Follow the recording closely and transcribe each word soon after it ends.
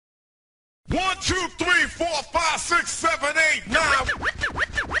1, 2, 3, 4, 5, 6, 7, 8, 9. 1, 2, 3,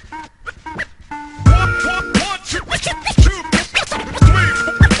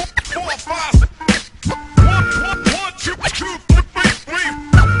 4, 5. 1, 2, 3, 4,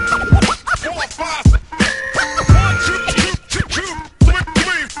 5. 1, 2, 3,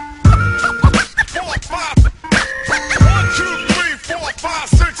 4, 5. 1, 2, 3, 4, 5,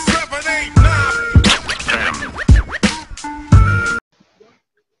 6, 7, 8, 9.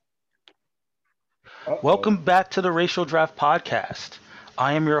 Welcome back to the Racial Draft Podcast.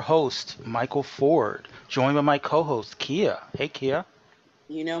 I am your host, Michael Ford, joined by my co-host, Kia. Hey, Kia.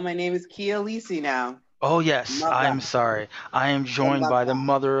 You know, my name is Kia Lisi now. Oh, yes, Love I'm that. sorry. I am joined love by the that.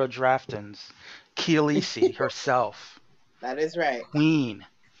 mother of Draftons, Kia Lisi herself, That is right. Queen.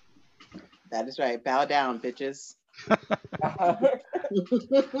 That is right. Bow down, bitches.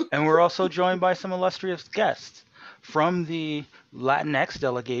 And we're also joined by some illustrious guests from the Latinx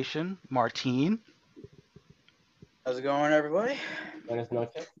delegation, Martine. How's it going, everybody? Buenas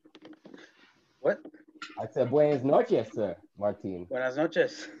noches. What? I said buenas noches, sir, Martin. Buenas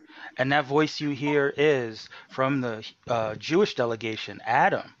noches. And that voice you hear is from the Jewish delegation,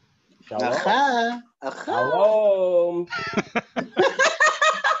 Adam. Shalom. Aha. Aha. Shalom.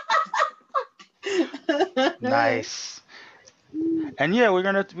 Nice. And yeah, we're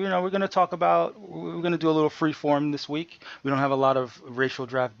gonna do a little free form this week. We don't have a lot of racial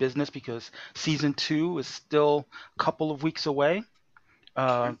draft business because season 2 is still a couple of weeks away.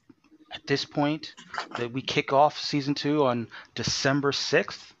 At this point, that we kick off season 2 on December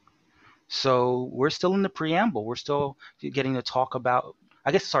 6th. So we're still in the preamble. We're still getting to talk about,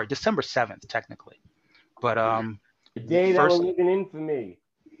 December 7th technically. But The day that first, will live in infamy.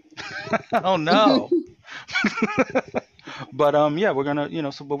 oh no. But yeah, we're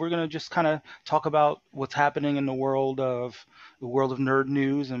gonna just kind of talk about what's happening in the world of nerd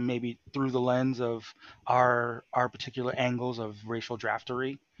news, and maybe through the lens of our particular angles of racial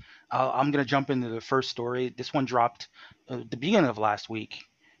draftery. I'm gonna jump into the first story. This one dropped at the beginning of last week.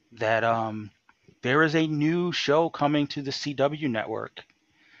 That there is a new show coming to the CW network,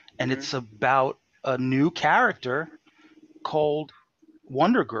 and it's about a new character called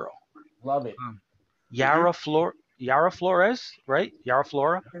Wonder Girl. Love it. Yara Flores, right? Yara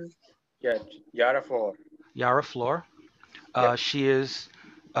Flora? Yeah, Yara Flor. Yara Flor. Yep. He has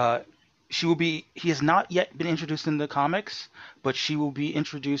not yet been introduced in the comics, but she will be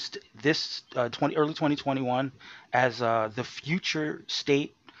introduced this early 2021 as the future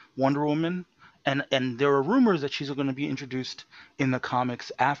state Wonder Woman. And there are rumors that she's going to be introduced in the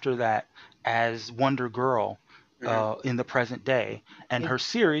comics after that as Wonder Girl in the present day. And her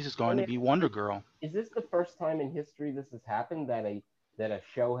series is going to be Wonder Girl. Is this the first time in history this has happened, that a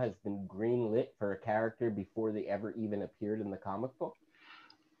show has been greenlit for a character before they ever even appeared in the comic book?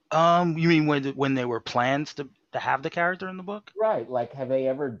 You mean when there were plans to have the character in the book? Right. Like, have they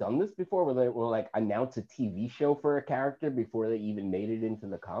ever done this before, where they will like announce a TV show for a character before they even made it into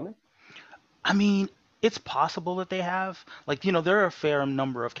the comic? I mean, it's possible that they have. Like, there are a fair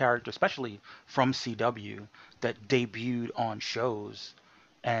number of characters, especially from CW, that debuted on shows.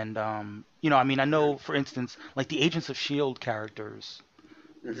 And, I know, for instance, like the Agents of S.H.I.E.L.D. characters,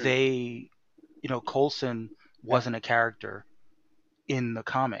 they, Coulson wasn't a character in the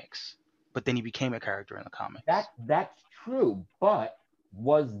comics, but then he became a character in the comics. That's true, but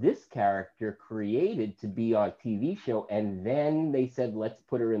was this character created to be on TV show, and then they said, let's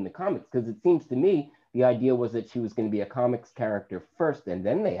put her in the comics? Because it seems to me the idea was that she was going to be a comics character first, and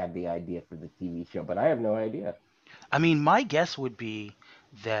then they had the idea for the TV show, but I have no idea. I mean, my guess would be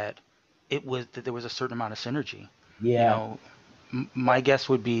that there was a certain amount of synergy. Yeah. My guess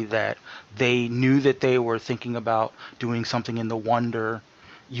would be that they knew that they were thinking about doing something in the Wonder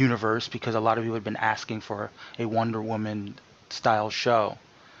universe, because a lot of people had been asking for a Wonder Woman style show,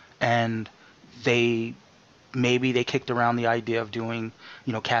 and maybe they kicked around the idea of doing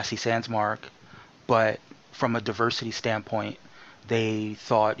Cassie Sandsmark, but from a diversity standpoint, they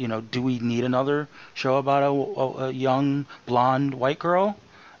thought, do we need another show about a young blonde white girl?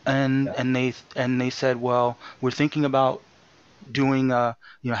 And they said, well, we're thinking about doing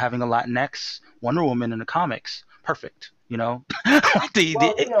having a Latinx Wonder Woman in the comics. Perfect. The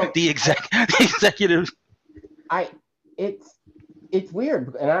executive. It's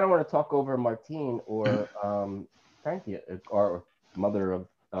weird, and I don't want to talk over Martine or Frankie, or mother of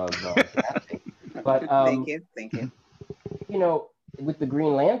casting, but Thank you. With the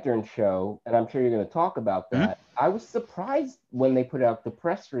Green Lantern show, and I'm sure you're going to talk about that. I was surprised when they put out the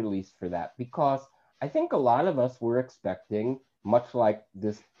press release for that, because I think a lot of us were expecting, much like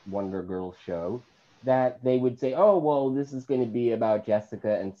this Wonder Girl show, that they would say, oh, well, this is going to be about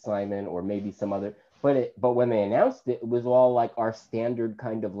Jessica and Simon or maybe some other. But when they announced it, it was all like our standard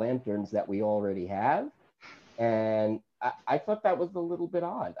kind of lanterns that we already have. And I thought that was a little bit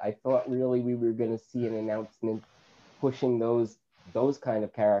odd. I thought really we were going to see an announcement pushing those kind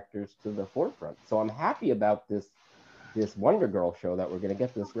of characters to the forefront. So I'm happy about this Wonder Girl show that we're going to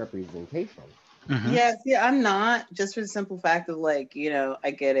get this representation. Mhm. Yeah, see, I'm not, just for the simple fact of like,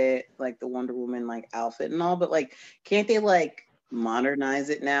 I get it, like the Wonder Woman like outfit and all, but like, can't they like modernize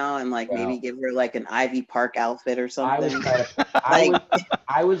it now and like maybe give her like an Ivy Park outfit or something?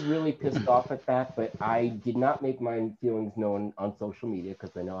 I was really pissed off at that, but I did not make my feelings known on social media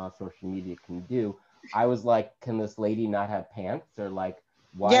because I know how social media can do. I was like, can this lady not have pants, or like,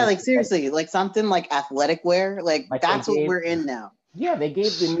 why? Yeah, like seriously, like something like athletic wear, like that's what we're in now. Yeah, they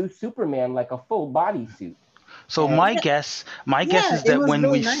gave the new Superman like a full bodysuit. So And- my guess is it that was when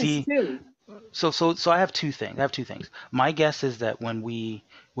really we nice, see, too. so I have two things. My guess is that when we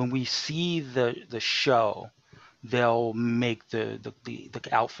see the show, they'll make the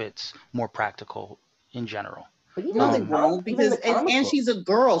outfits more practical in general. But No, they Um, won't, even because the comic and book. she's a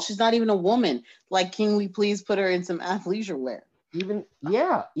girl. She's not even a woman. Like, can we please put her in some athleisure wear? even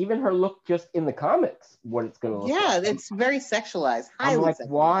her look just in the comics, what it's gonna look Yeah, like. it's very sexualized. I'm Highly like,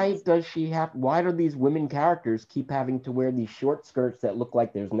 sexualized. why do these women characters keep having to wear these short skirts that look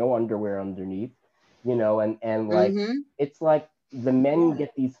like there's no underwear underneath? And like, Mhm. it's like the men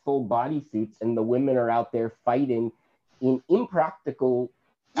get these full bodysuits and the women are out there fighting in impractical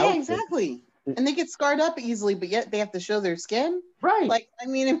Yeah, outfits. exactly. And they get scarred up easily, but yet they have to show their skin. Right. Like, I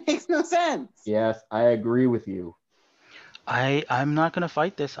mean, it makes no sense. Yes, I agree with you. I'm not gonna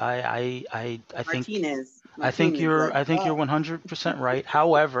fight this. I think Martinez. I think you're like, I think you're oh. 100% right.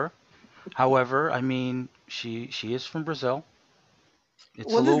 However, I mean, she is from Brazil.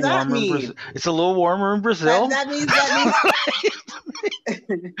 It's What a does little that warmer in mean? Brazil. It's a little warmer in Brazil. That means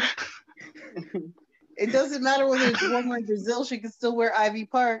it doesn't matter whether it's warmer in Brazil. She can still wear Ivy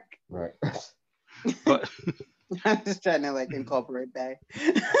Park. Right. But I'm just trying to like incorporate that.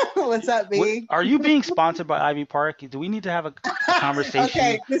 What's up, B? are you being sponsored by Ivy Park? Do we need to have a conversation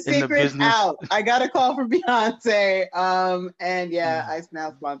Okay, the in the secret's business? out. I got a call from Beyonce. And yeah, I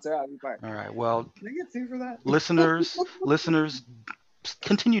now sponsor Ivy Park. All right. Well, Can I get sued for that? listeners,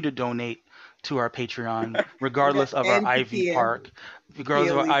 continue to donate to our Patreon, regardless of our And to Ivy Kia. Park,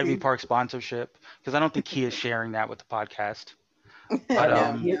 regardless of our Kia Ivy Lisi. Park sponsorship, because I don't think Kia is sharing that with the podcast. But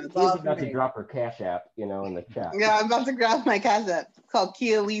Yeah, He's it's all about for to me. drop her Cash App, in the chat. Yeah, I'm about to grab my cash app. It's called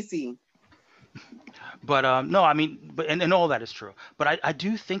Kia Lisi. But no, I mean, but and all that is true. But I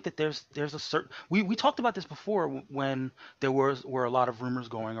do think that there's a certain we talked about this before when there were a lot of rumors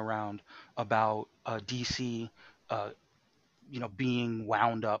going around about DC, being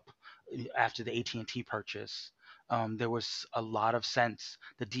wound up after the AT&T purchase. There was a lot of sense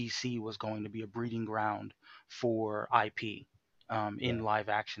that DC was going to be a breeding ground for IP in live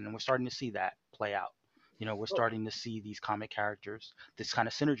action, and we're starting to see that play out. We're starting to see these comic characters, this kind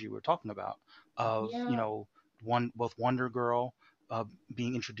of synergy we're talking about of both Wonder Girl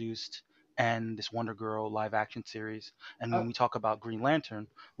being introduced and this Wonder Girl live action series. And when we talk about Green Lantern,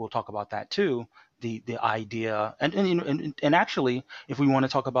 we'll talk about that too. The idea and actually, if we want to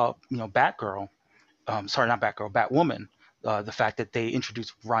talk about Batgirl, sorry, not Batgirl, Batwoman, the fact that they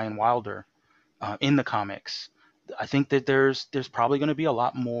introduced Ryan Wilder in the comics, I think that there's probably going to be a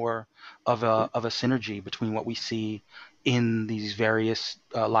lot more of a synergy between what we see in these various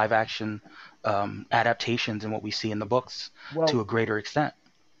live action adaptations and what we see in the books to a greater extent.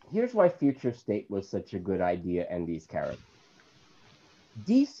 Here's why Future State was such a good idea and these characters.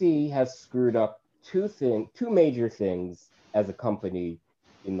 DC has screwed up two major things as a company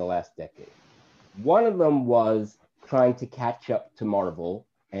in the last decade. One of them was trying to catch up to Marvel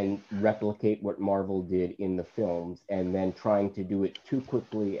and replicate what Marvel did in the films, and then trying to do it too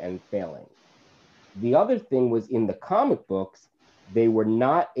quickly and failing. The other thing was in the comic books, they were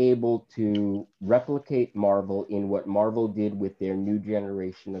not able to replicate Marvel in what Marvel did with their new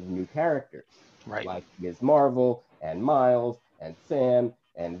generation of new characters. Right. Like Ms. Marvel and Miles and Sam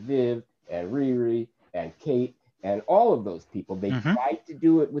and Viv and Riri and Kate and all of those people. They tried to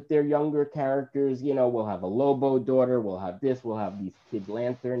do it with their younger characters. We'll have a Lobo daughter, we'll have this, we'll have these Kid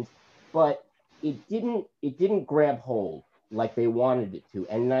Lanterns, but it didn't grab hold like they wanted it to.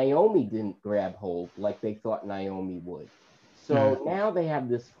 And Naomi didn't grab hold like they thought Naomi would. So now they have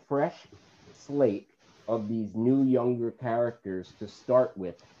this fresh slate of these new younger characters to start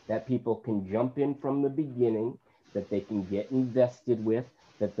with that people can jump in from the beginning, that they can get invested with,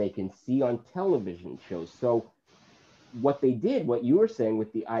 that they can see on television shows. So what they did, what you were saying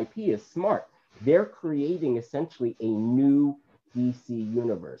with the IP is smart. they're creating essentially a new DC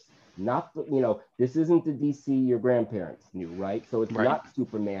universe. Not the, this isn't the DC your grandparents knew, right? So it's Right. not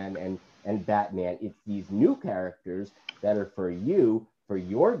Superman and Batman. It's these new characters that are for you, for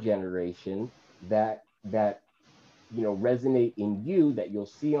your generation, that resonate in you, that you'll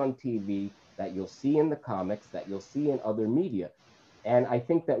see on TV, that you'll see in the comics, that you'll see in other media. And I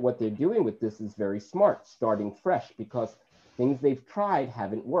think that what they're doing with this is very smart, starting fresh, because things they've tried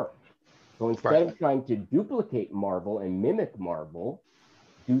haven't worked. So instead Right. of trying to duplicate Marvel and mimic Marvel,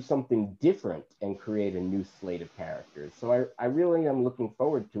 do something different and create a new slate of characters. So I really am looking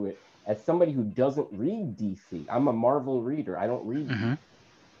forward to it. As somebody who doesn't read DC, I'm a Marvel reader. I don't read Mhm.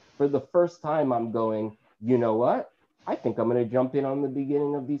 For the first time, I'm going, you know what? I think I'm going to jump in on the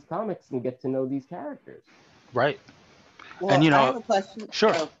beginning of these comics and get to know these characters. Right. Well, And, I have a question.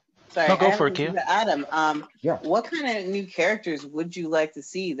 sure. Oh, sorry, No, go I have for a it, question Kia. to Adam. Yeah. What kind of new characters would you like to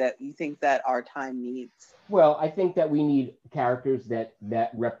see that you think that our time needs? Well, I think that we need characters that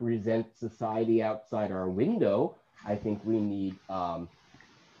represent society outside our window. I think we need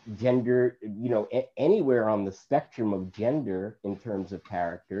gender, anywhere on the spectrum of gender in terms of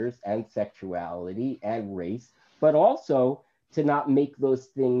characters and sexuality and race, but also to not make those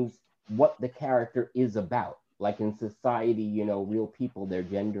things what the character is about. Like in society, real people, their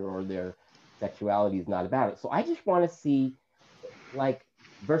gender or their sexuality is not about it. So I just want to see like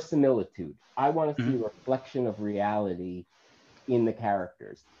verisimilitude. I want to see a reflection of reality in the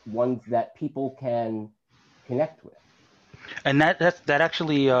characters, ones that people can connect with. And that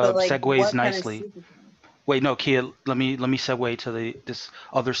actually But, like, segues what kind of nicely. super- Wait, no, Kia. Let me segue to this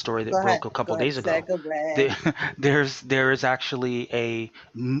other story that Go ahead. broke a couple Go ahead. days ago. There is actually a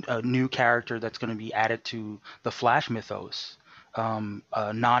new character that's going to be added to the Flash mythos,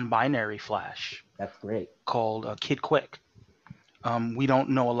 a non-binary Flash That's great. called Kid Quick. We don't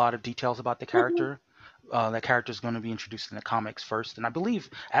know a lot of details about the character. That character is going to be introduced in the comics first, and I believe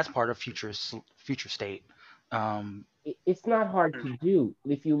as part of Future State. It's not hard to do.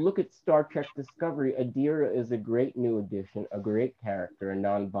 If you look at Star Trek Discovery, Adira is a great new addition, a great character, a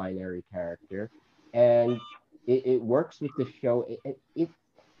non-binary character, and it works with the show.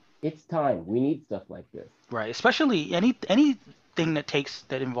 It's time. We need stuff like this. Right, especially anything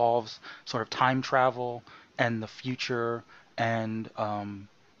that involves sort of time travel and the future and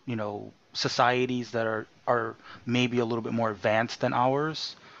societies that are maybe a little bit more advanced than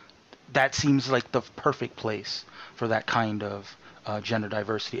ours. That seems like the perfect place for that kind of gender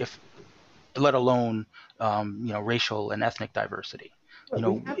diversity, if let alone racial and ethnic diversity.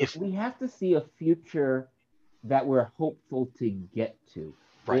 We have to see a future that we're hopeful to get to.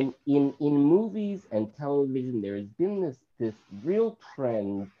 Right. In movies and television, there has been this real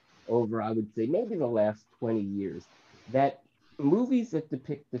trend over, I would say, maybe the last 20 years, that movies that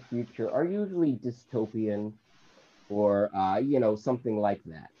depict the future are usually dystopian or something like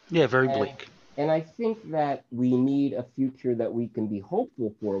that. Yeah, very bleak. And I think that we need a future that we can be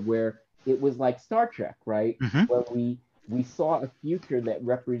hopeful for, where it was like Star Trek, right? Mhm. Where we saw a future that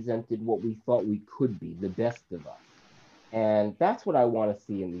represented what we thought we could be, the best of us. And that's what I want to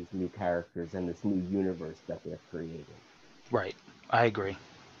see in these new characters and this new universe that they're creating. Right. I agree.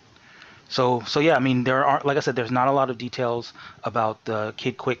 So yeah, I mean, there are, like I said, there's not a lot of details about the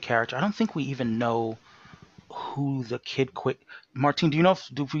Kid Quick character. I don't think we even know who the Kid Quick. Martine,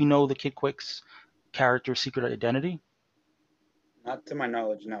 do we know the Kid Quick's character's secret identity? Not to my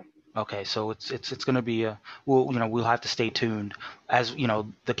knowledge, no. Okay, so it's going to be we'll have to stay tuned, as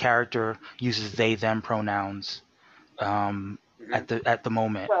the character uses they them pronouns at the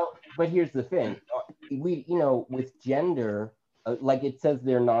moment. Well, but here's the thing. We with gender, like it says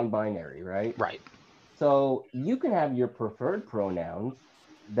they're non-binary, right? Right. So you can have your preferred pronouns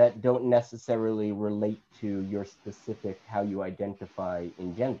that don't necessarily relate to your specific how you identify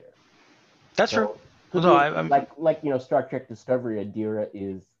in gender. That's true. Could No, be, like Star Trek Discovery, Adira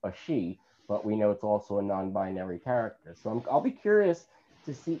is a she, but we know it's also a non-binary character. So I'll be curious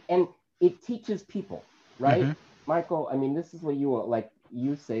to see, and it teaches people, right? Mhm. Michael, I mean, this is what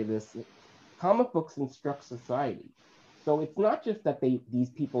you say this. Comic books instruct society. So it's not just that these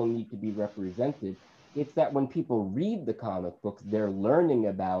people need to be represented. It's that when people read the comic books, they're learning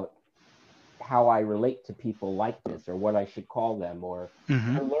about how I relate to people like this, or what I should call them, or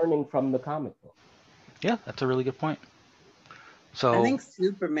they're learning from the comic book. Yeah, that's a really good point. So I think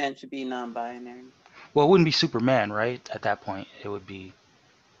Superman should be non-binary. well, it wouldn't be Superman, right? At that point, it would be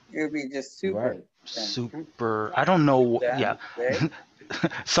It would be just super. Right. super. I don't know. Yeah. They?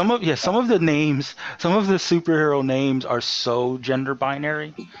 Some of the names, some of the superhero names are so gender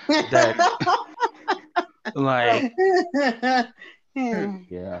binary that like Yeah.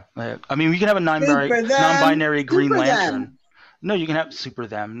 Yeah. I mean, we can have a Super them. non-binary Green Super Lantern. them. No, you can have super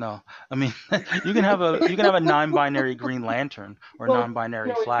them. No, I mean, you can have a non-binary Green Lantern or Well,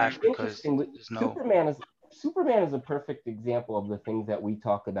 non-binary Flash it's because interesting. there's no. Superman is a perfect example of the things that we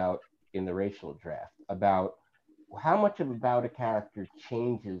talk about in the racial draft about how much about a character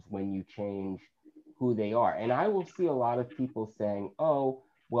changes when you change who they are. And I will see a lot of people saying, "Oh,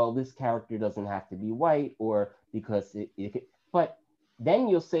 well, this character doesn't have to be white," or because but then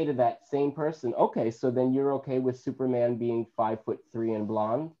you'll say to that same person, "Okay, so then you're okay with Superman being 5'3" and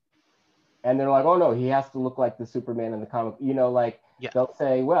blonde?" And they're like, "Oh no, he has to look like the Superman in the comic." Yeah. They'll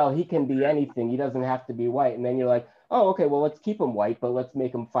say, "Well, he can be anything. He doesn't have to be white." And then you're like, "Oh, okay, well, let's keep him white, but let's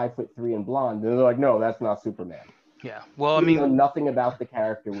make him 5'3" and blonde." And they're like, "No, that's not Superman." Yeah. Well, I mean, nothing about the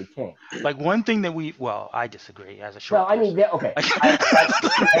character would change. like one thing that I disagree as a short. Well, I mean, okay,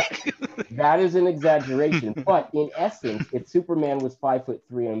 that is an exaggeration, but in essence, if Superman was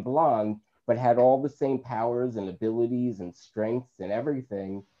 5'3" and blonde, but had all the same powers and abilities and strengths and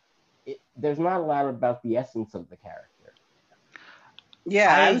everything, there's not a lot about the essence of the character.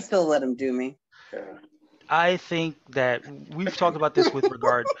 Yeah, I would still let him do me. I think that we've talked about this with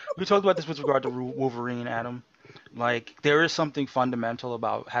regard to Wolverine, Adam. Like, there is something fundamental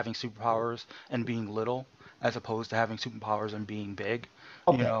about having superpowers and being little as opposed to having superpowers and being big.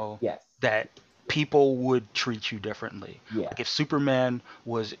 Okay. Yes. That people would treat you differently. Yeah. Like if Superman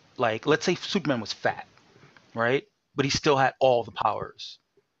was like, let's say Superman was fat, right? But he still had all the powers.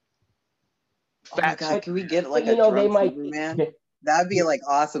 Oh my God, can we get like a drunk Superman? That'd be like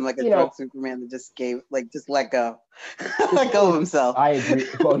awesome, like a drunk Superman that just just let go. Let go of himself. I agree.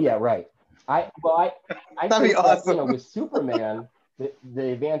 Well, yeah, right. I that'd be awesome. With Superman,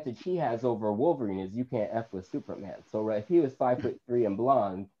 the advantage he has over Wolverine is you can't F with Superman. So if he was 5'3" and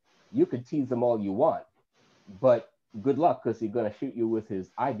blonde, you could tease him all you want, but good luck because he's gonna shoot you with his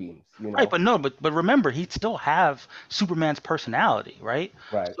eye beams. Right, but remember, he'd still have Superman's personality, right?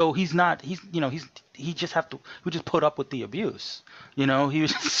 Right. So he just put up with the abuse. He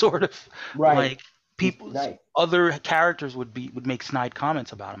was sort of like people. Other characters would make snide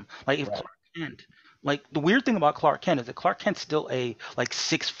comments about him, like if Clark Kent. Like the weird thing about Clark Kent is that Clark Kent's still a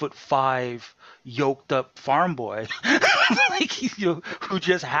 6'5" yoked up farm boy, like who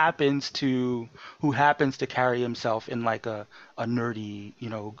just happens to carry himself in like a nerdy,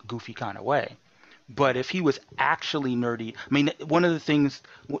 goofy kind of way. But if he was actually nerdy, I mean, one of the things,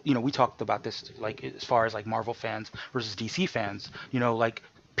 we talked about this, like as far as like Marvel fans versus DC fans, like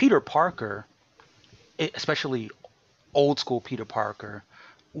Peter Parker, especially old school Peter Parker,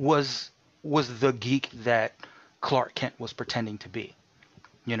 was the geek that Clark Kent was pretending to be.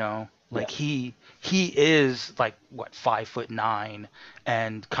 He is like 5'9"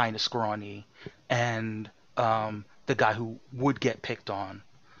 and kind of scrawny, and the guy who would get picked on,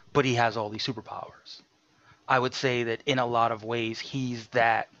 but he has all these superpowers. I would say that in a lot of ways he's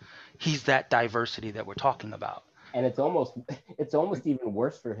that diversity that we're talking about. And it's almost even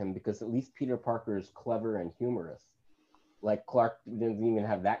worse for him because at least Peter Parker is clever and humorous. Like Clark doesn't even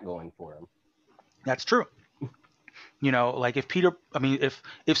have that going for him. That's true. Like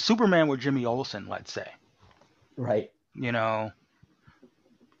if Superman were Jimmy Olsen, let's say, right?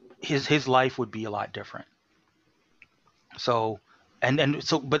 His life would be a lot different. So,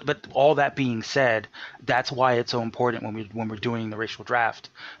 but all that being said, that's why it's so important when we're doing the racial draft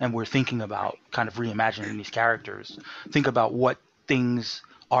and we're thinking about kind of reimagining these characters. Think about what things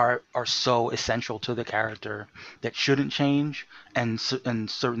are so essential to the character that shouldn't change, and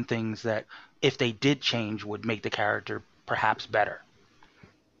certain things that if they did change would make the character perhaps better.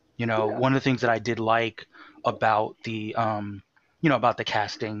 One of the things that I did like about the about the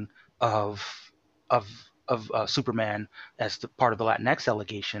casting of Superman as the part of the Latinx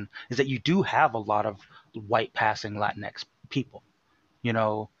delegation is that you do have a lot of white passing Latinx people,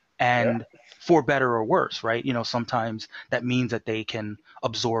 and for better or worse, right? Sometimes that means that they can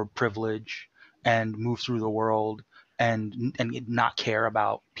absorb privilege and move through the world and not care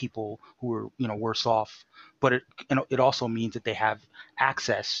about people who are worse off, but it also means that they have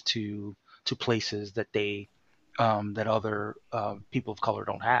access to places that they that other people of color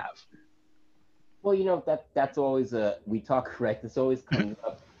don't have. Well, that's always we talk, right? This always comes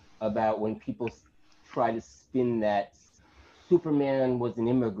up about when people try to spin that Superman was an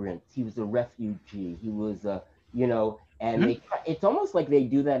immigrant, he was a refugee, he was and it's almost like they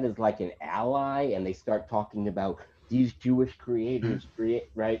do that as like an ally, and they start talking about these Jewish creators,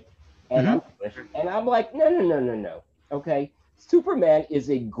 right? And I'm like, no. Okay, Superman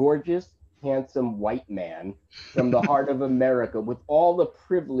is a gorgeous, handsome white man from the heart of America with all the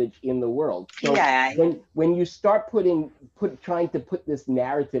privilege in the world. So Yeah. when you start trying to put this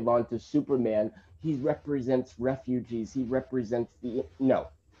narrative onto Superman, he represents refugees, he represents no.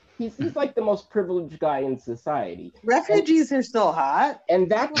 He's like the most privileged guy in society. Refugees are still hot. And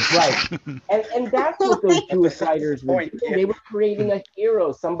that's right. And that's what those Jewish writers were Point, doing. yeah. They were creating a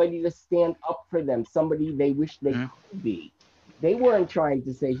hero, somebody to stand up for them, somebody they wish they could be. They weren't trying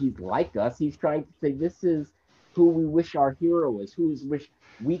to say he's like us. He's trying to say this is who we wish our hero is, who is wish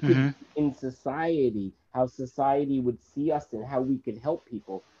we could be in society, how society would see us and how we could help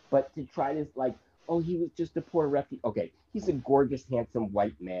people. But to try to like, oh, he was just a poor refugee. Okay, he's a gorgeous, handsome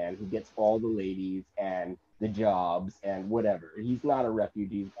white man who gets all the ladies and the jobs and whatever. He's not a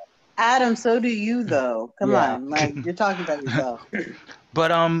refugee. Adam, so do you though. Come Yeah. on, like you're talking about yourself.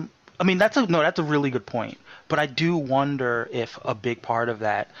 But I mean that's a really good point. But I do wonder if a big part of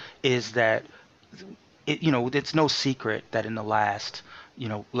that is that it's no secret that in the last,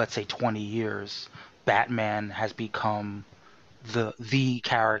 let's say 20 years, Batman has become the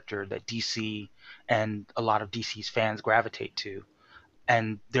character that DC and a lot of DC's fans gravitate to.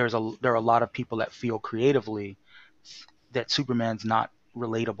 And there are a lot of people that feel creatively that Superman's not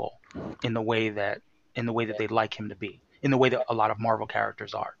relatable in the way that they'd like him to be, in the way that a lot of Marvel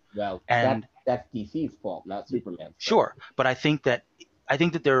characters are. Well, And that's DC's fault, not Superman's. sure, but I think that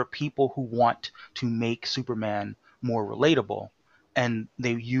there are people who want to make Superman more relatable, and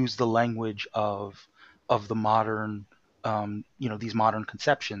they use the language of the modern, these modern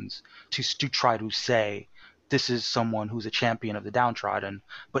conceptions to try to say this is someone who's a champion of the downtrodden,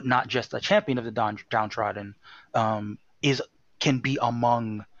 but not just a champion of the downtrodden, is can be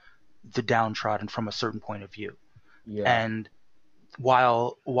among the downtrodden from a certain point of view. Yeah. And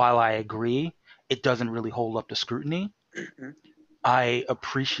while I agree, it doesn't really hold up to scrutiny. I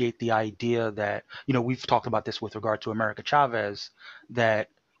appreciate the idea that, we've talked about this with regard to America Chavez, that,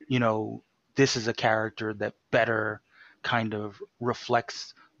 this is a character that better kind of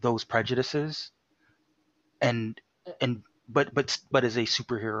reflects those prejudices but is a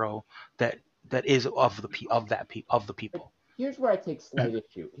superhero that is of the people. Here's where I take slight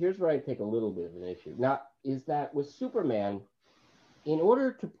issue. Here's where I take a little bit of an issue. Now, is that with Superman, in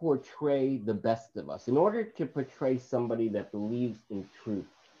order to portray the best of us, in order to portray somebody that believes in truth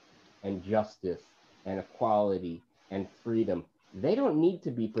and justice and equality and freedom, they don't need to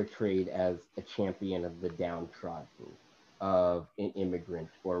be portrayed as a champion of the downtrodden, of an immigrant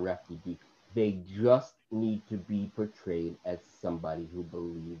or a refugee. They just need to be portrayed as somebody who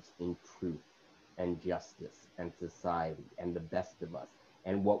believes in truth and justice and society and the best of us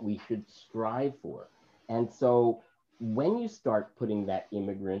and what we should strive for. And so when you start putting that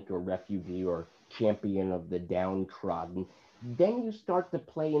immigrant or refugee or champion of the downtrodden, then you start to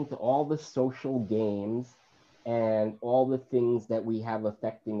play into all the social games and all the things that we have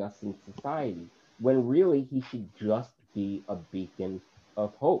affecting us in society, when really he should just be a beacon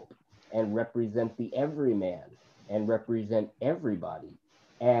of hope and represent the everyman and represent everybody.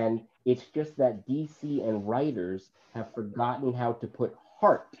 And it's just that DC and writers have forgotten how to put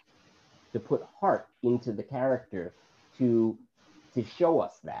heart into the character to show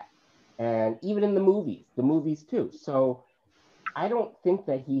us that. And even in the movies too. So I don't think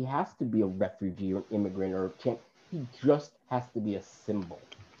that he has to be a refugee or immigrant or he just has to be a symbol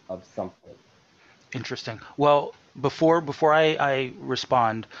of something. Interesting. Well, before I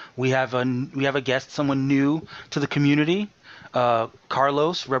respond, we have a guest, someone new to the community,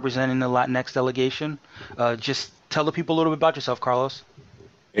 Carlos, representing the Latinx delegation. Just tell the people a little bit about yourself, Carlos.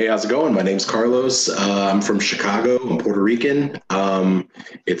 Hey, how's it going? My name's Carlos. I'm from Chicago. I'm Puerto Rican.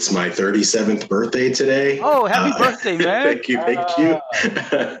 It's my 37th birthday today. Oh, happy birthday, man! Thank you.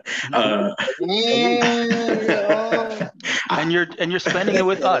 And you're spending it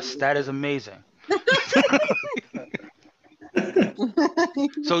with us. That is amazing.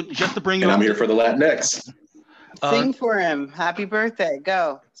 So just to bring you and up, I'm here for the Latinx. Sing for him. Happy birthday.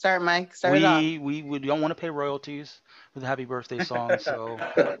 Go. Start, Mike. Start it off. We don't want to pay royalties for the happy birthday song, so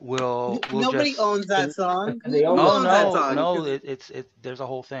we'll Nobody just, owns that song. They own Who owns that song? no, it's there's a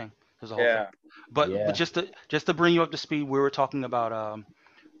whole thing. There's a whole thing. But just to bring you up to speed, we were talking about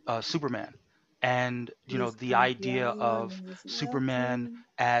Superman, and the idea of Superman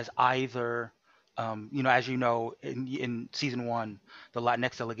as either as in season 1, the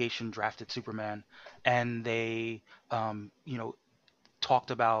Latinx delegation drafted Superman, and they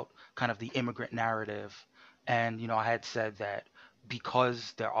talked about kind of the immigrant narrative. And I had said that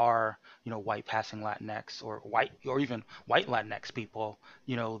because there are white passing Latinx or even white Latinx people,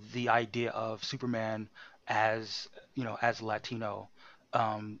 the idea of Superman as as Latino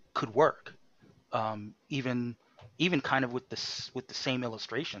could work, even kind of with the same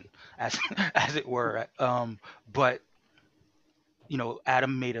illustration as as it were. But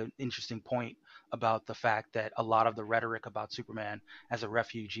Adam made an interesting point about the fact that a lot of the rhetoric about Superman as a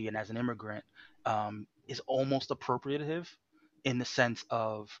refugee and as an immigrant is almost appropriative in the sense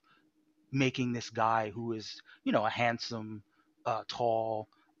of making this guy who is, a handsome, tall,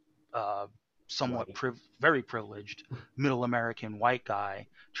 uh, somewhat Right. very privileged middle American white guy,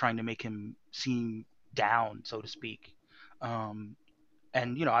 trying to make him seem down, so to speak. Um,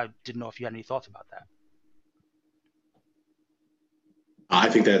 and I didn't know if you had any thoughts about that. I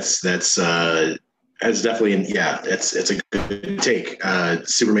think that's definitely it's a good take.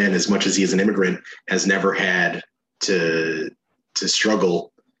 Superman, as much as he is an immigrant, has never had to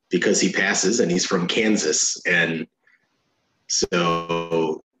struggle because he passes and he's from Kansas, and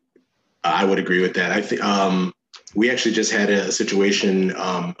so I would agree with that. I think we actually just had a situation.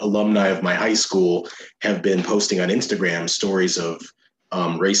 Alumni of my high school have been posting on Instagram stories of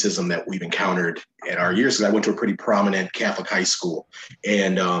racism that we've encountered at our years. Because I went to a pretty prominent Catholic high school,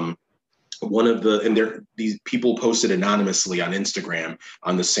 and these people posted anonymously on Instagram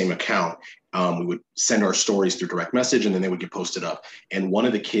on the same account. We would send our stories through direct message, and then they would get posted up. And one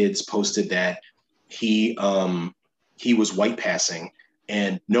of the kids posted that he was white passing,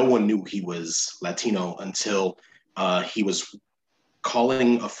 and no one knew he was Latino until he was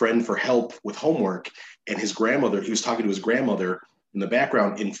calling a friend for help with homework, and he was talking to his grandmother in the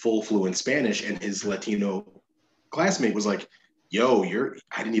background in full fluent Spanish, and his Latino classmate was like, "Yo,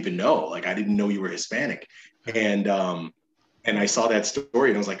 I didn't even know. Like, I didn't know you were Hispanic." And I saw that story,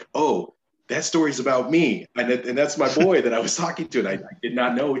 and I was like, "Oh, that story's about me." And that's my boy that I was talking to, and I did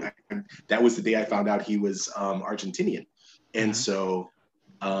not know. That was the day I found out he was Argentinian. And so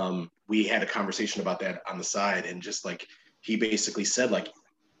we had a conversation about that on the side, and just like, he basically said, like,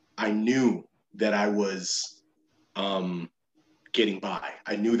 I knew that I was getting by.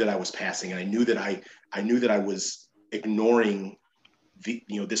 I knew that I was passing, and I knew that I was ignoring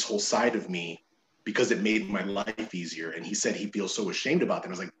this whole side of me because it made my life easier. And he said he feels so ashamed about that. I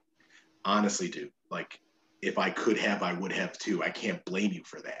was like, honestly, dude, like, if I could have, I would have too. I can't blame you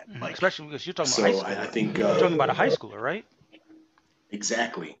for that. Like, especially because you're talking about high school. I think you're talking about a high schooler, right?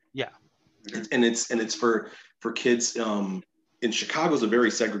 Exactly. Yeah. And it's for kids. In Chicago's a very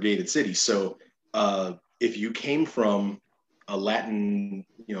segregated city, so if you came from a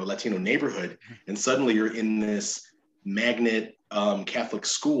Latino neighborhood, and suddenly you're in this magnet Catholic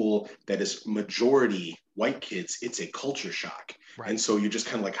school that is majority white kids, it's a culture shock. Right. And so you're just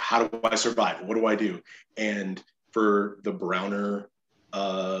kind of like, how do I survive? What do I do? And for the browner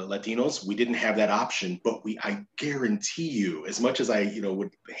Latinos, we didn't have that option, but I guarantee you, as much as I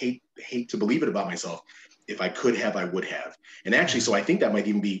would hate to believe it about myself, if I could have, I would have. And actually, so I think that might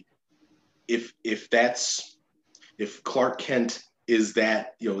even be, if Clark Kent is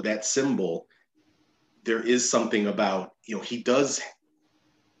that, that symbol, there is something about, he does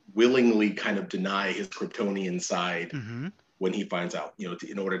willingly kind of deny his Kryptonian side when he finds out,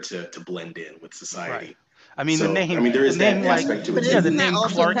 in order to blend in with society. Right. I mean, the name. I mean, there is that name, aspect to it. But Yeah, the isn't that name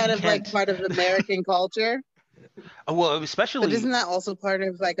also Clark kind of Kent. like part of American culture? Well, especially. But isn't that also part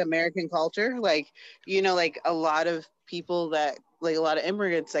of like American culture? Like, like a lot of people that, like a lot of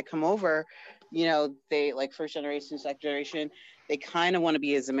immigrants that come over, they like first generation, second generation, they kind of want to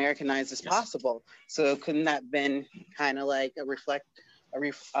be as Americanized as possible. So couldn't that been kind of like a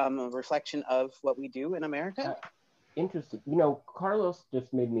reflection of what we do in America? Interesting. Carlos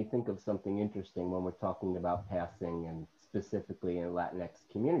just made me think of something interesting when we're talking about passing, and specifically in Latinx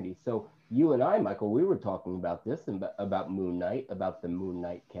community. So you and I, Michael, we were talking about this and about Moon Knight, about the Moon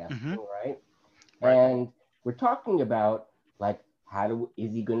Knight casting, right? And we're talking about, like, how do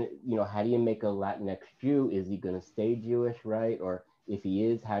you make a Latinx Jew? Is he going to stay Jewish, right? Or if he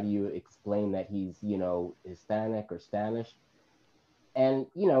is, how do you explain that he's, Hispanic or Spanish? And,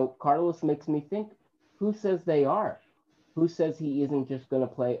 Carlos makes me think, who says they are? Who says he isn't just going to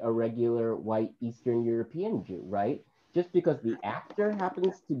play a regular white Eastern European Jew, right? Just because the actor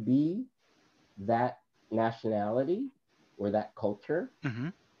happens to be that nationality or that culture,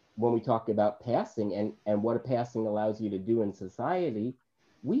 when we talk about passing and what a passing allows you to do in society,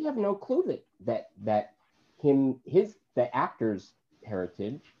 we have no clue that the actor's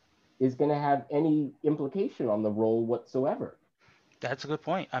heritage is going to have any implication on the role whatsoever. That's a good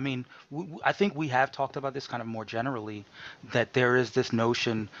point. I mean, I think we have talked about this kind of more generally, that there is this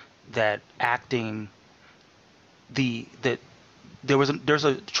notion that acting, there's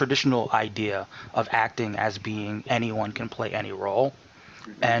a traditional idea of acting as being anyone can play any role.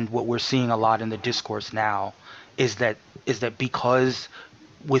 And what we're seeing a lot in the discourse now is that is that because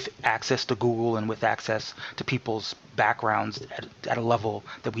with access to Google and with access to people's backgrounds at a level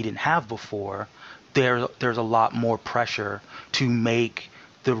that we didn't have before, there's a lot more pressure to make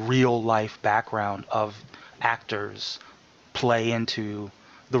the real life background of actors play into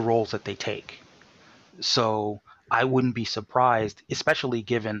the roles that they take. So I wouldn't be surprised, especially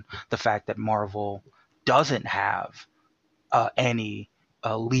given the fact that Marvel doesn't have any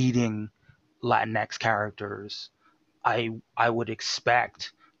leading Latinx characters. I would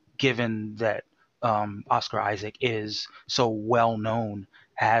expect, given that Oscar Isaac is so well known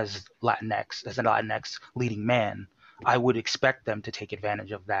as a Latinx leading man, I would expect them to take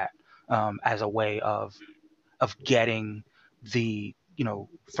advantage of that as a way of getting the,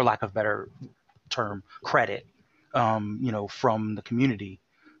 for lack of a better term, credit, from the community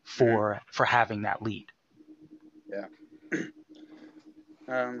for having that lead. Yeah.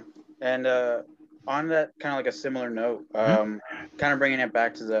 And on that kind of like a similar note, kind of bringing it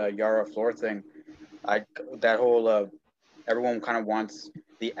back to the Yara Flor thing, that whole everyone kind of wants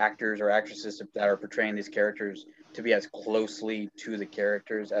the actors or actresses that are portraying these characters to be as closely to the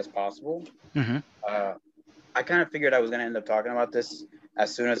characters as possible. Mm-hmm. I kind of figured I was going to end up talking about this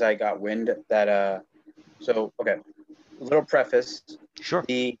as soon as I got wind that so okay, a little preface. Sure.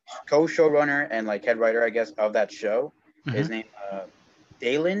 The co-showrunner and like head writer, I guess, of that show Mm-hmm. is named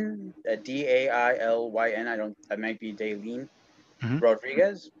Daylin, Dailyn. I might be Daylin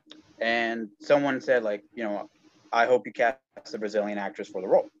Rodriguez. And someone said like, I hope you cast a Brazilian actress for the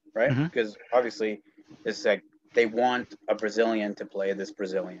role, right? Because obviously, it's like they want a Brazilian to play this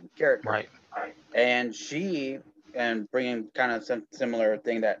Brazilian character, Right. And bringing kind of some similar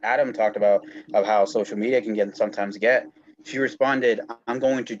thing that Adam talked about of how social media can sometimes get. She responded, "I'm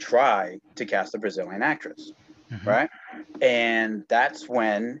going to try to cast a Brazilian actress." Right? And that's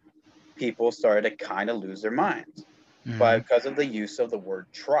when people started to kind of lose their minds because of the use of the word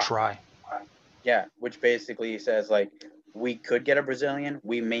try. Yeah, which basically says like, we could get a Brazilian,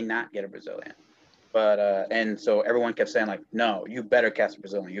 we may not get a Brazilian. But, and so everyone kept saying like, no, you better cast a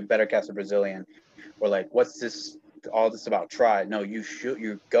Brazilian, you better cast a Brazilian. Or like, what's this, all this about try? No,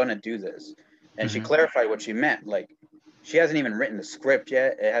 you're gonna do this. And she clarified what she meant. Like, she hasn't even written the script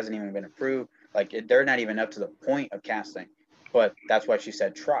yet. It hasn't even been approved. Like, they're not even up to the point of casting, but that's why she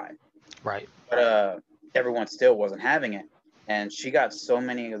said try. Right. But everyone still wasn't having it, and she got so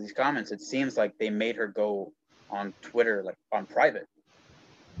many of these comments. It seems like they made her go on Twitter, like on private.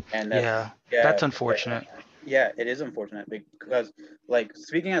 And that's unfortunate. Yeah, it is unfortunate because, like,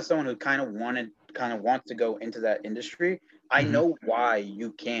 speaking as someone who kind of wants to go into that industry, I know why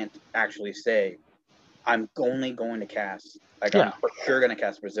you can't actually say, I'm only going to cast. Like, I'm for sure going to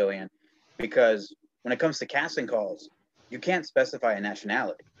cast Brazilian. Because when it comes to casting calls, you can't specify a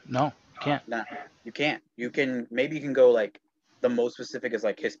nationality. No, you can't. No, you can't. You can go like the most specific is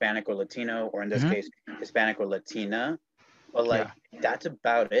like Hispanic or Latino, or in this case, Hispanic or Latina. But like that's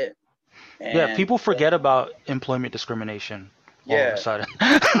about it. And, people forget about employment discrimination all of a sudden.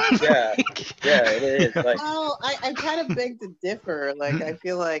 yeah, it is. Like, well, I kind of beg to differ. Like, I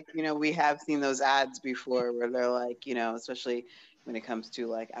feel like, we have seen those ads before where they're like, especially when it comes to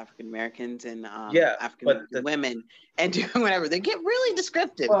like African Americans and African American women and doing whatever, they get really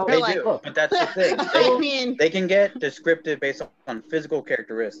descriptive. Well, they do, but that's the thing. They can get descriptive based on physical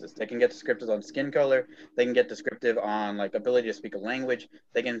characteristics. They can get descriptive on skin color. They can get descriptive on like ability to speak a language.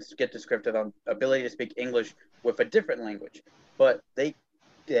 They can get descriptive on ability to speak English with a different language. But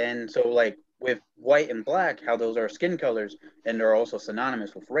so like with white and black, how those are skin colors and they're also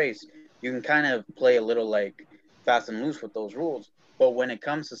synonymous with race, you can kind of play a little like fast and loose with those rules. But when it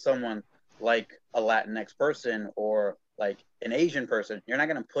comes to someone like a Latinx person or like an Asian person, you're not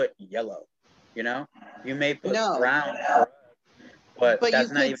going to put yellow, you may put brown, but you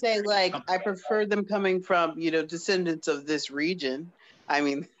could say like, I prefer them coming from, descendants of this region. I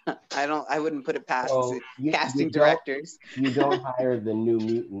mean, I wouldn't put it past casting directors. You don't hire the New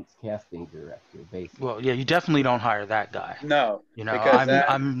Mutants casting director, basically. Well, yeah, you definitely don't hire that guy. No,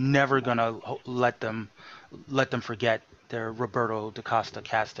 I'm never gonna let them forget their Roberto da Costa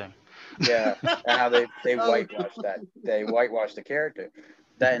casting. Yeah, and how they whitewash that. They whitewash the character.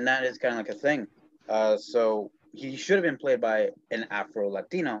 That is kind of like a thing. So he should have been played by an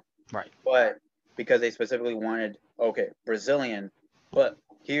Afro-Latino. Right. But because they specifically wanted, Brazilian. But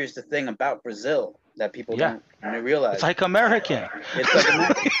here's the thing about Brazil that people don't realize. It's like American. It's like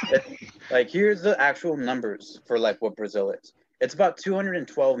American. Like, here's the actual numbers for like what Brazil is. It's about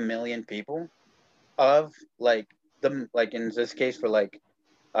 212 million people of like in this case for like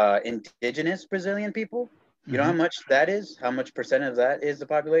indigenous Brazilian people. You know how much that is? How much percent of that is the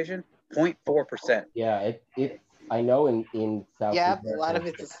population? 0.4%. Yeah, I know in South Yeah, America, a lot of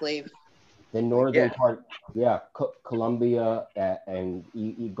it's a slave. the northern Yeah. part, Colombia, and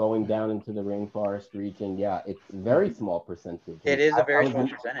going down into the rainforest region, it's very small percentage. It And is a very was- small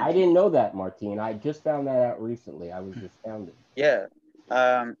percentage. I didn't know that, Martine. I just found that out recently. I was astounded. Yeah.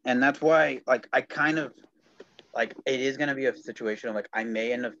 And that's why, like, I kind of, like, it is going to be a situation of, like, I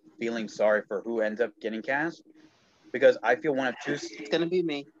may end up feeling sorry for who ends up getting cast, because I feel one of two. It's gonna be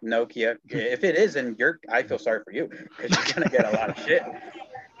me. Nokia. If it is, then I feel sorry for you, because you're going to get a lot of shit.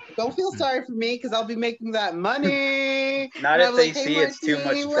 Don't feel sorry for me because I'll be making that money. Not And if I'll be they like, "Hey, see it's too much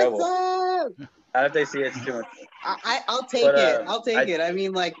Martine, trouble. what's up?" Not if they see it's too much. I'll take But, it. I'll take I- it. I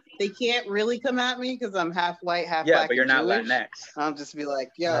mean, like, they can't really come at me because I'm half white, half Yeah, black, but you're and not Jewish. Latinx. I'll just be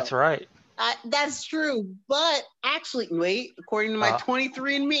like, yo, That's right. that's true. But actually, wait, according to my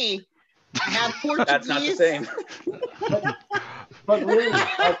 23andMe, I have Portuguese. That's not the same. But really,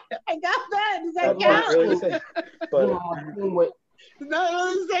 I got that. Does that But Not count? really the same. you But know, Martine, what No,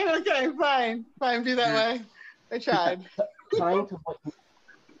 no, the same. Okay, fine. Be that way. I tried. tying to what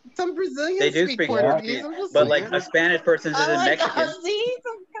Some Brazilians they do speak speak Portuguese. Portuguese, I'm just but like saying. a Spanish person Oh is my Mexican. God, see?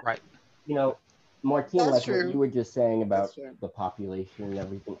 you know, Martine, That's like true. what you were just saying about That's true. the population and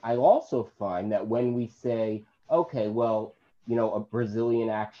everything, I also find that when we say, okay, well, a Brazilian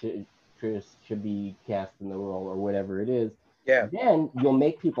actress should be cast in the role or whatever it is, Yeah. then you'll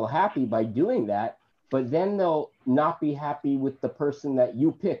make people happy by doing that, but then they'll not be happy with the person that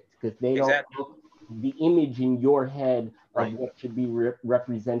you picked because they don't Exactly. look the image in your head of Right. what should be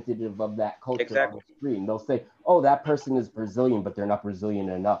representative of that culture on Exactly. the screen. They'll say, oh, that person is Brazilian, but they're not Brazilian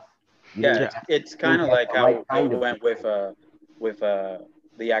enough. You Yeah, didn't- it's kind of get like the how right kind it of went with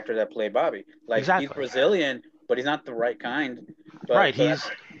the actor that played Bobby. Like Exactly. he's Brazilian, but he's not the right kind. But, Right. so He's,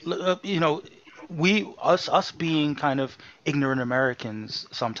 us being kind of ignorant Americans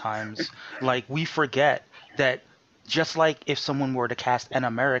sometimes, like we forget that just like if someone were to cast an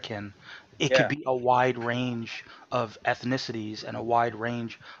American, it Yeah. could be a wide range of ethnicities and a wide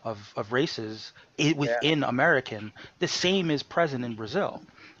range of races within American. The same is present in Brazil.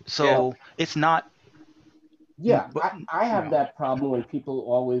 So it's not. Yeah, But, I have you know. that problem when people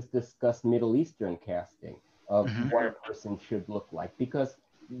always discuss Middle Eastern casting of Mhm. what a person should look like, because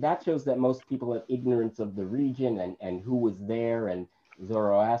that shows that most people have ignorance of the region and who was there and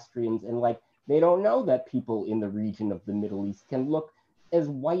Zoroastrians, and like they don't know that people in the region of the Middle East can look as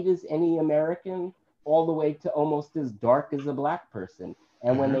white as any American, all the way to almost as dark as a black person.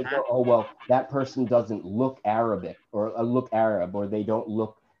 And when they go, oh well, that person doesn't look Arabic or look Arab, or they don't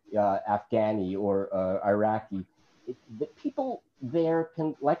look Afghani or Iraqi. The people there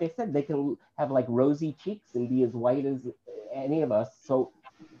can, like I said, they can have like rosy cheeks and be as white as any of us. So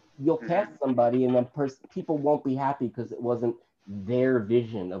you'll cast somebody, and then people won't be happy because it wasn't their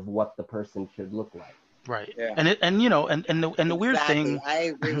vision of what the person should look like. Right. Yeah. And the weird thing. I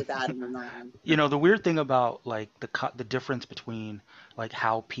agree with Adam on that one. The weird thing about like the difference between like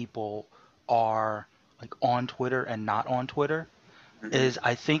how people are like on Twitter and not on Twitter is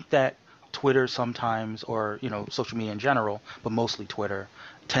I think that Twitter sometimes, or social media in general, but mostly Twitter,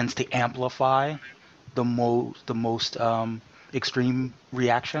 tends to amplify the most extreme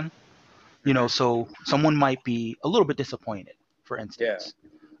reaction. So someone might be a little bit disappointed, for instance,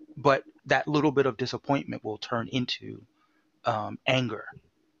 but that little bit of disappointment will turn into anger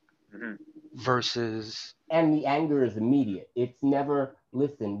versus. And the anger is immediate. It's never,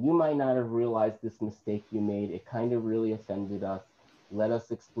 listen, you might not have realized this mistake you made. It kind of really offended us. Let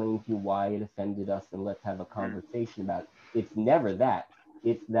us explain to you why it offended us, and let's have a conversation about it. It's never that.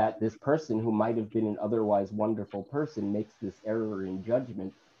 It's that this person who might have been an otherwise wonderful person makes this error in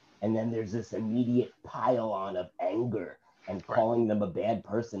judgment, and then there's this immediate pile on of anger and calling them a bad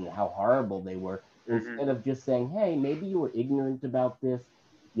person and how horrible they were, instead of just saying, hey, maybe you were ignorant about this.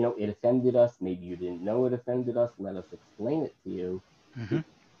 It offended us. Maybe you didn't know it offended us. Let us explain it to you. It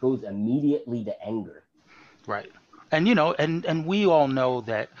goes immediately to anger. Right. And and we all know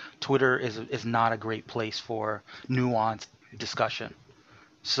that Twitter is not a great place for nuanced discussion.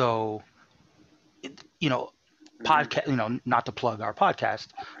 So, podcast, not to plug our podcast,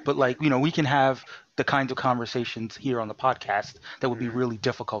 but like, we can have the kinds of conversations here on the podcast that would be really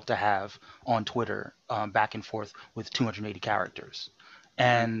difficult to have on Twitter, back and forth with 280 characters.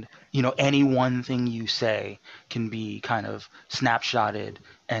 And, any one thing you say can be kind of snapshotted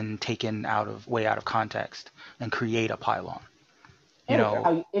and taken way out of context and create a pylon.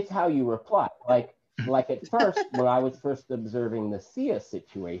 It's how you reply. Like at first, when I was first observing the Sia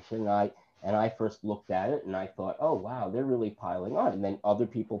situation, I first looked at it and I thought, oh wow, they're really piling on. And then other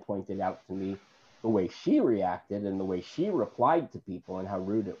people pointed out to me the way she reacted and the way she replied to people and how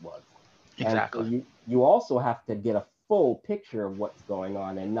rude it was. Exactly. And so you also have to get a full picture of what's going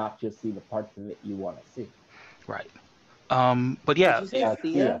on and not just see the parts of it you want to see. Right. But Did yeah, you say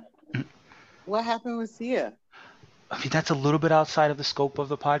Sia. Sia? What happened with Sia? I mean that's a little bit outside of the scope of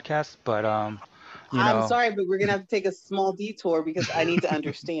the podcast, but you I'm know, sorry, but we're gonna have to take a small detour because I need to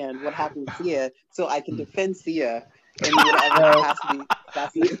understand what happened with Sia so I can defend Sia in whatever Well,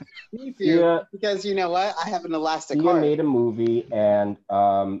 capacity that's need to. Sia, Because you know what? I have an elastic Sia heart. made a movie, and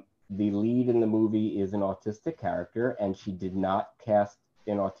the lead in the movie is an autistic character, and she did not cast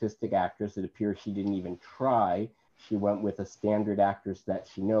an autistic actress. It appears she didn't even try. She went with a standard actress that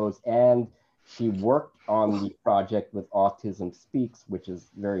she knows, and she worked on the project with Autism Speaks, which is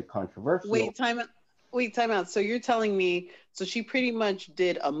very controversial. Wait, time out. So you're telling me, so she pretty much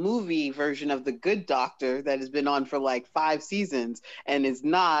did a movie version of The Good Doctor that has been on for like 5 seasons and is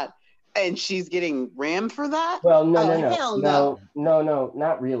not, and she's getting rammed for that? Well, Hell no. no,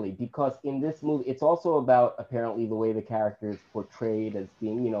 not really, because in this movie, it's also about apparently the way the character is portrayed as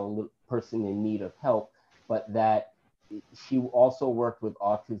being, you know, a person in need of help, but that she also worked with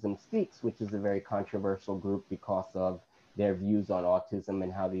Autism Speaks, which is a very controversial group because of their views on autism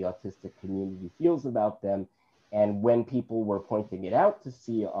and how the autistic community feels about them. And when people were pointing it out to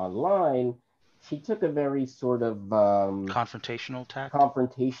Sia online, she took a very sort of confrontational tact.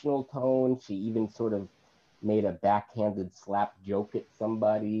 confrontational tone. She even sort of made a backhanded slap joke at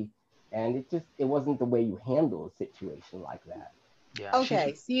somebody. And it wasn't the way you handle a situation like that. Yeah.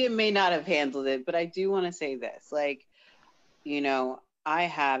 Okay, Sia may not have handled it, but I do want to say this. Like, you know, I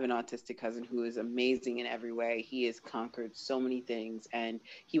have an autistic cousin who is amazing in every way. He has conquered so many things and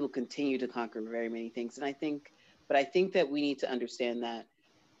he will continue to conquer very many things. And I think that we need to understand that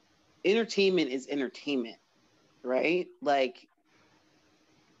entertainment is entertainment, right? Like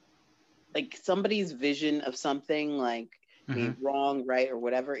somebody's vision of something, like be it wrong, right, or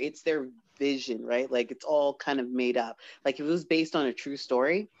whatever, it's their vision, right? Like it's all kind of made up. Like if it was based on a true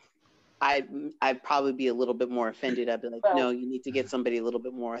story, I'd probably be a little bit more offended. I'd be like, no, you need to get somebody a little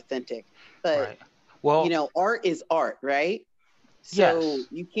bit more authentic. But Right. Well, you know, art is art, right? So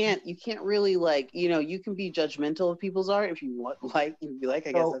you can't really, like, you know, you can be judgmental of people's art if you want, like, you'd be like,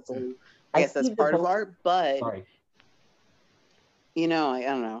 I guess that's part of art, but Sorry. you know, I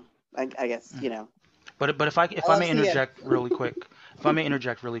don't know. I guess, you know. But if I may interject really quick,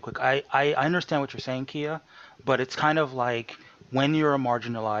 I understand what you're saying, Kia, but it's kind of like when you're a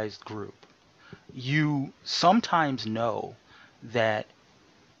marginalized group, you sometimes know that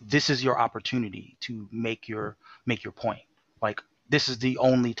this is your opportunity to make your point. Like this is the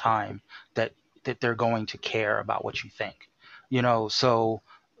only time that they're going to care about what you think. You know, so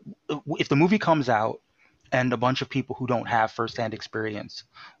if the movie comes out and a bunch of people who don't have firsthand experience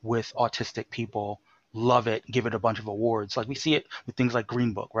with autistic people love it, give it a bunch of awards. Like we see it with things like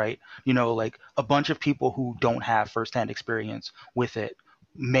Green Book, right? You know, like a bunch of people who don't have firsthand experience with it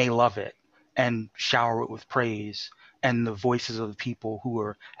may love it and shower it with praise, and the voices of the people who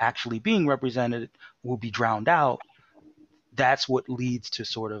are actually being represented will be drowned out. That's what leads to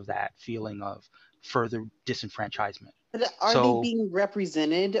sort of that feeling of further disenfranchisement. But are they being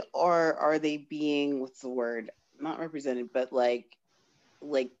represented, or are they being, what's the word? Not represented, but like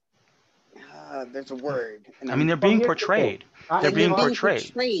there's a word. I mean, they're being portrayed. They're being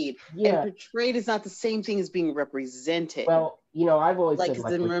portrayed. Yeah. And portrayed is not the same thing as being represented. Well, you know, I've always said,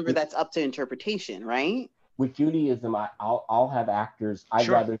 like remember, that's up to interpretation, right? With Judaism, I'll have actors. I'd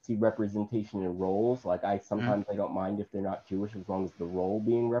Sure. rather see representation in roles. Like sometimes I don't mind if they're not Jewish, as long as the role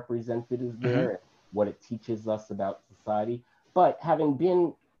being represented is there, and what it teaches us about society. But having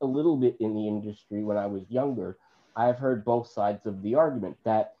been a little bit in the industry when I was younger, I've heard both sides of the argument.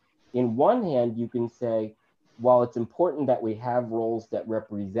 That in one hand, you can say, while it's important that we have roles that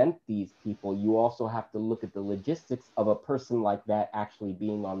represent these people, you also have to look at the logistics of a person like that actually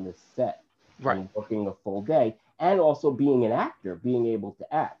being on this set. Right. And working a full day, and also being an actor, being able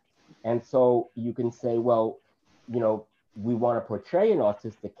to act. And so you can say, well, you know, we want to portray an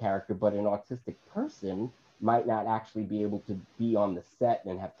autistic character, but an autistic person might not actually be able to be on the set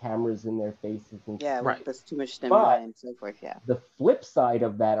and have cameras in their faces. And Right. There's too much stimuli and so forth. Yeah. the flip side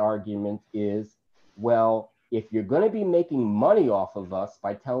of that argument is, well, if you're going to be making money off of us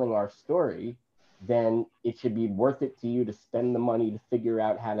by telling our story, then it should be worth it to you to spend the money to figure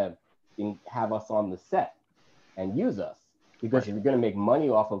out how to have us on the set and use us. Because if you're going to make money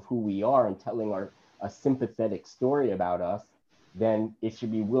off of who we are and telling a sympathetic story about us, then it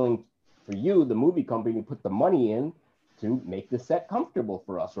should be willing for you, the movie company, to put the money in to make the set comfortable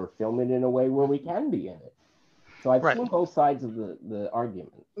for us or film it in a way where we can be in it. So I've seen both sides of the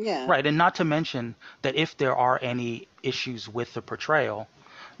argument. Yeah. Right. And not to mention that if there are any issues with the portrayal,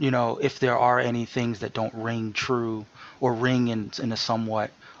 if there are any things that don't ring true or ring in a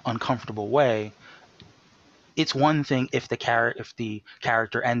somewhat uncomfortable way, it's one thing if the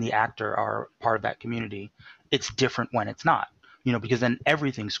character and the actor are part of that community. It's different when it's not, because then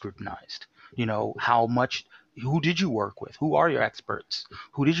everything's scrutinized. How much, who did you work with? Who are your experts?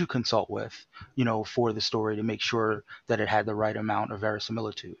 Who did you consult with, for the story to make sure that it had the right amount of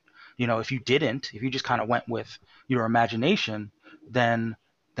verisimilitude? If you just kind of went with your imagination, then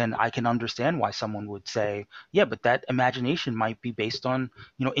I can understand why someone would say, yeah, but that imagination might be based on,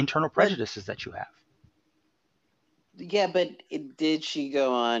 internal But prejudices that you have. yeah, but did she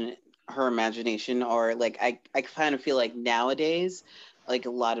go on her imagination, or like I kind of feel like nowadays, like a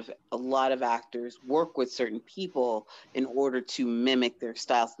lot of actors work with certain people in order to mimic their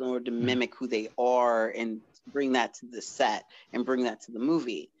styles, in order to Mhm. mimic who they are, and bring that to the set and bring that to the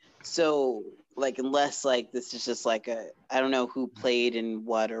movie. So like unless like this is just like I don't know who played in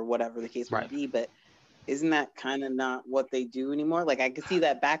what or whatever the case may Right. be, but isn't that kind of not what they do anymore? Like I could see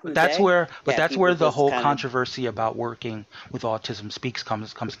that back in But the that's day. where, but Yeah, that's people where the just whole kind of controversy about working with Autism Speaks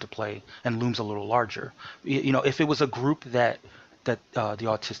comes to play and looms a little larger. If it was a group that the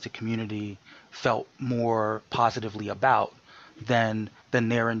autistic community felt more positively about, then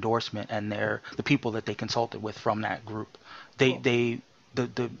their endorsement and the people that they consulted with from that group, they Well, they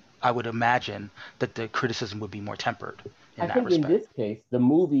the I would imagine that the criticism would be more tempered in I that think in respect. this case, the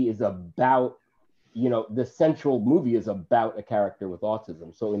movie is about, the central movie is about a character with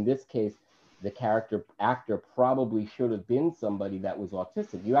autism. So in this case, the character actor probably should have been somebody that was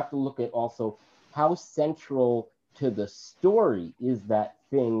autistic. You have to look at also how central to the story is that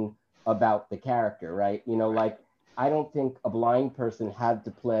thing about the character, right? Like I don't think a blind person had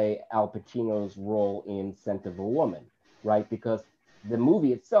to play Al Pacino's role in Scent of a Woman, right? Because the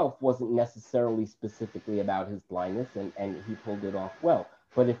movie itself wasn't necessarily specifically about his blindness, and he pulled it off well.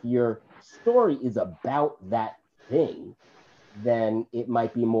 But if your story is about that thing, then it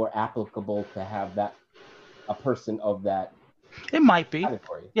might be more applicable to have that a person of that It might be,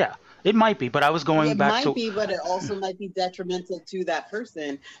 category. yeah, it might be. But I was going it back might to be, but it also might be detrimental to that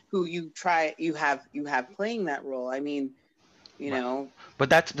person who you have playing that role. I mean, you right. know, But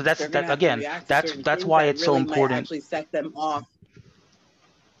that's they're gonna that have to again. react to That's certain that's things why that it's so really might important. actually set them off.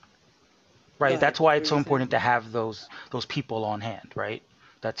 Go Right. ahead. That's why What it's were so you saying? important to have those people on hand, right?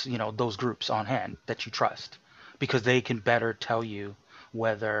 That's those groups on hand that you trust, because they can better tell you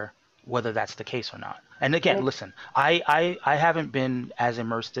whether that's the case or not. And And again, it, listen, I haven't been as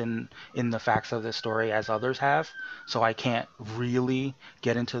immersed in the facts of this story as others have, so I can't really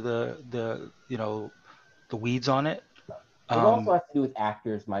get into the weeds on it. it also Um, has to do with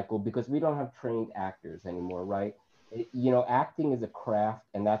actors, Michael, because we don't have trained actors anymore, right? Acting is a craft,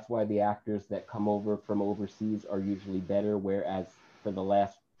 and that's why the actors that come over from overseas are usually better. Whereas for the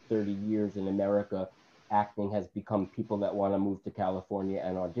last 30 years in America, acting has become people that want to move to California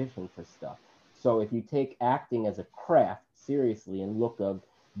and audition for stuff. So if you take acting as a craft seriously and look of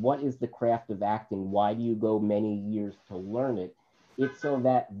what is the craft of acting, why do you go many years to learn it? It's so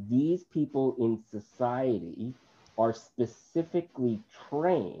that these people in society are specifically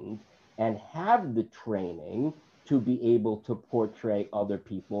trained and have the training to be able to portray other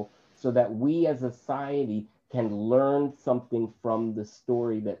people so that we as a society can learn something from the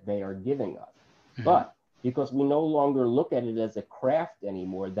story that they are giving us. mhm. But because we no longer look at it as a craft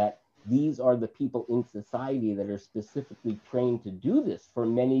anymore, that these are the people in society that are specifically trained to do this for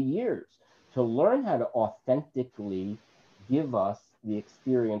many years, to learn how to authentically give us the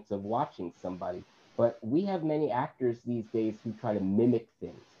experience of watching somebody. But we have many actors these days who try to mimic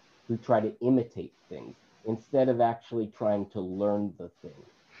things, who try to imitate things instead of actually trying to learn the thing.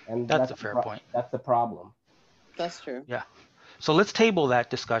 And That's a fair point. that's the problem. That's true. Yeah. So let's table that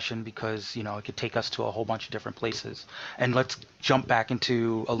discussion because it could take us to a whole bunch of different places, and let's jump back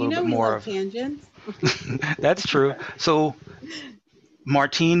into a You little know bit we more love of. tangents. That's true. So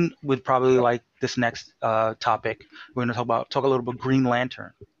Martine would probably like this next topic. We're going to talk a little bit Green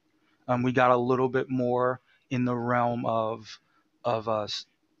Lantern. We got a little bit more in the realm of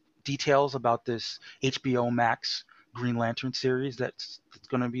details about this HBO Max Green Lantern series that's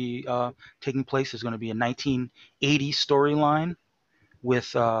going to be taking place. There's going to be a 1980 storyline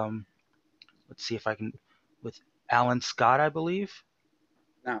with let's see if I can, with Alan Scott, I believe.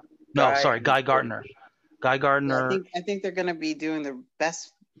 Now, No, Guy sorry, and Guy Gordon. Gardner. Guy Yeah, I Gardner. think I think they're gonna be doing the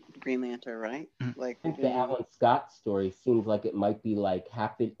best Green Lantern, right? Mhm. Like I think the Alan Scott story seems like it might be like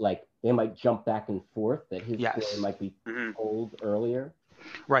happy, like they might jump back and forth, that his story Yes, might be Mhm. told earlier.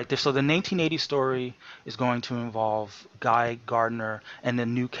 right. So the 1980 story is going to involve Guy Gardner and a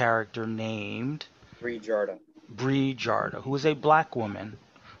new character named Bree Jarda. Bree Jarda, who is a black woman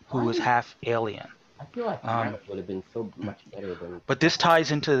who was half alien. I feel like Um, that would have been so much better than. But this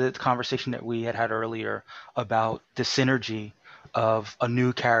ties into the conversation that we had earlier about the synergy of a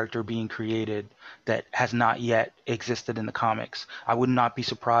new character being created that has not yet existed in the comics. I would not be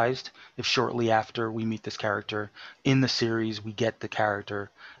surprised if shortly after we meet this character in the series, we get the character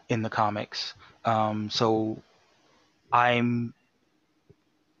in the comics. So I'm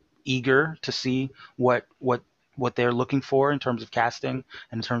eager to see what they're looking for in terms of casting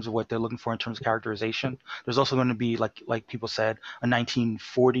and in terms of what they're looking for in terms of characterization. There's also going to be, like people said, a 1940s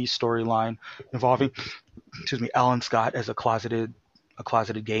storyline involving, Alan Scott as a closeted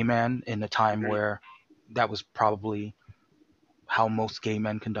gay man in a time where that was probably how most gay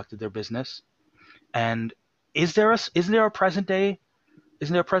men conducted their business. And isn't there a present day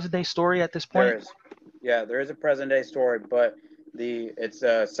story at this point? There is. Yeah, there is a present day story, but it's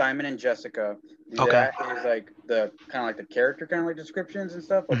Simon and Jessica. Okay. That is like the kind of like the character kind of like descriptions and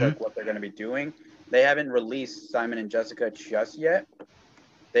stuff of like what they're going to be doing. They haven't released Simon and Jessica just yet.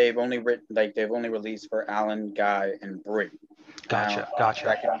 They've only released for Alan, Guy, and Bree. Gotcha.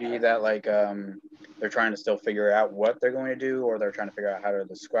 That could be that like they're trying to still figure out what they're going to do, or they're trying to figure out how to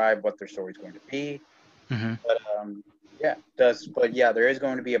describe what their story's going to be. Mm-hmm. But there is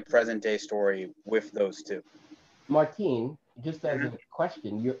going to be a present day story with those two. Martine, just as a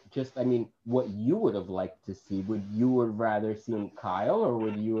question, what you would have liked to see, would you have rather seen Kyle or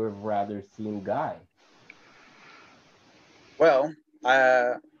would you have rather seen Guy? Well,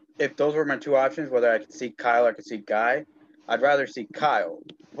 if those were my two options, whether I could see Kyle or I could see Guy, I'd rather see Kyle.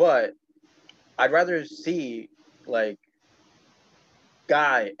 But I'd rather see like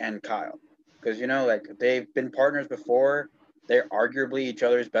Guy and Kyle. Because, like they've been partners before. They're arguably each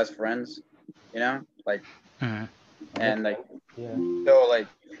other's best friends, like, and like, so like,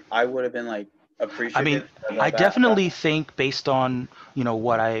 I would have been like appreciative. I mean, I definitely think based on,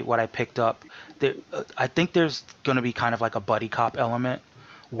 what I picked up, I think there's going to be kind of like a buddy cop element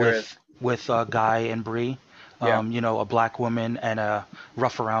with Guy and Bree. A black woman and a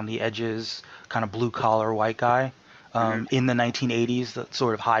rough around the edges kind of blue collar white guy. In the 1980s, the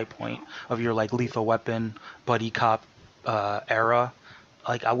sort of high point of your like Lethal Weapon buddy cop era.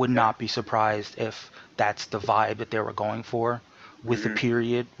 Like I would not be surprised if that's the vibe that they were going for with the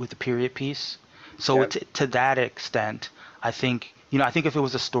period piece. So to that extent, I think if it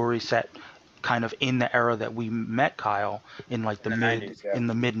was a story set kind of in the era that we met Kyle in like the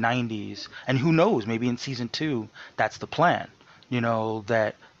mid 90s, and who knows, maybe in season 2 that's the plan.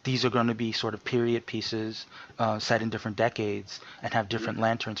 That these are going to be sort of period pieces set in different decades and have different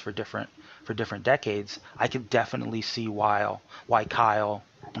lanterns for different decades. I could definitely see why Guy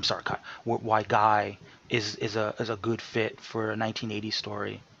is a good fit for a 1980s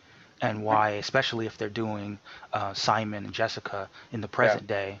story, and why, especially if they're doing Simon and Jessica in the present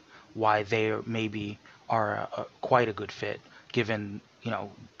day, why they maybe are quite a good fit given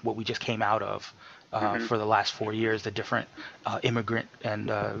what we just came out of. For the last 4 years, the different immigrant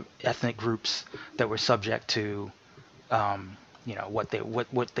and ethnic groups that were subject to, what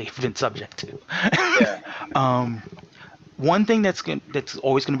they've been subject to. One thing that's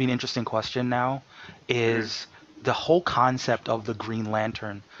always going to be an interesting question now is the whole concept of the Green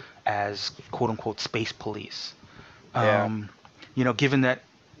Lantern as quote unquote space police. Given that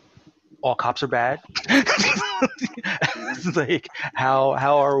all cops are bad. It's like how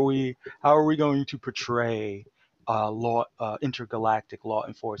are we going to portray intergalactic law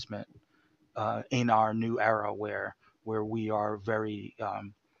enforcement in our new era where we are very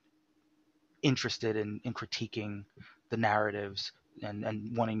interested in critiquing the narratives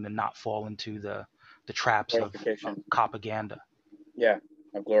and wanting to not fall into the traps of propaganda.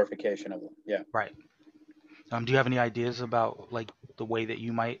 A glorification of them. Right. Do you have any ideas about like the way that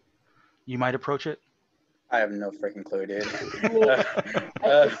you might approach it? I have no freaking clue, dude.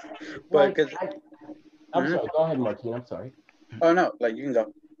 I'm sorry. Go ahead, Martine. I'm sorry. Oh no, like you can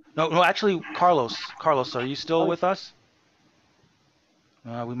go. No. Actually, Carlos, are you still with us?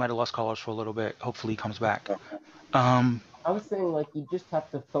 We might have lost Carlos for a little bit. Hopefully, he comes back. I was saying, like, you just have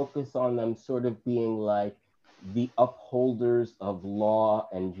to focus on them sort of being like the upholders of law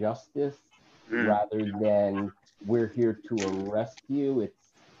and justice, rather than we're here to arrest you.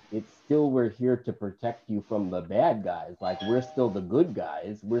 It's still we're here to protect you from the bad guys. Like, we're still the good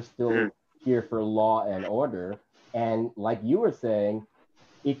guys. We're still here for law and order. And like you were saying,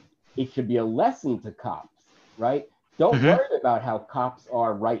 it should be a lesson to cops, right? Don't worry about how cops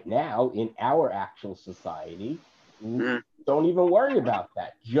are right now in our actual society. Don't even worry about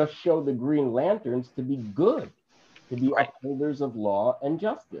that. Just show the Green Lanterns to be good, to be upholders of law and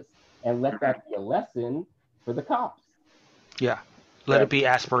justice, and let that be a lesson for the cops. Yeah. Let Yeah. it be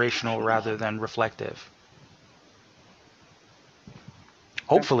aspirational rather than reflective.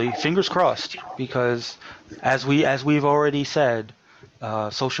 Hopefully, fingers crossed, because as we've already said,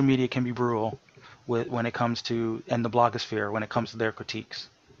 social media can be brutal when it comes to, and the blogosphere when it comes to their critiques.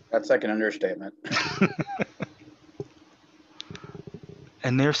 That's like an understatement.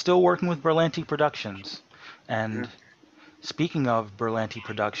 And they're still working with Berlanti Productions. And speaking of Berlanti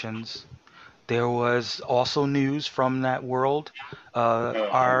Productions, there was also news from that world.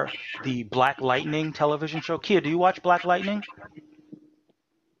 The Black Lightning television show. Kia, do you watch Black Lightning?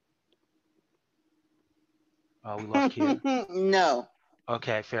 We lost Kia. No,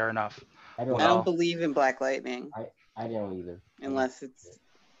 Okay, fair enough. I don't. I don't Well, believe in Black Lightning I don't either. unless it's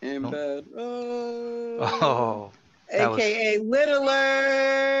in Nope. bed. oh, that was. AKA Lit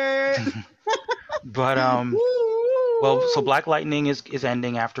Alert. But well, so Woo! Black Lightning is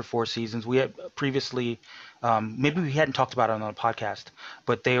ending after 4 seasons. We had previously, maybe we hadn't talked about it on the podcast,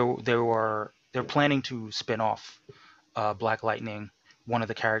 but they're planning to spin off Black Lightning. One of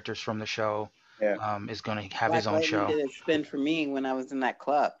the characters from the show Yeah. is going to have Black his own Lightning show. did a spin for me when I was in that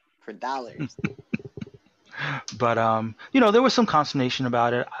club for dollars. But there was some consternation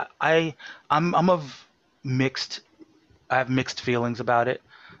about it. I'm of mixed. I have mixed feelings about it,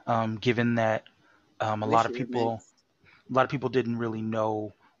 given that a Wish lot of you were people. mixed. A lot of people didn't really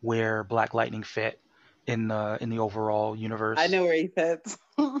know where Black Lightning fit in the overall universe. I know where he fits.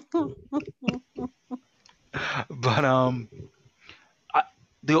 But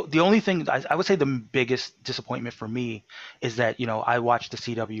the only thing I would say the biggest disappointment for me is that I watched the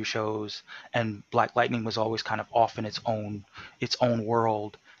CW shows and Black Lightning was always kind of off in its own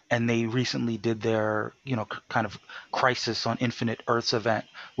world, and they recently did their kind of Crisis on Infinite Earths event,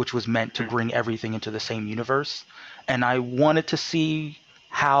 which was meant to bring everything into the same universe, and I wanted to see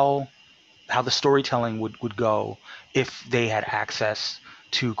how the storytelling would go if they had access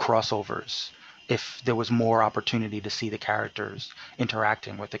to crossovers, if there was more opportunity to see the characters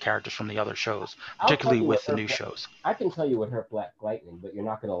interacting with the characters from the other shows, I'll tell particularly you with what the her new Bla- shows. I can tell you what hurt Black Lightning, but you're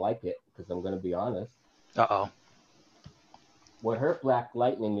not going to like it because I'm going to be honest. Uh-oh. What hurt Black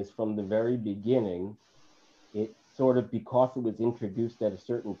Lightning is from the very beginning, it sort of, because it was introduced at a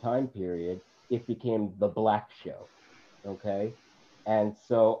certain time period, it became the Black Show. Okay? And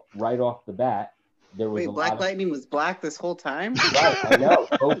so right off the bat, there was Wait, a Black lot of... Lightning was black this whole time? Right, I know,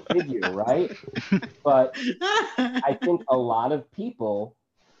 go figure, right? But I think a lot of people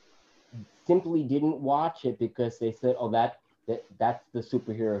simply didn't watch it because they said, "Oh, that's the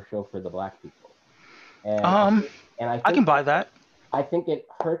superhero show for the black people." And I think, I can buy that. I think it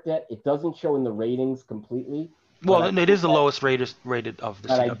hurt that it doesn't show in the ratings completely. Well, but it is the lowest rated of the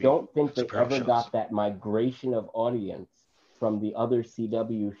But CW. I don't think they superhero ever shows. got that migration of audience from the other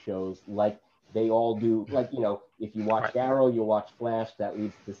CW shows like they all do. Like, if you watch Right. Arrow, you watch Flash, that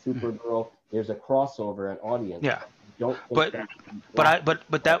leads to Supergirl. There's a crossover in audience. Yeah. I don't think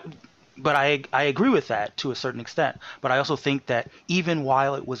But- that's But I agree with that to a certain extent. But I also think that even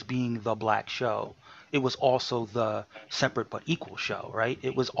while it was being the black show, it was also the separate but equal show, right?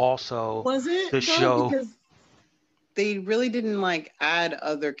 It was also Was it the though? show. Because they really didn't add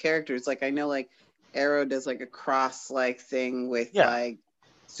other characters. Like I know Arrow does a cross thing with Yeah.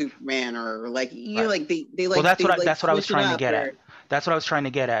 Superman or Right. they Well, that's what I was switch it trying to up get or- at. That's what I was trying to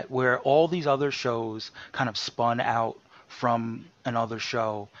get at, where all these other shows kind of spun out from another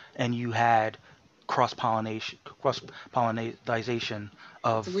show, and you had cross pollination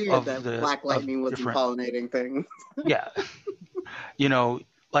of It's weird of that the Black of Lightning wasn't different. pollinating things. Yeah.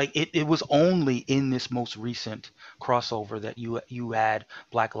 It was only in this most recent crossover that you had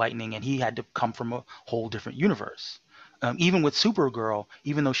Black Lightning, and he had to come from a whole different universe. Even with Supergirl,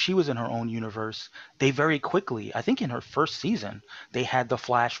 even though she was in her own universe, they very quickly, I think in her first season, they had the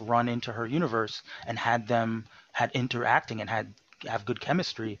Flash run into her universe and had interacting and have good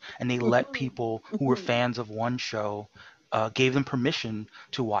chemistry, and they let people who were fans of one show gave them permission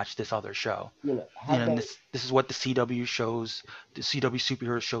to watch this other show. And this is what the CW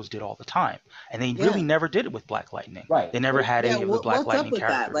superhero shows did all the time, and they really never did it with Black Lightning. Right. They never had any of the Black what's Lightning up with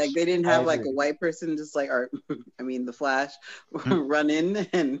characters. that? They didn't have I a agree. white person the Flash run in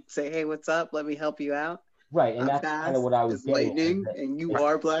and say, "Hey, what's up? Let me help you out." Right, and I'm that's fast kind of what I was as getting at, lightning, that- and you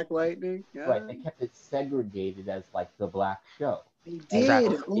are Black Lightning. Yeah. Right, they kept it segregated as the black show. They did.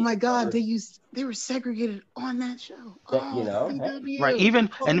 Exactly. Oh my God, they were segregated on that show. CW. Right,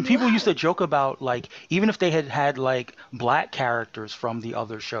 and people used to joke about even if they had black characters from the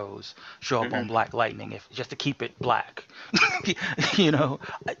other shows show up on Black Lightning, if just to keep it black,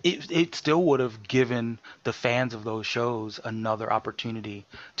 it still would have given the fans of those shows another opportunity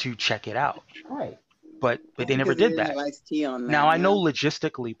to check it out. Right. but they That's never because they did didn't that. have Ice-T on there. Now I know Yeah.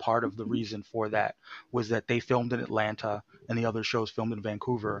 logistically part of the reason for that was that they filmed in Atlanta and the other shows filmed in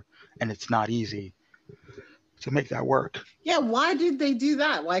Vancouver, and it's not easy to make that work. Yeah, why did they do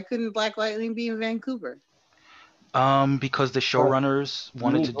that? Why couldn't Black Lightning be in Vancouver? Because the showrunners You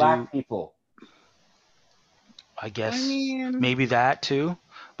wanted need to black do, people. I guess, I mean, maybe that too.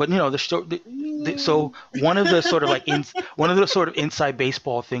 But you know, the show. So yeah. one of the sort of like one of the sort of inside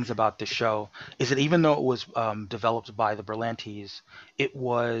baseball things about the show is that even though it was developed by the Berlantes, it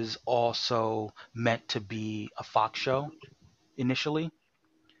was also meant to be a Fox show initially,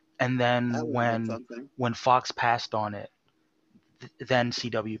 and That then would have been something. when Fox passed on it, then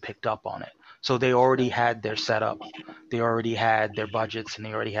CW picked up on it. So they already had their setup, they already had their budgets, and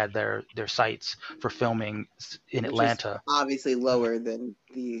they already had their sites for filming in Which is Atlanta. obviously lower than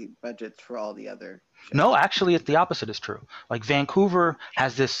the budgets for all the other shows. No, actually, it's the opposite is true. Like Vancouver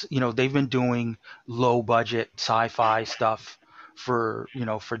has this, you know, they've been doing low budget sci-fi stuff for, you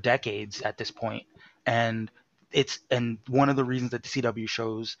know, for decades at this point. And and one of the reasons that the CW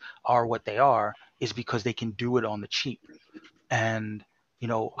shows are what they are is because they can do it on the cheap. And, you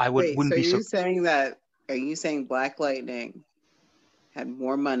know, Wait, wouldn't so be so. are you saying Black Lightning had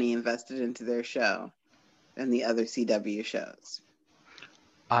more money invested into their show than the other CW shows?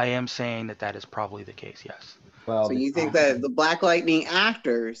 I am saying that that is probably the case, yes. Well, So you think that the Black Lightning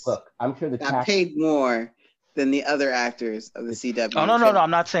actors look, I'm sure the got tax. paid more than the other actors of the CW? Oh, no, show? I'm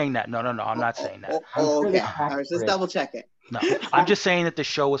not saying that. No, I'm not saying that. I'm sure Okay, the tax I was just break- double checking. No, I'm just saying that the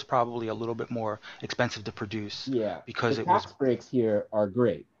show was probably a little bit more expensive to produce. Yeah, because the it was tax breaks here are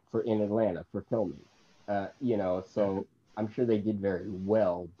great for in Atlanta for filming. You know, so I'm sure they did very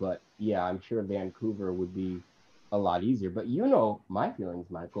well. But yeah, I'm sure Vancouver would be a lot easier. But you know, my feelings,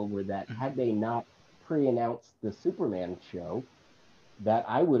 Michael, were that had they not pre-announced the Superman show, that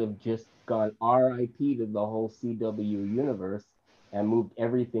I would have just gone RIP to the whole CW universe and moved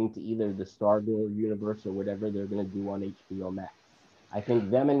everything to either the Stargirl universe or whatever they're going to do on HBO Max. I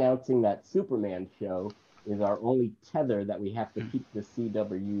think them announcing that Superman show is our only tether that we have to keep the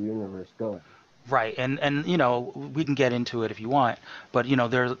CW universe going. right, and you know, we can get into it if you want, but you know,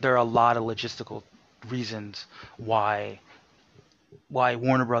 there are a lot of logistical reasons why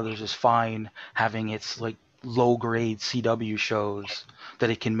Warner Brothers is fine having its like low grade CW shows that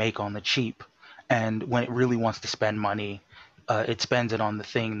it can make on the cheap, and when it really wants to spend money, it spends it on the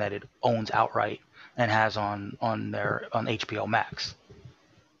thing that it owns outright and has on HBO Max.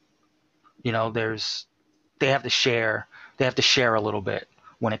 You know, they have to share a little bit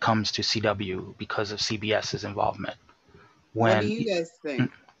when it comes to CW because of CBS's involvement. What do you guys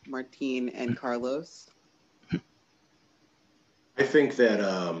think, Martine and Carlos? I think that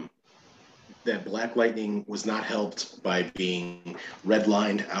that Black Lightning was not helped by being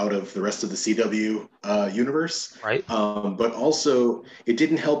redlined out of the rest of the CW universe. Right. But also, it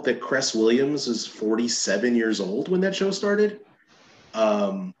didn't help that Cress Williams was 47 years old when that show started.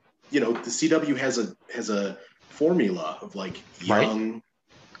 You know, the CW has a formula of like young,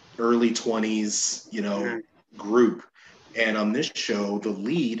 early 20s, you know, group. And on this show, the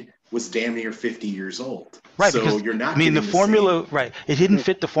lead was damn near 50 years old. Right, so because you're not. I mean, the getting formula, same- right? It didn't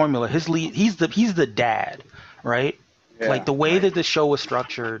fit the formula. His lead, he's the dad, right? Yeah. Like the way that the show was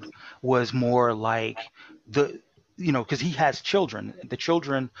structured was more like you know, because he has children. The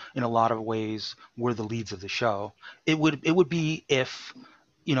children, in a lot of ways, were the leads of the show. It would be if,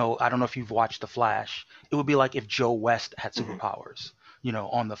 you know, I don't know if you've watched The Flash. It would be like if Joe West had superpowers, you know,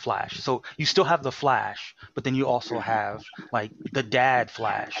 on The Flash. So you still have The Flash, but then you also have like the dad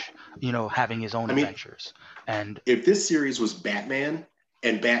Flash, you know, having his own adventures. And if this series was Batman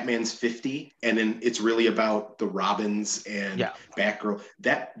and Batman's 50, and then it's really about the Robins and Batgirl,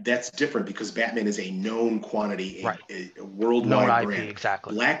 that's different because Batman is a known quantity, a worldwide known brand. IP,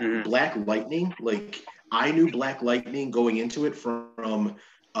 exactly. Black Lightning, like I knew Black Lightning going into it from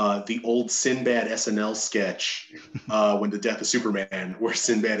the old Sinbad SNL sketch when the Death of Superman, where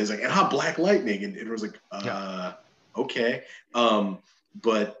Sinbad is like, and I'm Black Lightning, and it was like, okay,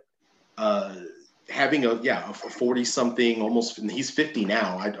 but having a 40-something, almost, he's 50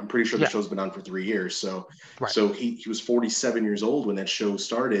 now. I'm pretty sure the show's been on for 3 years, so he was 47 years old when that show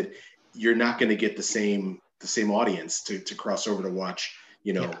started. You're not going to get the same audience to cross over to watch,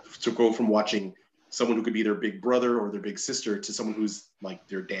 you know, to go from watching someone who could be their big brother or their big sister to someone who's like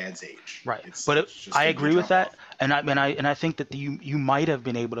their dad's age. Right. I agree with that. And I think that you might have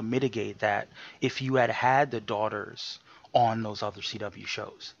been able to mitigate that if you had the daughters on those other CW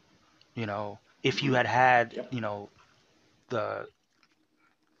shows. You know, if you had, you know, the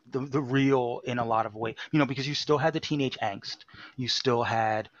real, in a lot of ways, you know, because you still had the teenage angst, you still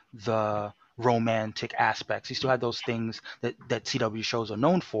had the romantic aspects. He still had those things that CW shows are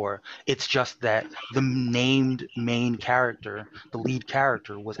known for. It's just that the named main character, the lead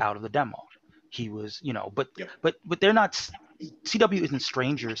character, was out of the demo. He was, but Yep. but they're not. CW isn't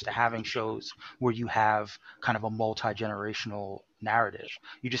strangers to having shows where you have kind of a multi-generational narrative.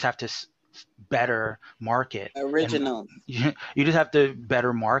 You just have to better market and Original. you just have to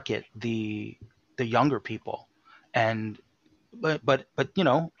better market the younger people. And but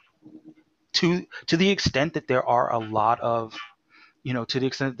to the extent that there are a lot of to the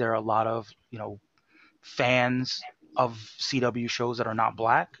extent that there are a lot of fans of CW shows that are not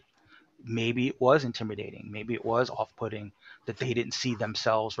black, maybe it was intimidating, maybe it was off-putting that they didn't see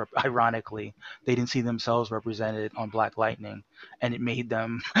themselves ironically they didn't see themselves represented on Black Lightning, and it made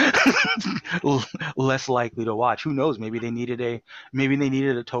them less likely to watch. Who knows, maybe they needed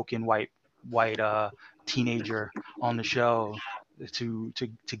a token white teenager on the show to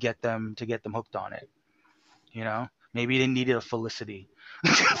get them hooked on it. Maybe they needed a Felicity.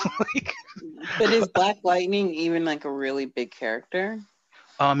 Like, But is Black Lightning even like a really big character?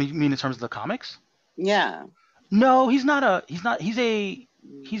 you mean in terms of the comics? Yeah. No, he's a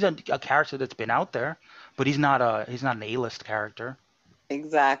character that's been out there, but he's not an A-list character.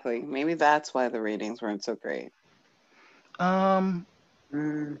 Exactly. Maybe that's why the ratings weren't so great. I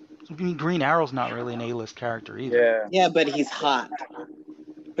mean, Green Arrow's not really an A-list character either. Yeah. Yeah, but he's hot.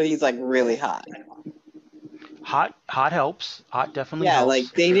 But he's like really hot. Hot helps. Hot definitely Yeah, helps. like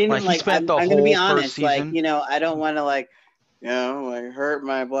they didn't Like, he like. spent I'm the gonna be whole first honest. Like season- I don't want to like hurt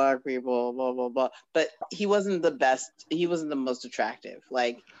my black people. Blah blah blah. But he wasn't the best. He wasn't the most attractive.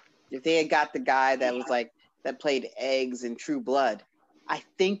 Like if they had got the guy that was like that played Eggs in True Blood, I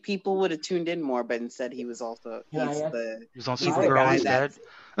think people would have tuned in more. But instead, he was also Can I he's ask- the He's on he's the Supergirl guy instead.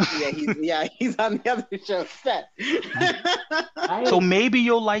 he's on the other show set. So maybe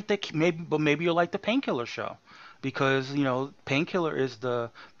you'll like maybe you'll like the Painkiller show, because Painkiller is the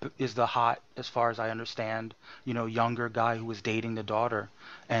hot, as far as I understand, younger guy who was dating the daughter,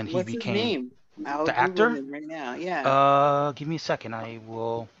 and he What's became his name? I'll the Google actor? him right now. Yeah. Give me a second. I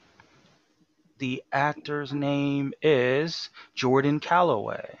will. The actor's name is Jordan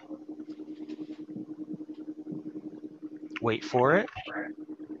Calloway. Wait for it.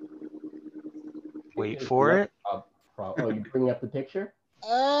 Wait for it. Oh, you bringing up the picture?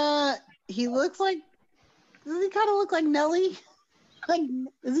 He looks like. Does he kind of look like Nelly? Like,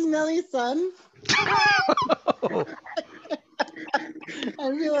 is he Nelly's son?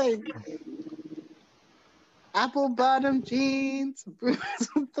 I feel like apple bottom jeans, Bruce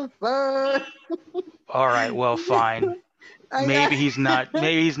with the fur. All right. Well, fine. Maybe he's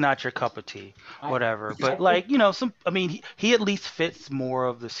not your cup of tea, whatever. But like, he at least fits more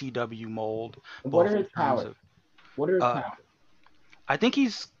of the CW mold. What both are in his terms powers? of- What are his powers? I think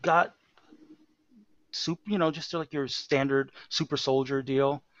he's got just like your standard super soldier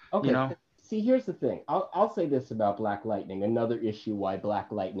deal. Okay. See, here's the thing. I'll say this about Black Lightning. Another issue why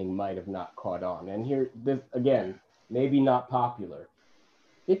Black Lightning might have not caught on. And this again, maybe not popular.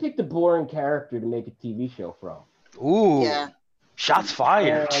 They picked a boring character to make a TV show from. Ooh. Yeah. Shots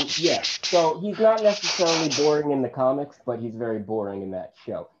fired. Yeah. So he's not necessarily boring in the comics, but he's very boring in that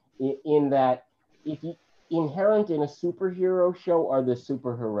show. In that, inherent in a superhero show are the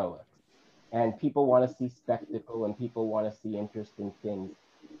superheroics. And people want to see spectacle and people want to see interesting things.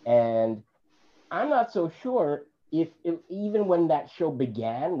 And I'm not so sure if even when that show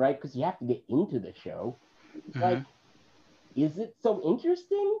began, right? Because you have to get into the show. Like, is it so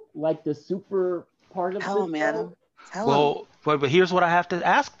interesting? Like the super part of Tell the him, show? Adam. Tell him. Well, but here's what I have to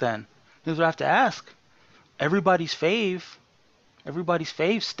ask then. Here's what I have to ask. Everybody's fave,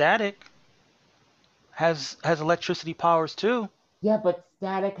 Static, has electricity powers too. Yeah, but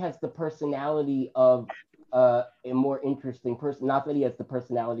Static has the personality of a more interesting person. Not that he has the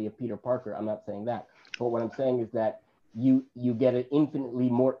personality of Peter Parker. I'm not saying that. But what I'm saying is that you get an infinitely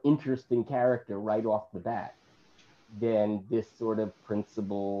more interesting character right off the bat than this sort of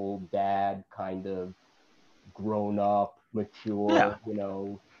principal dad kind of grown up, mature, Yeah.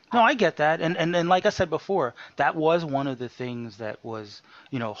 No, I get that. And like I said before, that was one of the things that was,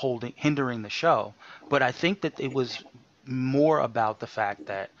 hindering the show. But I think that it was more about the fact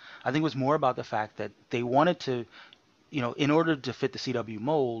that they wanted to, in order to fit the CW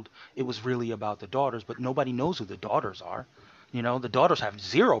mold, it was really about the daughters, but nobody knows who the daughters are. The daughters have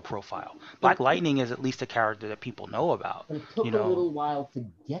zero profile. Black Lightning is at least a character that people know about. It took a little while to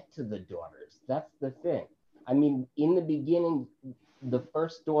get to the daughters. That's the thing. I mean, in the beginning, the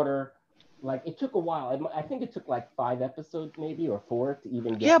first daughter like it took a while. I think it took like 5 episodes maybe or 4 to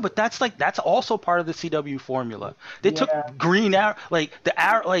even get. Yeah, but that's also part of the CW formula. They took Yeah. Green Arrow, like the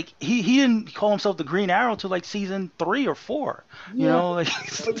Arrow, like he didn't call himself the Green Arrow till like season 3 or 4. You Yeah, know, like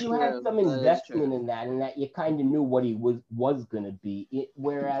but you had True, some that is investment true. in that, and that you kind of knew what he was gonna be.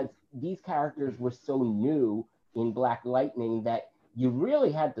 Whereas these characters were so new in Black Lightning that you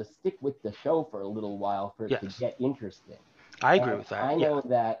really had to stick with the show for a little while for it to yes, get interesting. I agree And with that. I Yeah. know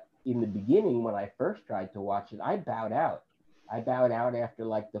that in the beginning, when I first tried to watch it, I bowed out. I bowed out after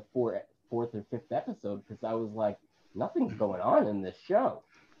like the fourth or fifth episode because I was like, nothing's going on in this show.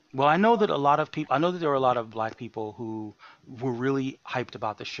 Well, I know that a lot of people. I know that there were a lot of black people who were really hyped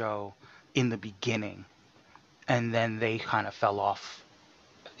about the show in the beginning, and then they kind of fell off.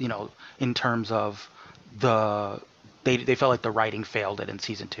 You know, in terms of the they felt like the writing failed it in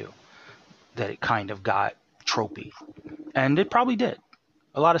season 2. That it kind of got tropey, and it probably did.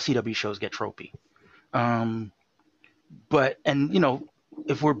 A lot of CW shows get tropey. Um, but and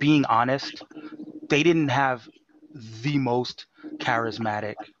if we're being honest, they didn't have the most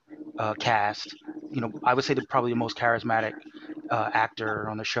charismatic cast. I would say that probably the most charismatic actor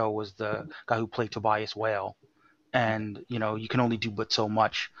on the show was the guy who played Tobias Whale, and you can only do but so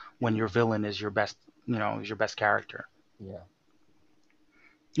much when your villain is your best, is your best character. Yeah.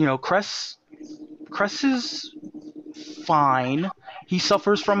 Cress is fine. He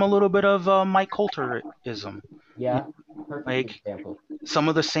suffers from a little bit of Mike Coulterism. Yeah. Perfect Like example. some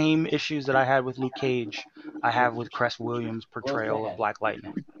of the same issues that I had with Luke Cage, I have with Cress Williams' portrayal of sad. Black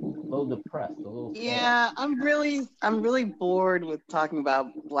Lightning. A little depressed, a little sad. Yeah, I'm really bored with talking about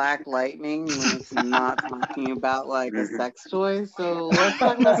Black Lightning when it's not talking about like a sex toy. So let's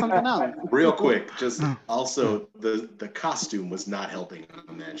talk about something else. Real quick, just also the costume was not helping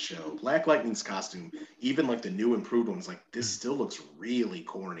on that show. Black Lightning's costume, even like the new improved ones, like this still looks really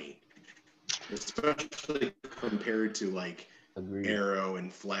corny, especially compared to like Agreed. Arrow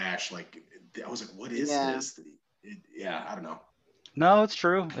and Flash. Like I was like, what is Yeah. this? I don't know. No, it's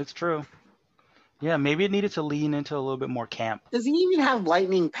true. It's true. Yeah, maybe it needed to lean into a little bit more camp. Does he even have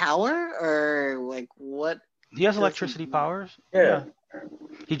lightning power or like what? He has Does electricity he- powers. Yeah.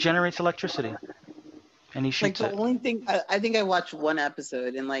 He generates electricity, and he Like shoots the it. only thing I think I watched one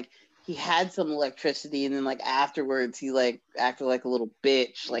episode and like he had some electricity and then like afterwards he like acted like a little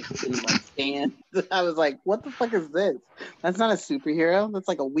bitch, like he couldn't like stand. I was like, what the fuck is this? That's not a superhero. That's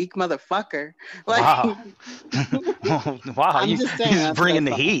like a weak motherfucker. Like Wow. Wow, I'm just saying, he's that's bringing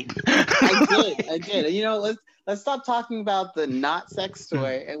what the I heat. I did. You know, let's stop talking about the not sex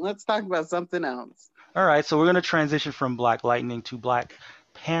toy and let's talk about something else. All right, so we're going to transition from Black Lightning to Black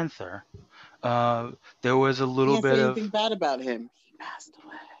Panther. There was a little Can't bit say of anything bad about him. He passed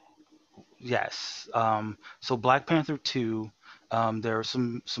away. yes. So Black Panther 2, there are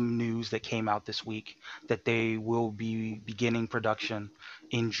some news that came out this week that they will be beginning production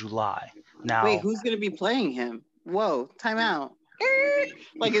in July. Now, Wait, who's gonna be playing him? Whoa, time out.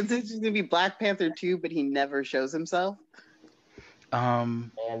 Like, is this just gonna be Black Panther 2, but he never shows himself?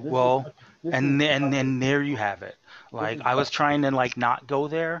 um, Man, this well, is, this and is, then there you have it. Like is I was trying to like not go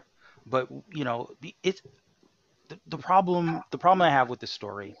there, but it's the problem I have with this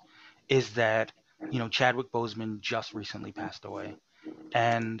story is that Chadwick Boseman just recently passed away,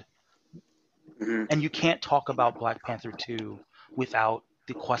 and Mhm. you can't talk about Black Panther 2 without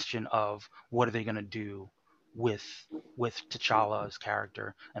the question of what are they going to do with T'Challa's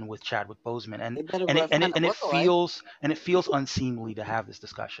character and with Chadwick Boseman, They better and find a it lookalike. feels unseemly to have this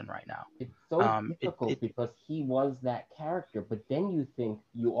discussion right now. it's so it- difficult it- because he was that character, but then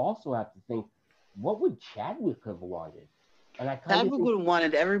you also have to think, what would Chadwick have wanted? And I kind of Chadwick would have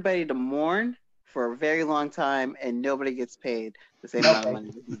wanted everybody to mourn for a very long time, and nobody gets paid the same amount of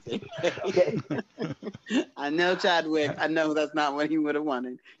money that he's getting paid. I know Chadwick. I know that's not what he would have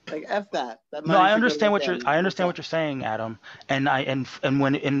wanted. Like F that. That No, money I should go understand to what them. I understand what you're saying, Adam. And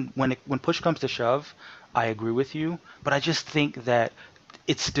when push comes to shove, I agree with you. But I just think that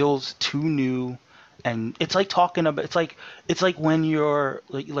it's still too new, and it's like talking about it's like when you're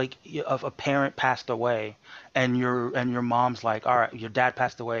like a parent passed away, and your mom's like, all right, your dad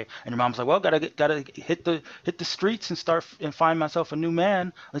passed away, and your mom's like, well, gotta hit the streets and find myself a new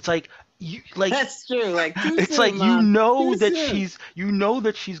man. It's like you like. That's true. Like too It's soon, like Mom. Too that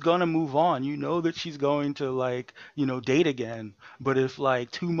soon. she's gonna move on. You know that she's going to like date again. But if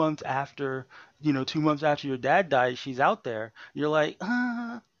like 2 months after 2 months after your dad dies, she's out there, you're like,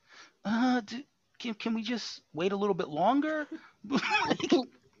 can we just wait a little bit longer? Like,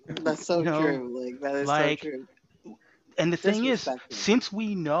 That's so you know, true. Like that is like, so true. and the thing is, Disrespectful. since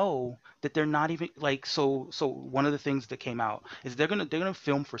we know that they're not even like so one of the things that came out is they're gonna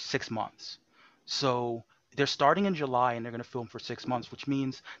film for 6 months. So they're starting in July and they're gonna film for 6 months, which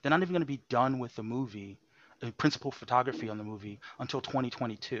means they're not even gonna be done with the movie, principal photography on the movie until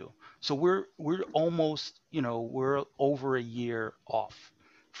 2022. So we're almost, we're over a year off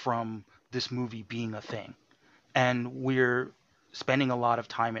from this movie being a thing, and we're spending a lot of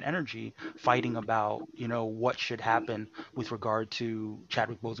time and energy fighting about what should happen with regard to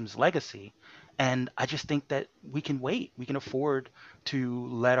Chadwick Boseman's legacy. And I just think that we can wait. We can afford to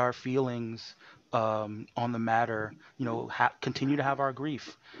let our feelings on the matter, continue to have our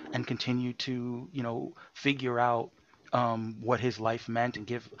grief and continue to figure out what his life meant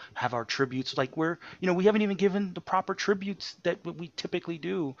and have our tributes. Like we haven't even given the proper tributes that we typically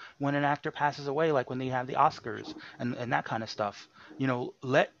do when an actor passes away, like when they have the Oscars and that kind of stuff.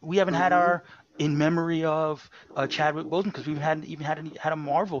 We haven't had Mhm. our in memory of Chadwick Boseman because we haven't even had a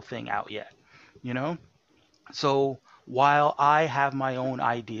Marvel thing out yet. You know, so while I have my own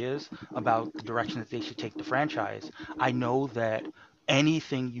ideas about the direction that they should take the franchise, I know that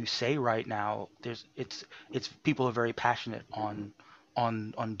anything you say right now, it's people are very passionate on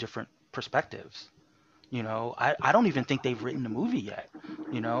different perspectives. I don't even think they've written the movie yet.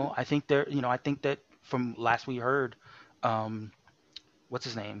 I think that from last we heard, um, what's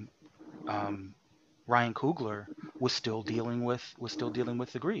his name? Um, Ryan Coogler was still dealing with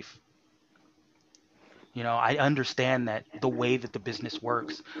the grief. I understand that the way that the business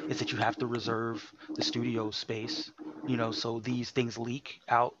works is that you have to reserve the studio space, so these things leak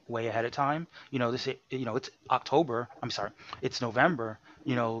out way ahead of time. It's October. I'm sorry, it's November.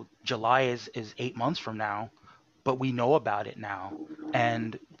 July is 8 months from now, but we know about it now,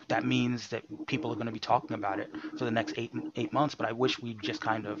 and that means that people are going to be talking about it for the next eight months. But I wish we'd just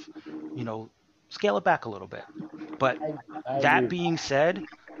kind of, you know, scale it back a little bit. But I that agree. being said,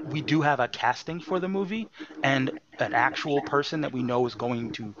 we do have a casting for the movie and an actual person that we know is going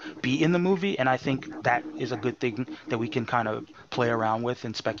to be in the movie, and I think that is a good thing that we can kind of play around with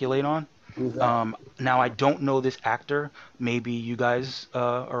and speculate on. Who's that? Now I don't know this actor. Maybe you guys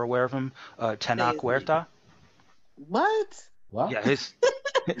are aware of him. Say Tenoch his name. Huerta. What? What? Yeah, his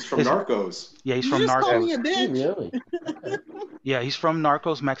He's from his Narcos. yeah, he's You from just call Narcos. me a Oh, bitch? really? Okay. Yeah, he's from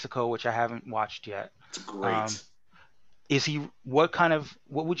Narcos Mexico, which I haven't watched yet. It's Um, great. is he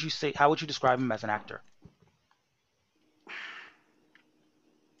what would you say? How would you describe him as an actor?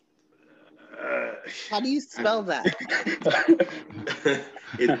 Uh, How do you spell that?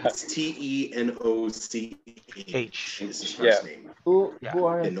 it's Tenoch H. is his Yeah. first name. Who Yeah, who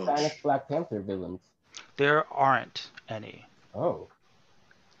are Enoch. Hispanic Black Panther villains? there aren't any. Oh,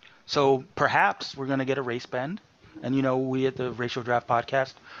 So perhaps we're gonna get a race bend, and we at the Racial Draft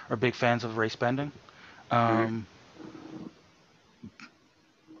Podcast are big fans of race bending. Um,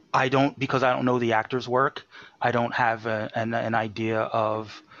 because I don't know the actor's work. I don't have an idea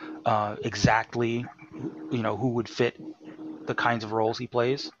of exactly who would fit the kinds of roles he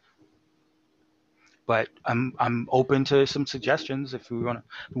plays. But I'm open to some suggestions if we want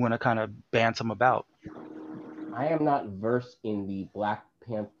to kind of ban some about. I am not versed in the Black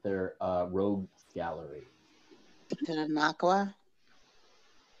Panther rogues gallery. Tanakwa?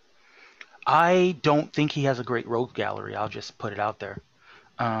 I don't think he has a great rogue gallery. I'll just put it out there.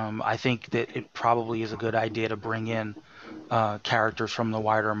 I think that it probably is a good idea to bring in characters from the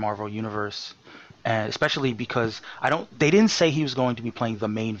wider Marvel universe, and especially because they didn't say he was going to be playing the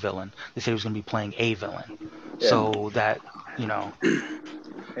main villain. They said he was going to be playing a villain. Yeah. So that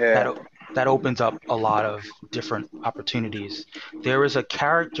Yeah. that opens up a lot of different opportunities. There is a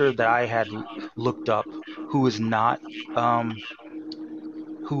character that I had looked up who is not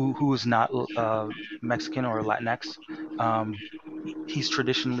who is not Mexican or Latinx. Um, he's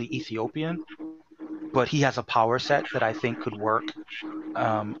traditionally Ethiopian, but he has a power set that I think could work,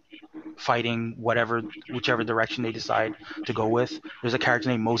 um, fighting whichever direction they decide to go with. There's a character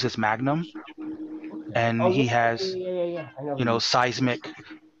named Moses Magnum, and Oh he yeah, has yeah. I know. Who you, seismic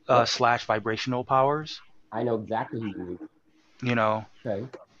Yep. slash vibrational powers. I know exactly who you mean. You know, Okay.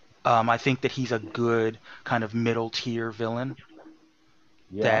 I think that he's a good kind of middle tier villain.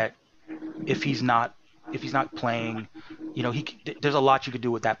 Yeah. That if he's not playing, there's a lot you could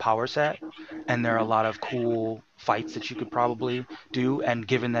do with that power set, and there are a lot of cool fights that you could probably do. And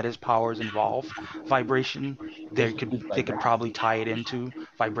given that his powers involve vibration, They they should could use they could probably Vibraxis. tie it into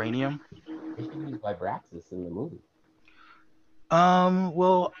vibranium. They should use Vibraxis in the movie.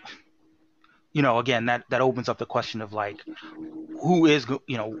 Well, again, that opens up the question of like, who is,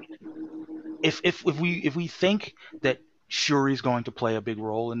 if we think that Shuri's going to play a big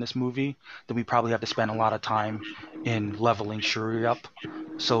role in this movie, then we probably have to spend a lot of time in leveling Shuri up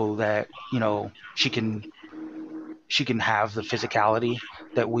so that, she can have the physicality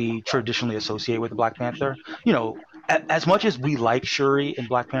that we traditionally associate with the Black Panther. As much as we like Shuri in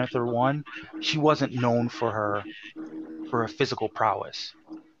Black Panther 1, she wasn't known for her physical prowess.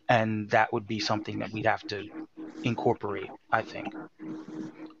 And that would be something that we'd have to incorporate, I think.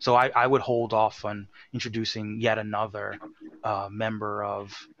 So I would hold off on introducing yet another member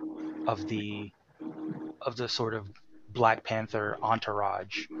of the of the sort of Black Panther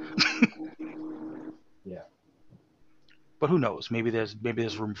entourage. Yeah. But who knows? Maybe there's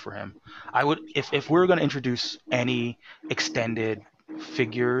room for him. I would if we're going to introduce any extended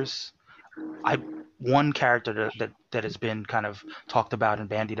figures, I one character that has been kind of talked about and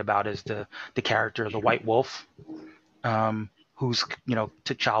bandied about is the character the White Wolf, who's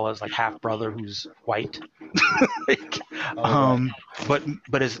T'Challa's like half brother who's white. Like, Oh, right.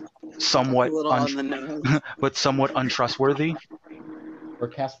 but is A somewhat little on the nose. but somewhat untrustworthy. Or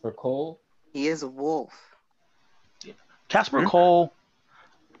Casper Cole. He is a wolf. Casper Cole.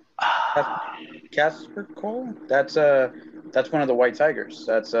 Casper Cole? That's one of the white tigers.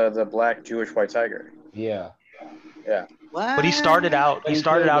 That's the black Jewish white tiger. Yeah. Yeah. What? But he started out as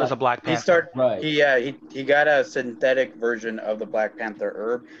a Black Panther. Right. He got a synthetic version of the Black Panther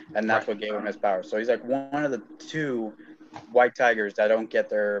herb, and that's what gave him his power. So he's like one of the two white tigers that don't get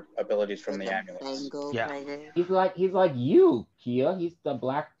their abilities from the amulets. Bengal Yeah. tiger. He's like you, Kia. He's the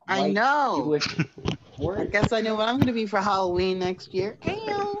black. I white know. Jewish I word. guess I know what I'm going to be for Halloween next year.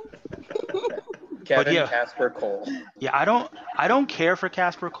 Ew. Kevin yeah. Casper Cole. Yeah, I don't care for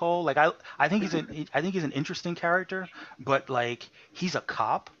Casper Cole. Like I think he's an interesting character, but like he's a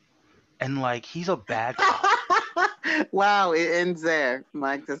cop, and like he's a bad cop. Wow, it ends there.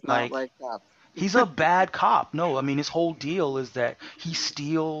 Mike does not like cops. He's a bad cop. No, I mean his whole deal is that he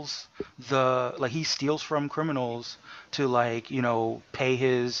steals from criminals to pay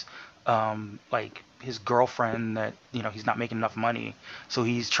his his girlfriend that he's not making enough money, so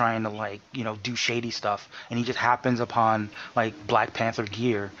he's trying to do shady stuff, and he just happens upon Black Panther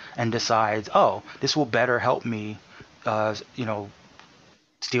gear and decides, oh, this will better help me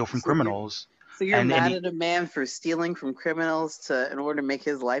steal from criminals. So you're And mad he- at a man for stealing from criminals in order to make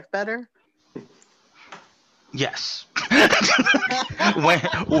his life better? Yes.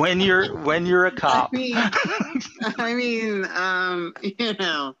 when you're a cop. I mean, I mean,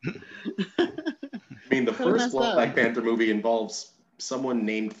 the Kinda first messed up. Black Panther movie involves someone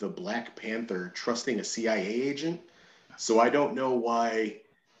named the Black Panther trusting a CIA agent. So I don't know why,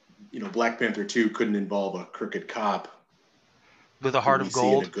 Black Panther 2 couldn't involve a crooked cop With a heart who of we see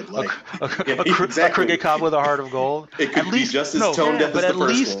in gold. a good light. A Yeah, a exactly. crooked cop with a heart of gold. It could be just as tone deaf but as at the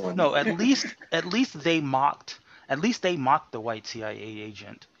first least one. no, at least they mocked the white CIA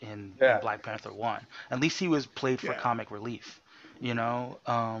agent in Black Panther 1. At least he was played for Yeah. comic relief,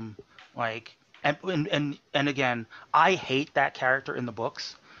 and again, I hate that character in the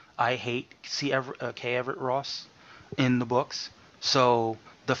books. I hate K. Everett Ross in the books. So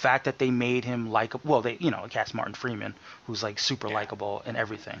the fact that they made him they cast Martin Freeman, who's super likable and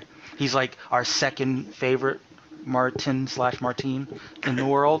everything. He's like our second favorite Martin in the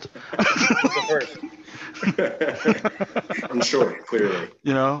world. I'm sure, clearly.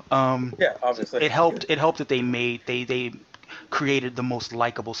 Yeah, obviously. It helped that they created the most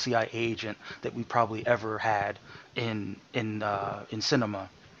likable CIA agent that we probably ever had in cinema.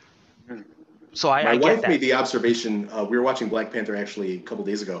 So My I get wife that. made the observation, we were watching Black Panther actually a couple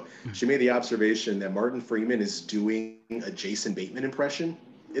days ago. She made the observation that Martin Freeman is doing a Jason Bateman impression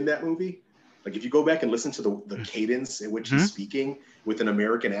in that movie. Like if you go back and listen to the cadence in which he's speaking with an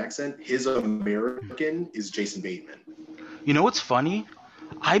American accent, his American is Jason Bateman. You know what's funny?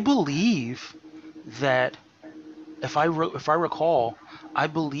 I believe that if I recall, I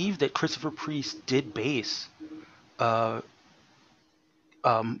believe that Christopher Priest did base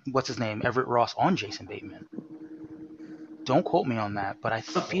what's his name, Everett Ross, on Jason Bateman. Don't quote me on that, but I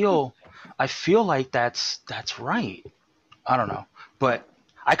feel like that's right. I don't know, but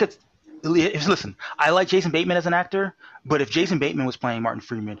I could listen. I like Jason Bateman as an actor, but if Jason Bateman was playing Martin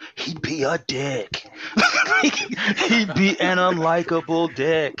Freeman, he'd be a dick. He'd be an unlikable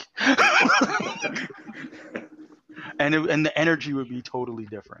dick, and the energy would be totally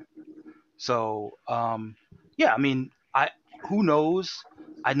different. So yeah, I mean, who knows?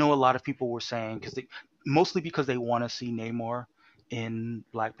 I know a lot of people were saying mostly because they want to see Namor in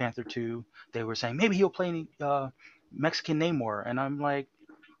Black Panther 2. They were saying maybe he'll play Mexican Namor, and I'm like,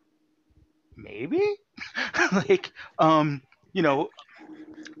 maybe,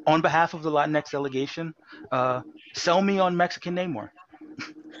 on behalf of the Latinx delegation, Sell me on Mexican Namor.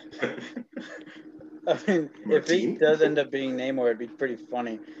 I mean, if he Martine? does end up being Namor, it'd be pretty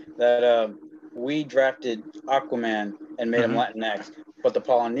funny that we drafted Aquaman and made him Mhm. Latinx, but the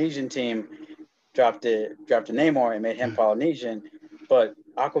Polynesian team drafted Namor and made him Polynesian, but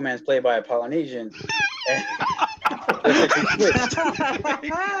Aquaman's played by a Polynesian, and it's like they switched.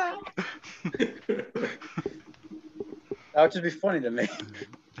 That would just be funny to me.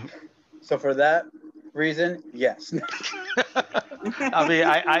 So for that reason, yes. I mean,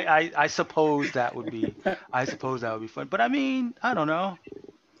 I suppose that would be fun. But I mean, I don't know.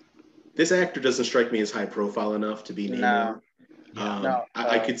 This actor doesn't strike me as high profile enough to be Namor. No. Yeah. No,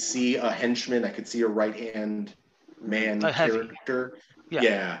 I could see a henchman. I could see a right hand man A heavy. character. Yeah.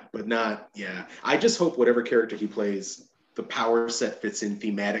 Yeah, but not. Yeah, I just hope whatever character he plays, the power set fits in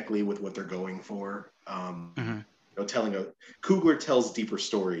thematically with what they're going for. Mhm. Telling Coogler tells deeper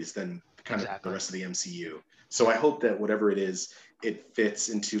stories than kind of Exactly. the rest of the MCU. So I hope that whatever it is, it fits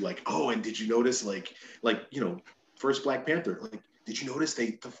into like, oh, and did you notice like first Black Panther, like, did you notice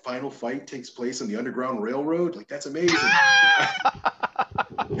the final fight takes place on the Underground Railroad? Like, that's amazing.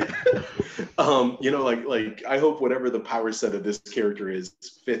 Like I hope whatever the power set of this character is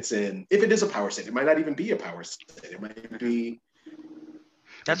fits in. If it is a power set, it might not even be a power set. It might be.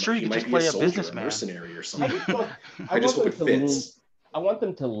 That's true. He You could might just be play a soldier, businessman. mercenary, or I something. just want, I just hope it them to lean, fits. I want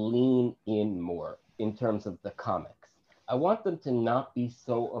them to lean in more in terms of the comics. I want them to not be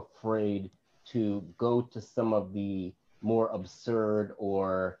so afraid to go to some of the more absurd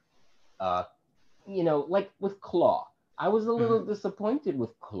or, like with Claw. I was a little disappointed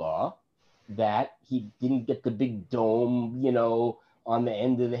with Claw that he didn't get the big dome, on the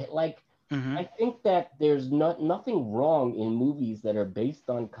end of the like. Mhm. I think that there's nothing wrong in movies that are based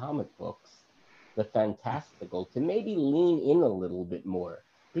on comic books, the fantastical, to maybe lean in a little bit more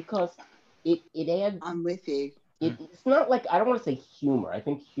because it adds. I'm with you. It's not like, I don't want to say humor. I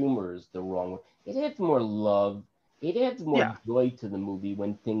think humor is the wrong word. It adds more love. It adds more Yeah. joy to the movie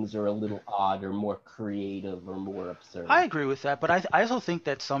when things are a little odd or more creative or more absurd. I agree with that, but I also think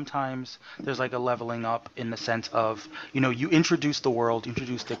that sometimes there's like a leveling up in the sense of, you introduce the world,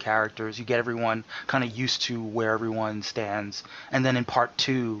 introduce the characters, you get everyone kind of used to where everyone stands, and then in part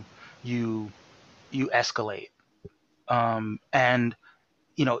two, you escalate. And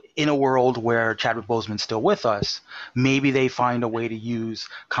in a world where Chadwick Boseman's still with us, maybe they find a way to use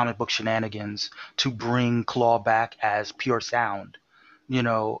comic book shenanigans to bring Claw back as pure sound,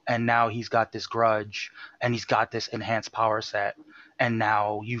 and now he's got this grudge and he's got this enhanced power set, and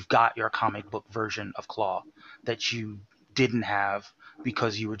now you've got your comic book version of Claw that you didn't have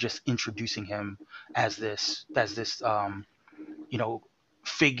because you were just introducing him as this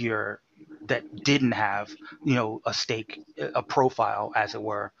figure that didn't have a stake, a profile, as it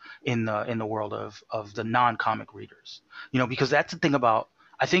were, in the world of the non-comic readers, because that's the thing about,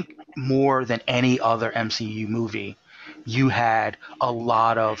 I think, more than any other MCU movie, you had a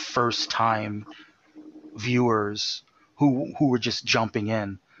lot of first time viewers who were just jumping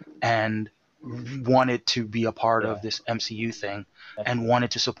in and wanted to be a part of this MCU thing and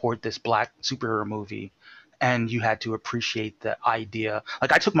wanted to support this black superhero movie. And you had to appreciate the idea.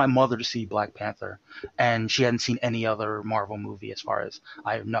 Like, I took my mother to see Black Panther, and she hadn't seen any other Marvel movie as far as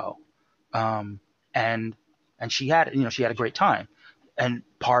I know. And she had a great time. And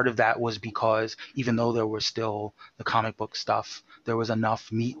part of that was because even though there was still the comic book stuff, there was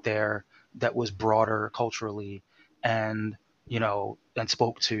enough meat there that was broader culturally, and and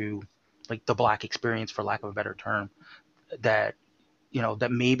spoke to like the black experience, for lack of a better term, that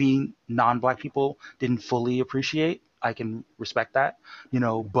that maybe non-black people didn't fully appreciate. I can respect that,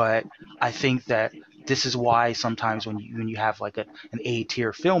 but I think that this is why sometimes when you have like an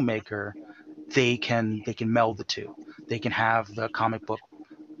A-tier filmmaker, they can meld the two. They can have the comic book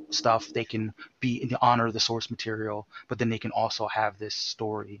stuff, they can be in the honor of the source material, but then they can also have this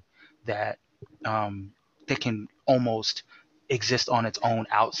story that that can almost exist on its own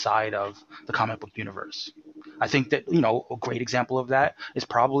outside of the comic book universe. I think that a great example of that is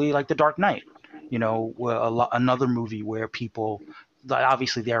probably like The Dark Knight. Another movie where people, like,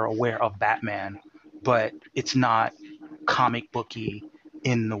 obviously they're aware of Batman, but it's not comic booky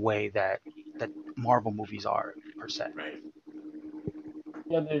in the way that Marvel movies are per se. Right.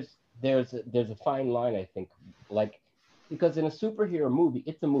 There's a fine line, I think, like, because in a superhero movie,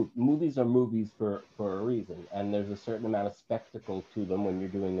 it's a movie. Movies are movies for a reason, and there's a certain amount of spectacle to them when you're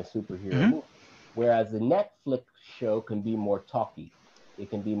doing a superhero movie. Whereas the Netflix show can be more talky, it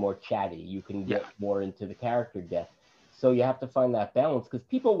can be more chatty. You can get more into the character depth. So you have to find that balance, because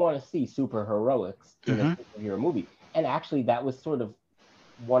people want to see super heroics in a superhero movie. And actually, that was sort of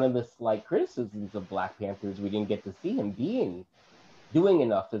one of the slight criticisms of Black Panther is we didn't get to see him doing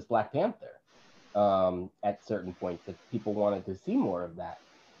enough as Black Panther at certain points. That people wanted to see more of that,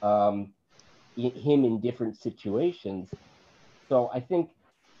 him in different situations. So I think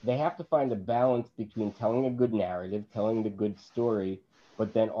they have to find a balance between telling a good narrative, telling the good story,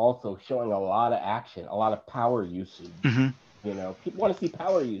 but then also showing a lot of action, a lot of power usage. Hmm. You know, people want to see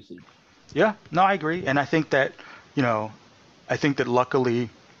power usage. Yeah, no, I agree, and I think that, you know, I think that luckily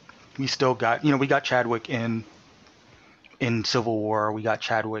we still got, we got Chadwick in Civil War, we got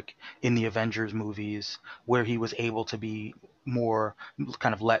Chadwick in the Avengers movies, where he was able to be more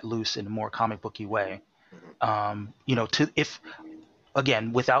kind of let loose in a more comic booky way. To if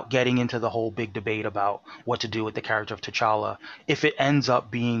again, without getting into the whole big debate about what to do with the character of T'Challa, if it ends up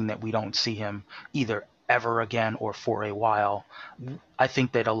being that we don't see him either ever again or for a while, I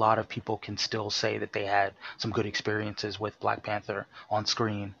think that a lot of people can still say that they had some good experiences with Black Panther on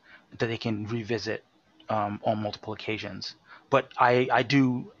screen that they can revisit on multiple occasions. But I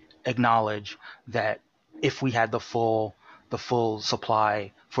do acknowledge that if we had the full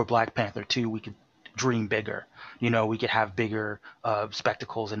supply for Black Panther 2, we could dream bigger. We could have bigger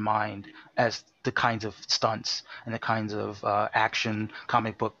spectacles in mind as the kinds of stunts and the kinds of action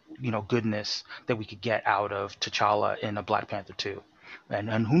comic book, goodness that we could get out of T'Challa in a Black Panther 2.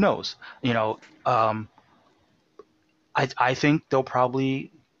 And who knows? I think they'll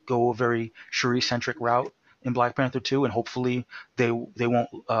probably go a very Shuri-centric route in Black Panther 2, and hopefully they won't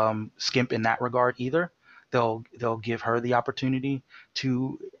skimp in that regard either. They'll give her the opportunity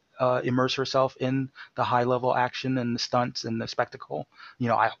to immerse herself in the high level action and the stunts and the spectacle.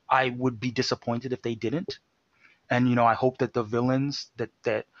 I would be disappointed if they didn't. And I hope that the villains, that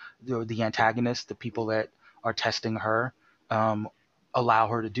the antagonists, the people that are testing her, allow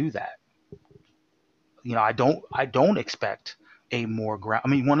her to do that. I don't expect a more ground. I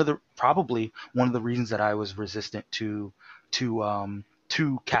mean, probably one of the reasons that I was resistant to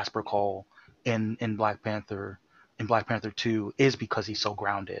Casper Cole in Black Panther 2 is because he's so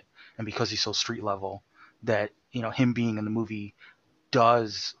grounded and because he's so street level that him being in the movie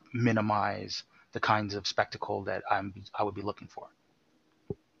does minimize the kinds of spectacle that I would be looking for.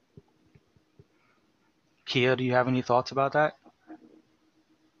 Kia, do you have any thoughts about that?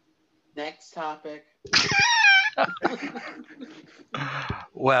 Next topic.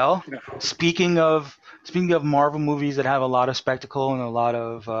 Well, speaking of Marvel movies that have a lot of spectacle and a lot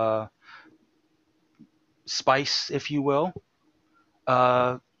of spice, if you will,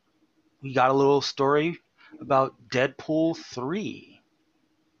 we got a little story about Deadpool 3.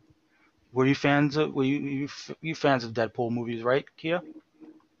 Were you fans of Deadpool movies, right, Kia?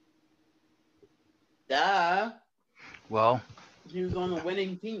 Duh. Well, He was on the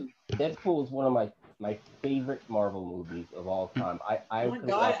winning team. Deadpool is one of my favorite Marvel movies of all time. I Oh my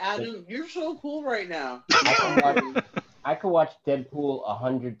God, Adam, you're so cool right now. I could watch Deadpool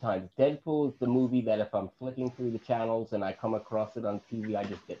 100 times. Deadpool is the movie that if I'm flicking through the channels and I come across it on TV, I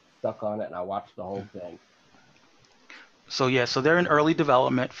just get stuck on it and I watch the whole thing. So they're in early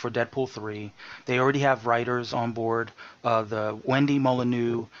development for Deadpool 3. They already have writers on board, the Wendy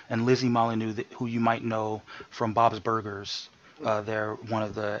Molyneux and Lizzie Molyneux, who you might know from Bob's Burgers. They're one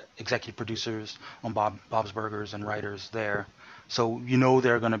of the executive producers on Bob's Burgers and writers there. So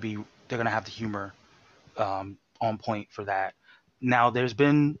they're gonna have the humor on point for that. Now there's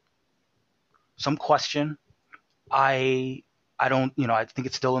been some question. I don't, I think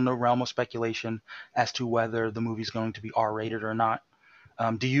it's still in the realm of speculation as to whether the movie's going to be R-rated or not.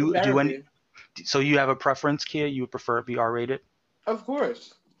 So you have a preference, Kia? You would prefer it be R-rated? Of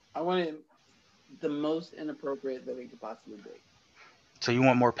course. I want it the most inappropriate that it could possibly be. So you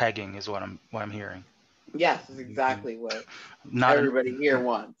want more pegging, is what I'm hearing. Yes, is exactly what everybody here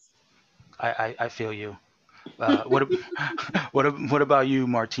wants. I feel you. What about you,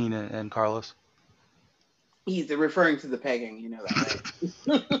 Martina and Carlos? He's referring to the pegging, you know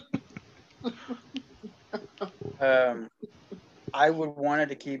that, right? I would wanted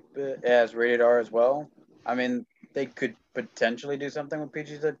to keep it as rated R as well. I mean, they could potentially do something with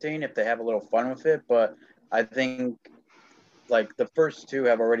PG-13 if they have a little fun with it, but I think like the first two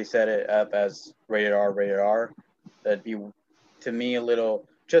have already set it up as rated R. That'd be, to me, a little,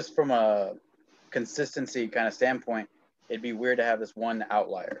 just from a consistency kind of standpoint, it'd be weird to have this one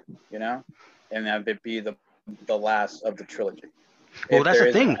outlier, and that would be the last of the trilogy. Well, that's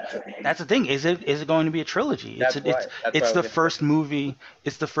the thing. That's the thing. Is it going to be a trilogy? It's the first movie.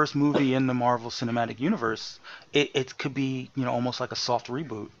 It's the first movie in the Marvel Cinematic Universe. It could be almost like a soft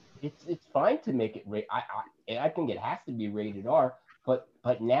reboot. It's fine to make it I think it has to be rated R, but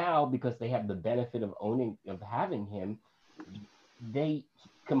now because they have the benefit of having him, they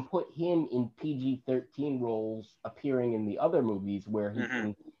can put him in PG-13 roles appearing in the other movies where he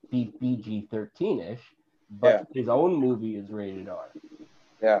can be PG-13-ish, but his own movie is rated R.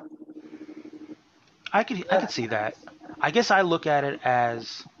 Yeah. I could see that. I guess I look at it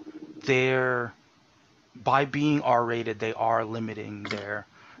as they're by being R-rated, they are limiting their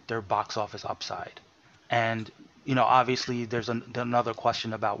box office upside. And obviously, there's another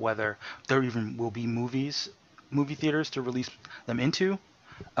question about whether there even will be movie theaters to release them into,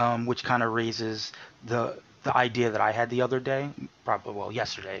 which kind of raises the idea that I had the other day, probably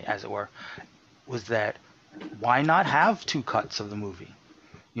yesterday, as it were, was that why not have two cuts of the movie?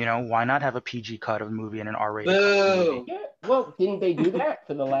 Why not have a PG cut of the movie and an R-rated cut of the movie? Yeah, well, didn't they do that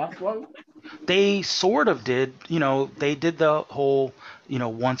for the last one? They sort of did. They did the whole,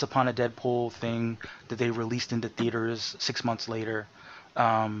 Once Upon a Deadpool thing that they released into theaters 6 months later.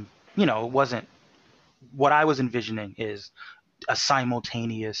 It wasn't what I was envisioning is a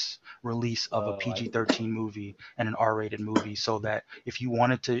simultaneous release of a PG-13 movie and an R-rated movie, so that if your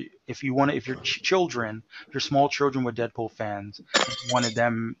children, your small children were Deadpool fans, and you wanted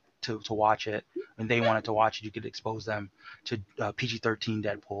them to watch it, and they wanted to watch it, you could expose them to PG-13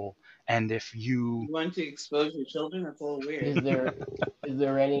 Deadpool. And if you want to expose your children, that's a little weird. Is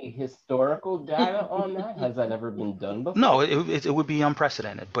there any historical data on that? Has that ever been done before? No, it would be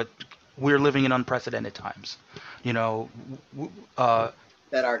unprecedented, but we're living in unprecedented times. That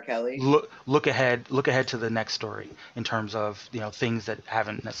R. Kelly. Look ahead to the next story in terms of things that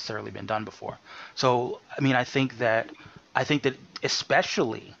haven't necessarily been done before. So I think that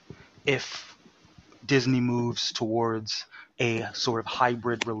especially if Disney moves towards a sort of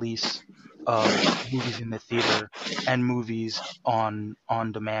hybrid release of movies in the theater and movies on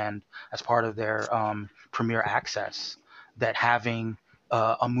demand as part of their premiere access, that having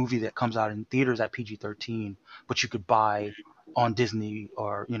a movie that comes out in theaters at PG-13, but you could buy on Disney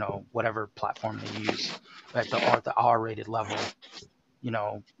or whatever platform they use at the R-rated level,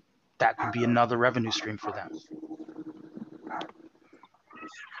 that could be another revenue stream for them.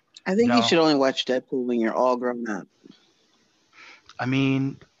 I think you should only watch Deadpool when you're all grown up. I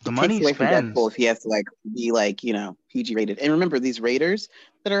mean, the money he spends. Deadpool if he has to be PG rated. And remember, these Raiders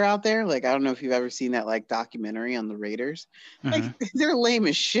that are out there, I don't know if you've ever seen that documentary on the Raiders. They're lame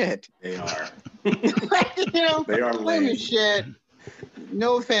as shit. They are. They are lame as shit.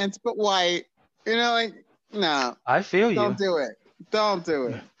 No offense, but white. No. I feel you. Don't do it. Don't do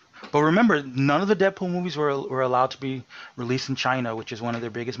it. But remember, none of the Deadpool movies were allowed to be released in China, which is one of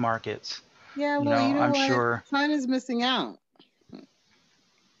their biggest markets. Yeah, well, I'm sure China's missing out.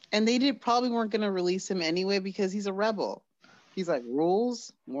 And they probably weren't going to release him anyway because he's a rebel. He's like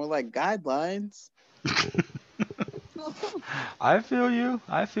rules, more like guidelines. I feel you.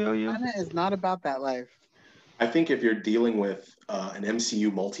 China is not about that life. I think if you're dealing with an MCU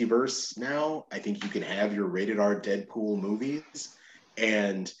multiverse now, I think you can have your rated R Deadpool movies.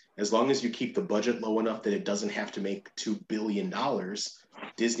 And as long as you keep the budget low enough that it doesn't have to make $2 billion,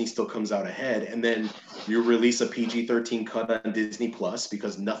 Disney still comes out ahead. And then you release a PG-13 cut on Disney Plus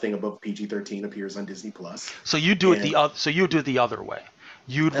because nothing above PG-13 appears on Disney Plus. So you do it the other way.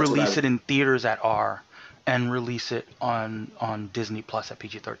 You'd release it in theaters at R and release it on Disney Plus at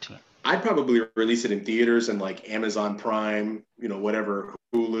PG-13. I'd probably release it in theaters and Amazon Prime, whatever,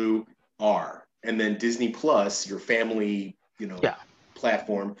 Hulu, R. And then Disney Plus, your family,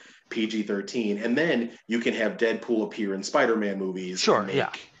 platform, PG-13, and then you can have Deadpool appear in Spider-Man movies. Sure, and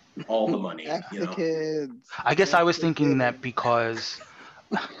make all the money. The kids. I guess I was thinking that because,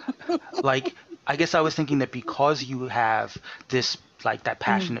 because you have this that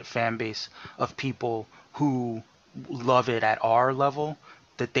passionate fan base of people who love it at our level,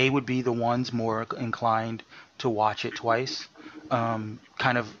 that they would be the ones more inclined to watch it twice. Kind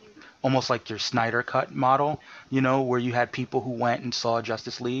of almost like your Snyder Cut model, where you had people who went and saw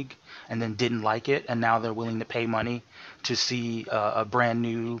Justice League and then didn't like it, and now they're willing to pay money to see a brand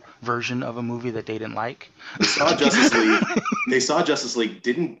new version of a movie that they didn't like. They saw Justice League,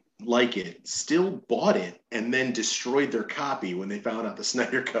 didn't like it, still bought it, and then destroyed their copy when they found out the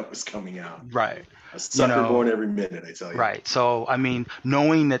Snyder Cut was coming out. Right. A sucker born every minute, I tell you. Right. So,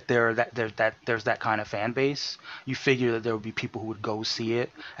 knowing that there's that kind of fan base, you figure that there would be people who would go see it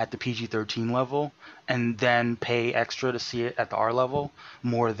at the PG-13 level and then pay extra to see it at the R level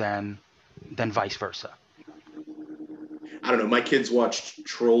more than vice versa. I don't know. My kids watched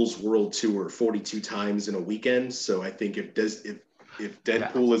Trolls World Tour 42 times in a weekend, so I think if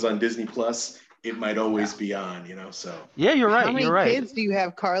Deadpool is on Disney Plus, it might always be on, so. Yeah, you're right. How many kids do you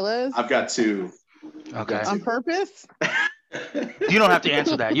have, Carlos? I've got 2. Okay. On purpose? You don't have to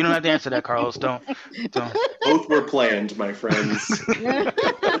answer that. You don't have to answer that, Carlos. Don't. Both were planned, my friends.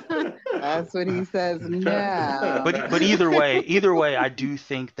 That's what he says now. But either way, I do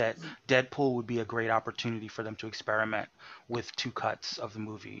think that Deadpool would be a great opportunity for them to experiment with two cuts of the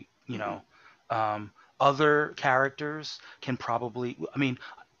movie. Other characters can probably. I mean,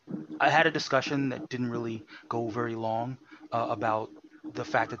 I had a discussion that didn't really go very long about the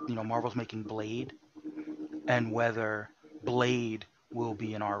fact that Marvel's making Blade and whether Blade will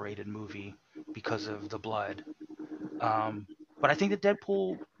be an R-rated movie because of the blood. But I think that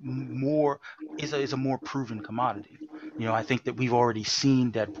Deadpool more is a more proven commodity. I think that we've already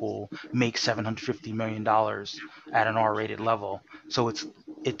seen Deadpool make $750 million at an R-rated level, so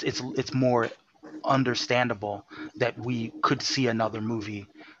it's more understandable that we could see another movie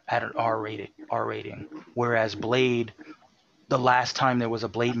at an R rating. Whereas Blade, the last time there was a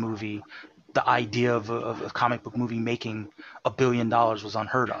Blade movie, the idea of a comic book movie making $1 billion was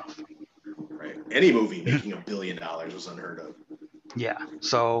unheard of. Right. Any movie making $1 billion was unheard of. Yeah.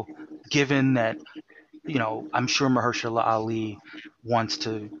 So given that, I'm sure Mahershala Ali wants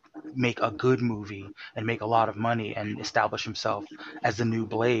to make a good movie and make a lot of money and establish himself as the new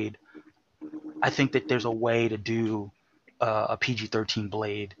Blade, I think that there's a way to do a PG-13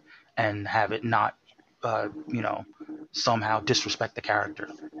 Blade and have it not, somehow disrespect the character.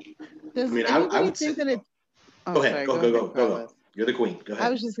 Does I anybody would think say. that it's... Oh, Go ahead. sorry, Go. You're the queen. Go ahead. I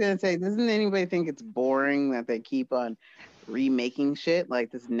was just gonna say, doesn't anybody think it's boring that they keep on remaking shit?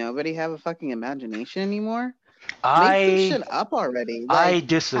 Like, does nobody have a fucking imagination anymore? Make some shit up already. I Like,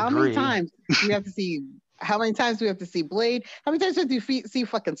 disagree. how many times do we have to see? How many times do we have to see Blade? How many times do we have to see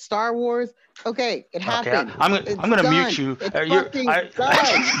fucking Star Wars? Okay, it happened. I'm gonna done. mute you. It's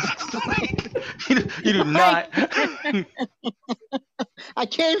fucking done. You do not. I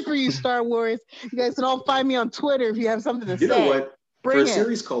came for you, Star Wars. You guys can all find me on Twitter if you have something to say. You know what? Bring for a it.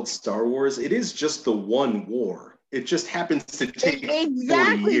 series called Star Wars, it is just the one war. It just happens to take 40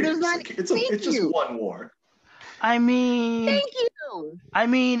 years. There's not. It's just one war. I mean, thank you. I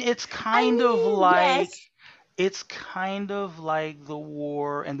mean, it's kind of like it's kind of like the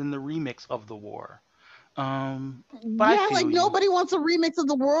war and then the remix of the war. But yeah, like nobody wants a remix of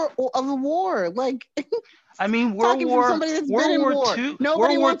the war. Like, I mean, World War II.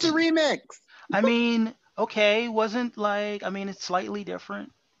 Nobody wants a remix. I mean, okay, wasn't like, I mean, it's slightly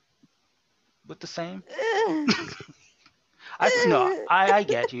different, but the same. I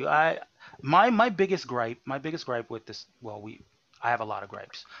get you. My biggest gripe with this, I have a lot of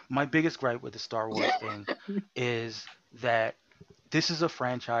gripes. My biggest gripe with the Star Wars thing is that this is a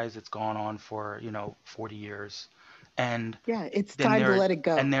franchise that's gone on for 40 years, and yeah, it's time to let it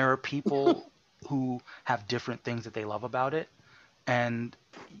go. And there are people who have different things that they love about it, and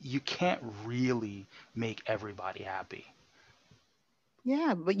you can't really make everybody happy.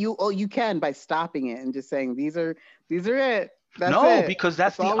 Yeah, but you can by stopping it and just saying these are it. Because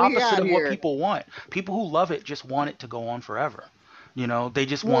that's the opposite of what people want. People who love it just want it to go on forever. They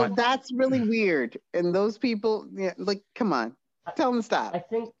just want. That's really weird. And those people, like, come on, tell them to stop.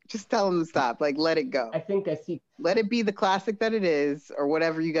 Just tell them to stop. Like, let it go. Let it be the classic that it is, or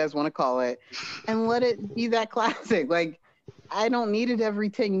whatever you guys want to call it, and let it be that classic. Like, I don't need it every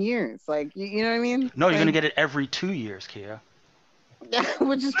 10 years. Like, you know what I mean? No, you're gonna get it every 2 years, Kia.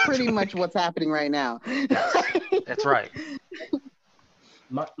 Which is pretty much what's happening right now. That's right.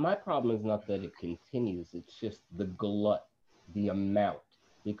 My problem is not that it continues, it's just the glut, the amount,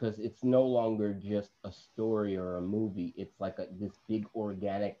 because it's no longer just a story or a movie. It's like this big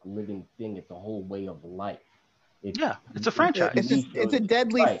organic living thing. It's a whole way of life. It's a franchise. It's a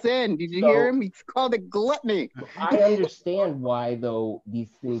deadly sin. Did you hear him? He's called it gluttony. I understand why, though, these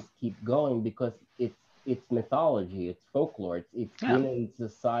things keep going, because it's mythology, it's folklore. It's been in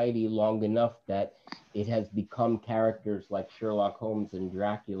society long enough that it has become characters like Sherlock Holmes and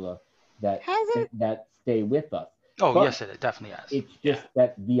Dracula that stay with us. Oh, but yes, it definitely has. It's just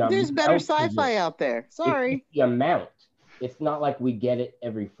that there's better sci-fi out there. Sorry. It's the amount. It's not like we get it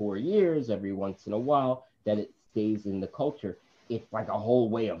every 4 years, every once in a while, that it stays in the culture. It's like a whole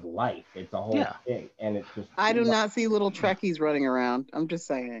way of life. It's a whole thing. And it's just. I do not see little Trekkies running around. I'm just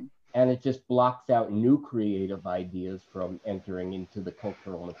saying. And it just blocks out new creative ideas from entering into the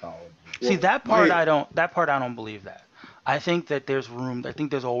cultural mythology. See, that part I don't believe that. I think that there's room. I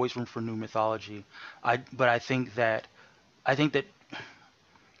think there's always room for new mythology. But I think that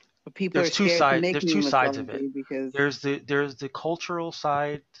people there's two sides. There's two sides of it. Because there's the cultural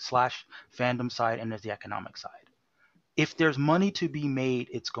side / fandom side, and there's the economic side. If there's money to be made,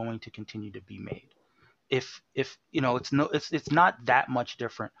 it's going to continue to be made. If it's not that much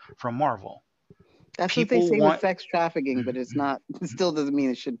different from Marvel. That's what they people say want. with sex trafficking, but it's not. It still doesn't mean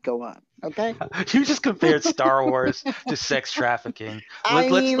it should go on. Okay. You just compared Star Wars to sex trafficking. I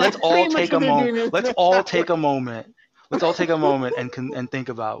mean, Let's that's all pretty much take a what they're moment. doing. Let's all take a moment. Let's all take a moment and think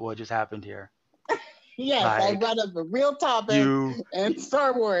about what just happened here. Yes, I Like, brought up a real topic You and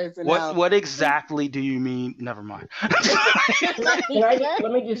Star Wars. And how... what exactly do you mean? Never mind.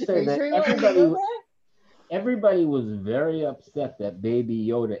 Let me just say that everybody was very upset that Baby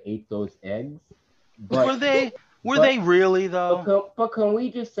Yoda ate those eggs. But were they really though? But can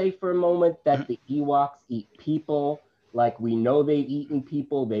we just say for a moment that the Ewoks eat people? Like, we know they've eaten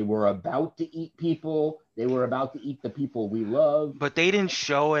people. They were about to eat people. They were about to eat the people we love. But they didn't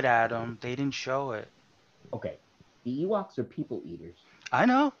show it, Adam. They didn't show it. Okay, the Ewoks are people eaters. I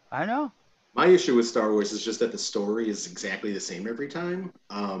know. My issue with Star Wars is just that the story is exactly the same every time.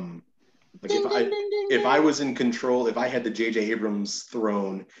 Like if I was in control, if I had the J.J. Abrams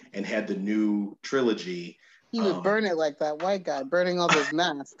throne and had the new trilogy, he would burn it like that white guy burning all those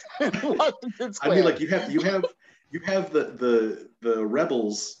masks. I mean, like you have the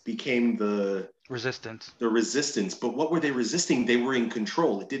rebels became the resistance. The resistance, but what were they resisting? They were in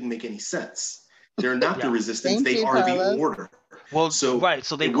control. It didn't make any sense. They're not the resistance. They are the order. Well, so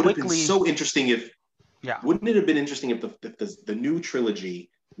they it would have been so interesting if. Yeah. Wouldn't it have been interesting if the new trilogy,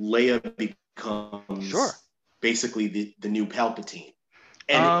 Leia becomes basically the new Palpatine,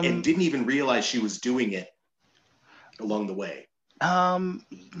 and didn't even realize she was doing it along the way.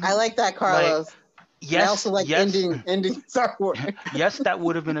 I like that, Carlos. Yes, I also like ending Star Wars. Yes, that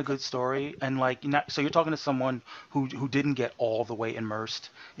would have been a good story. And so you're talking to someone who didn't get all the way immersed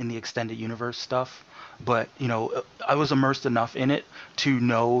in the extended universe stuff, but I was immersed enough in it to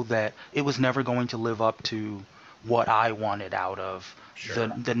know that it was never going to live up to what I wanted out of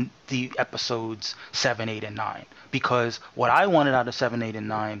the episodes 7, 8, and 9. Because what I wanted out of 7, 8, and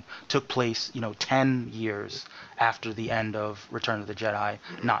 9 took place, 10 years after the end of Return of the Jedi,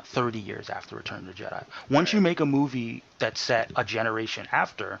 not 30 years after Return of the Jedi. Once you make a movie that's set a generation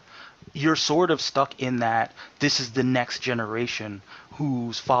after, you're sort of stuck in that this is the next generation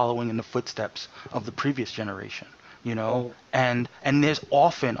who's following in the footsteps of the previous generation. And there's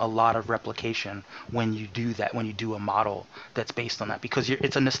often a lot of replication when you do that, when you do a model that's based on that, because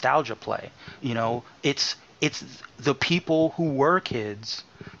it's a nostalgia play. It's the people who were kids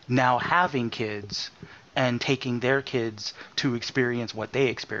now having kids and taking their kids to experience what they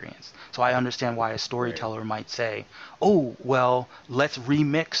experienced. So I understand why a storyteller might say, oh, well, let's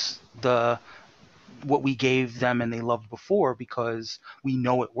remix what we gave them and they loved before because we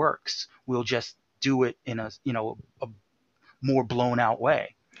know it works. We'll just do it in a more blown out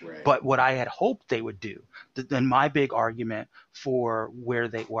way. Right. But what I had hoped they would do, then my big argument for where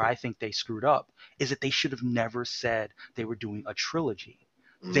I think they screwed up is that they should have never said they were doing a trilogy.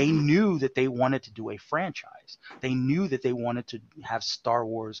 Mm-hmm. They knew that they wanted to do a franchise. They knew that they wanted to have Star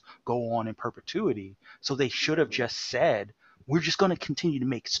Wars go on in perpetuity. So they should have just said, we're just going to continue to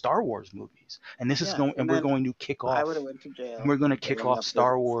make Star Wars movies, and this is going, and we're going to kick off. I would have went to jail. We're going to kick off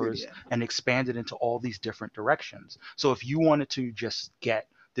Star Wars and expand it into all these different directions. So if you wanted to just get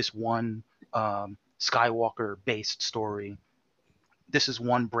this one Skywalker-based story, this is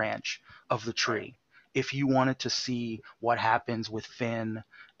one branch of the tree. If you wanted to see what happens with Finn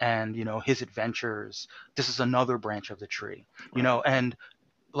and his adventures, this is another branch of the tree. And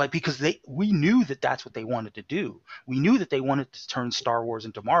because we knew that that's what they wanted to do. We knew that they wanted to turn Star Wars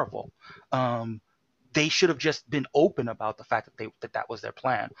into Marvel. They should have just been open about the fact that that was their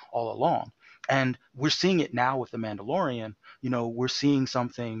plan all along. And we're seeing it now with The Mandalorian. We're seeing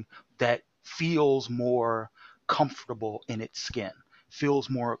something that feels more comfortable in its skin, feels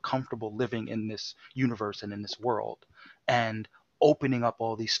more comfortable living in this universe and in this world, and opening up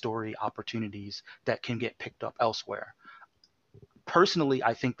all these story opportunities that can get picked up elsewhere. Personally,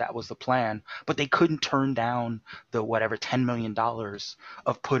 I think that was the plan, but they couldn't turn down the $10 million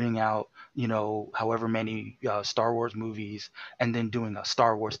of putting out, however many Star Wars movies, and then doing a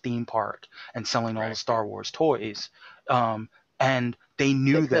Star Wars theme park and selling all the Star Wars toys. And they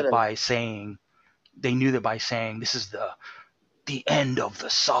knew that by saying this is the end of the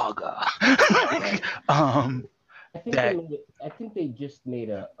saga. I think they just made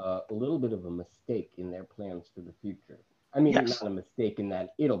a little bit of a mistake in their plans for the future. I mean, not a mistake in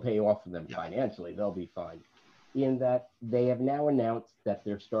that it'll pay off for them financially. They'll be fine. In that they have now announced that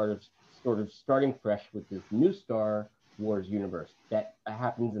they're sort of starting fresh with this new Star Wars universe that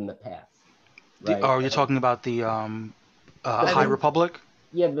happens in the past. Right? You're talking about the High Republic?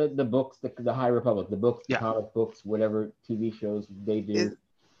 Yeah, the books, the High Republic, the books, the comic books, whatever TV shows they do.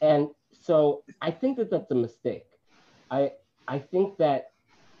 And so I think that that's a mistake. I think that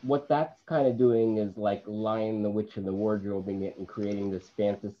what that's kind of doing is like Lion, the Witch, and the Wardrobing it and creating this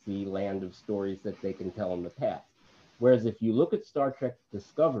fantasy land of stories that they can tell in the past. Whereas if you look at Star Trek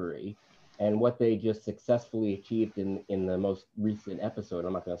Discovery and what they just successfully achieved in the most recent episode,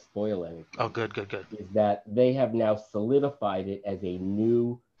 I'm not going to spoil anything. Oh, good. Is that they have now solidified it as a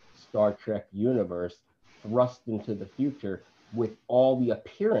new Star Trek universe thrust into the future with all the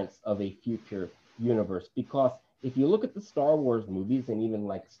appearance of a future universe. Because if you look at the Star Wars movies and even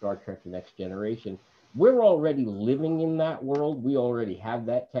like Star Trek The Next Generation, we're already living in that world. We already have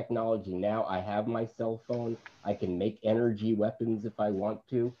that technology now. I have my cell phone. I can make energy weapons if I want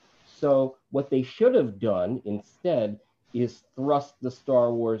to. So what they should have done instead is thrust the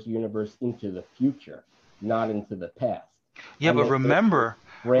Star Wars universe into the future, not into the past. Yeah, And but then remember,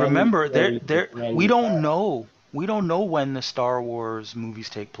 brand new there, stories with brand we new don't characters. know. We don't know when the Star Wars movies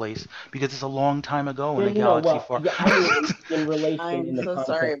take place because it's a long time ago in a Yeah, you know, galaxy well, far. yeah, I mean, in relation, in I'm the so context,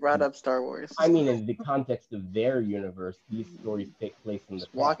 sorry I brought up Star Wars. I mean, in the context of their universe, these stories take place in the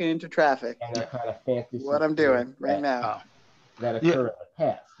Just past walking into traffic. and are kind of fantasy What I'm stories doing right now. Oh. that Yeah. occur in the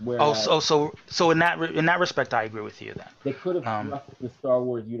past. Oh, Whereas so in that respect, I agree with you then. they could have Um, thrust the Star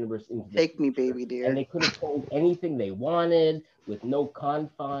Wars universe into the Take me, future, baby dear. and they could have told anything they wanted with no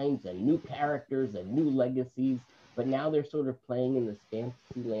confines and new characters and new legacies. But now they're sort of playing in this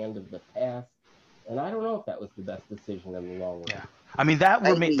fantasy land of the past, and I don't know if that was the best decision in the long run. Yeah. I mean that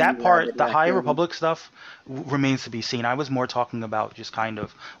I mean, that part, Rabbit the High Raccoon. Republic stuff remains to be seen. I was more talking about just kind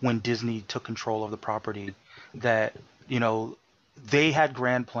of when Disney took control of the property, that they had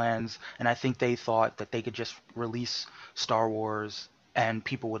grand plans, and I think they thought that they could just release Star Wars and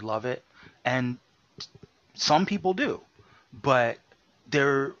people would love it, and some people do, but they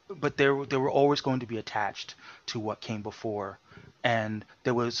were always going to be attached to what came before, and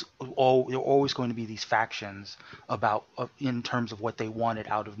there were always going to be these factions about in terms of what they wanted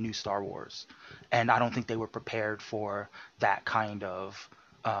out of new Star Wars, and I don't think they were prepared for that kind of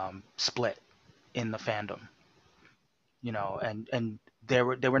split in the fandom, and they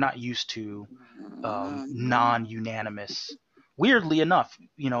were not used to non-unanimous. Weirdly enough,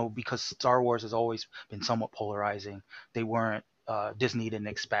 because Star Wars has always been somewhat polarizing, they weren't. Disney didn't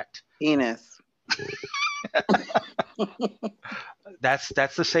expect. Penis. That's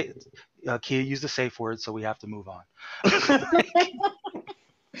the safe. Kia used the safe word, so we have to move on.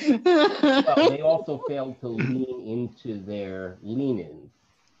 Well, they also failed to lean into their lean-ins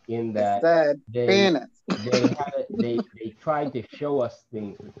in that Said they penis. they tried to show us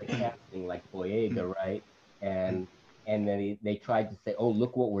things with the casting like Boyega, right? And then they tried to say, oh,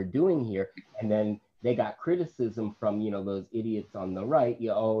 look what we're doing here, and then they got criticism from those idiots on the right.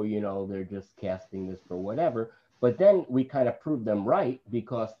 They're just casting this for whatever. But then we kind of proved them right,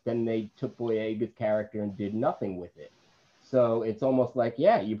 because then they took Boyega's character and did nothing with it. So it's almost like,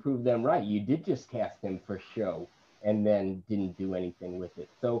 yeah, you proved them right. You did just cast him for show and then didn't do anything with it.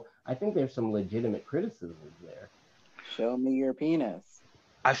 So I think there's some legitimate criticisms there. Show me your penis.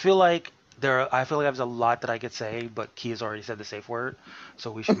 I feel like there's a lot that I could say, but Kia's already said the safe word,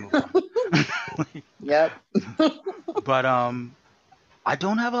 so we should move on. Yep. But I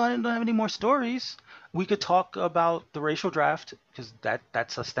don't have any more stories. We could talk about the racial draft, because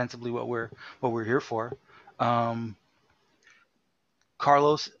that's ostensibly what we're here for.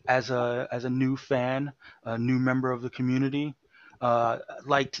 Carlos, as a new fan, a new member of the community,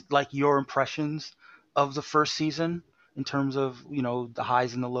 like your impressions of the first season in terms of the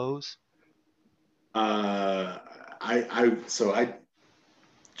highs and the lows. I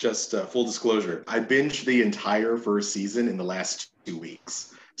just full disclosure, I binged the entire first season in the last 2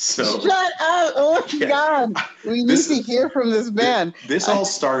 weeks. So Shut up! Oh my Yeah. God, we need to hear from this man. This all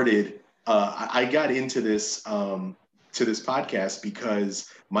started. I got into this to this podcast because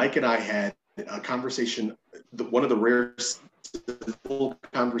Mike and I had a conversation, one of the rare civil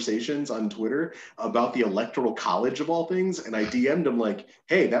conversations on Twitter about the Electoral College of all things, and I DM'd him like,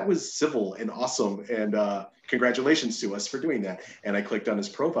 "Hey, that was civil and awesome, and congratulations to us for doing that." And I clicked on his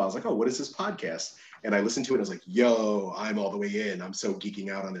profile. I was like, "Oh, what is this podcast?" And I listened to it. And I was like, "Yo, I'm all the way in. I'm so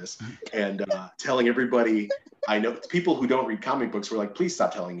geeking out on this." And telling everybody, I know people who don't read comic books were like, "Please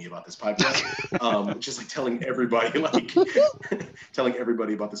stop telling me about this podcast." Just like telling everybody, telling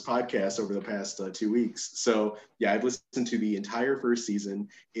everybody about this podcast over the past 2 weeks. So yeah, I've listened to the entire first season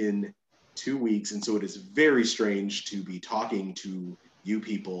in 2 weeks, and so it is very strange to be talking to you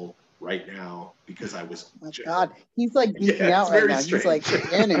people right now because I was. Oh my God, he's like geeking Yeah, out it's right very now. strange. He's like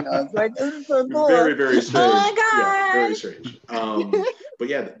scanning us. Like, this is so cool. Very, very strange. Oh my God. Yeah, very strange. But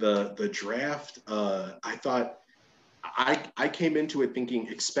yeah, the draft, I thought I came into it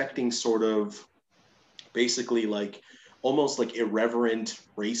expecting sort of basically like almost like irreverent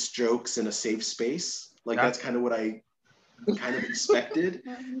race jokes in a safe space. Like Yeah. that's kind of what I kind of expected.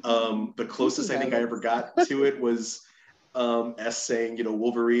 The closest I think I ever got to it was S saying, you know,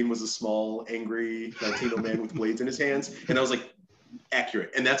 Wolverine was a small, angry Latino man with blades in his hands, and I was like,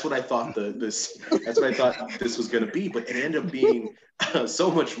 accurate. And that's what I thought this was going to be, but it ended up being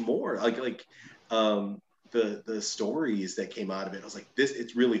so much more. Like the stories that came out of it, I was like,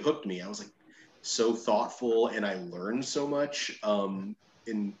 it really hooked me. I was like so thoughtful, and I learned so much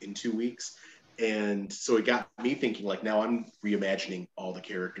in 2 weeks. And so it got me thinking, like, now I'm reimagining all the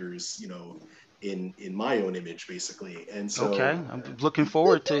characters, you know, in my own image, basically. And so Okay, I'm looking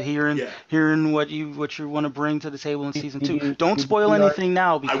forward to hearing what you want to bring to the table in season 2. Don't spoil anything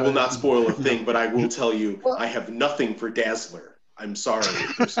now, because I will not spoil a thing, but I will tell you, I have nothing for Dazzler. I'm sorry,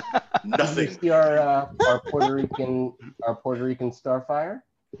 there's nothing. Did you see our Puerto Rican Starfire?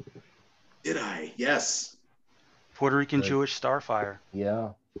 Did I? Yes. Puerto Rican Good. Jewish Starfire. Yeah,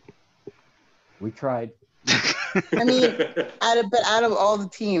 we tried. I mean, out of all the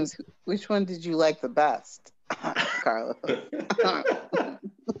teams, which one did you like the best, Carlos?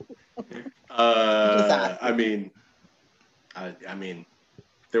 I mean,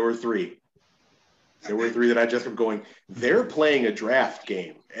 there were three. There were three that I just kept going. They're playing a draft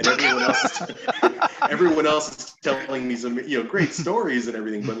game, and everyone else is telling me some, you know, great stories and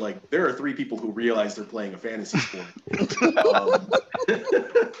everything. But like, there are three people who realize they're playing a fantasy sport.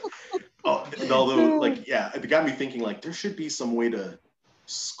 Although, like, yeah, it got me thinking, like, there should be some way to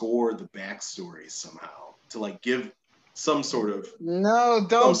score the backstories somehow, to like give some sort of don't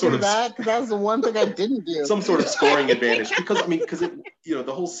do that, because that was the one thing I didn't do. Some sort of scoring advantage, because you know,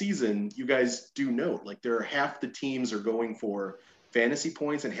 the whole season, you guys do note, like, there are half the teams are going for fantasy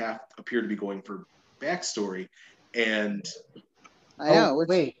points and half appear to be going for backstory, and I know.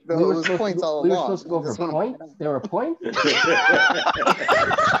 Wait, it was points all along. We were supposed to go for points? There were points?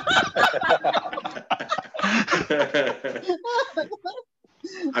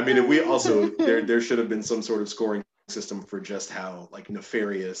 I mean, if we also, there should have been some sort of scoring system for just how, like,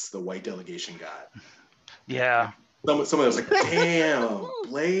 nefarious the white delegation got. Yeah. Someone was like, damn,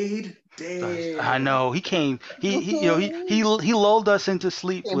 Blade, damn. I know, he lulled us into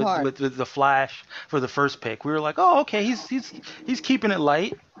sleep with the Flash for the first pick. We were like, oh, okay, he's keeping it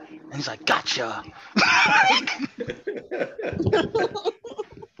light, and he's like, gotcha.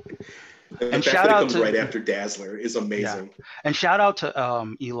 And shout out to right after Dazzler is amazing. Yeah. And shout out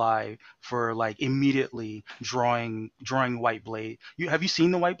to Eli for like immediately drawing White Blade. Have you seen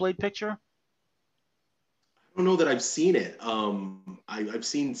the White Blade picture? I don't know that I've seen it. I've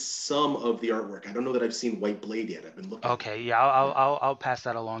seen some of the artwork. I don't know that I've seen White Blade yet. I've been looking. Okay, yeah, I'll pass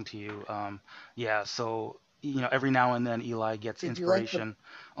that along to you. Yeah, so, you know, every now and then Eli gets inspiration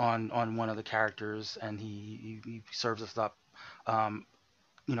on one of the characters, and he serves us up.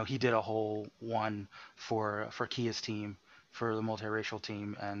 You know, he did a whole one for Kia's team, for the multiracial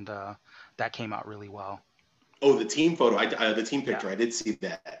team, and that came out really well. Oh, the team photo, the team picture, yeah. I did see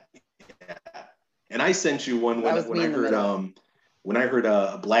that. Yeah. And I sent you one when I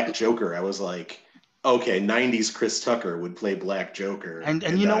heard Black Joker. I was like, okay, 90s Chris Tucker would play Black Joker. And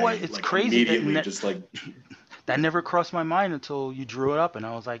you know what? It's like, crazy. Immediately just like... That never crossed my mind until you drew it up, and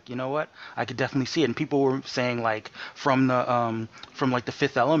I was like, you know what? I could definitely see it. And people were saying, like, from like the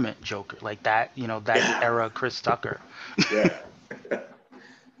Fifth Element Joker, like that, you know, that era Chris Tucker. Yeah.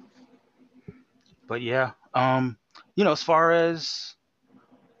 But yeah, you know, as far as,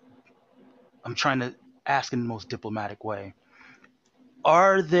 I'm trying to ask in the most diplomatic way,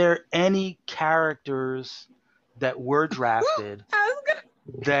 are there any characters that were drafted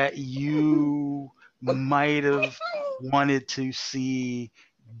that you might have wanted to see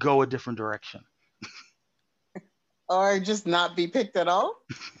go a different direction? Or just not be picked at all?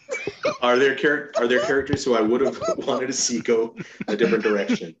 Are there characters who I would have wanted to see go a different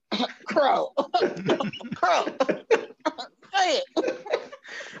direction? Crow. Say it.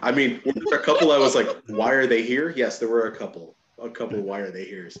 I mean, were there a couple I was like, why are they here? Yes, there were a couple why are they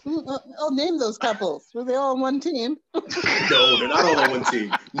here? I'll name those couples. Were they all on one team? No, they're not all on one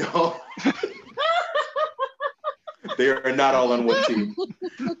team. No. They are not all on one team.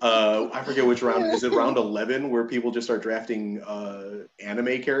 I forget which round. Is it round 11 where people just start drafting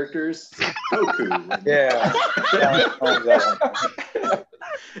anime characters? Goku. Yeah.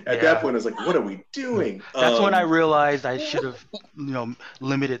 At that point, I was like, what are we doing? That's when I realized I should have, you know,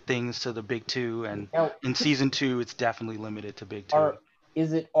 limited things to the big two. And in season 2, it's definitely limited to big 2.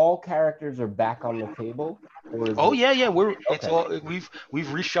 Is it all characters are back on the table? Or is yeah. It's all, we've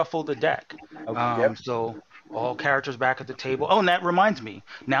reshuffled the deck. Okay. So All characters back at the table. Oh, and that reminds me.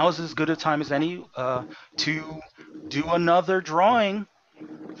 Now is as good a time as any to do another drawing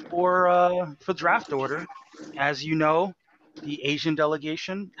for draft order. As you know, the Asian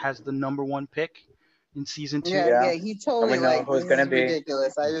delegation has the number one pick in season 2. Yeah, Yeah. he And totally we know like who it's this gonna is be.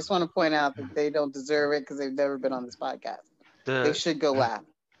 ridiculous. I just want to point out that they don't deserve it because they've never been on this podcast. They The should go laugh.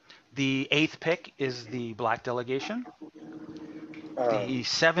 the 8th pick is the black delegation. Uh, The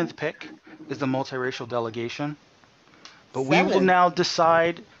 7th pick is the multiracial delegation. But we will Seven. now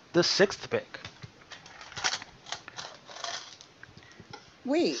decide the 6th pick.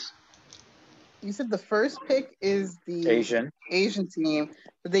 Wait, you said the first pick is the Asian. team,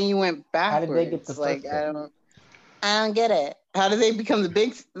 but then you went How backwards. did they get the Like first I pick? don't get it. How did they become the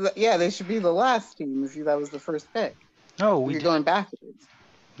big? Yeah, they should be the last team if that was the first pick. No, we You're did. going backwards.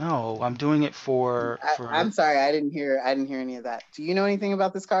 No, I'm doing it for I'm sorry, I didn't hear any of that. Do you know anything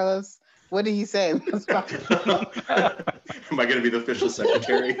about this, Carlos? What did he say? Am I going to be the official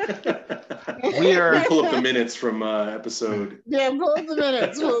secretary? We are- We pull up the minutes from episode. Yeah, pull up the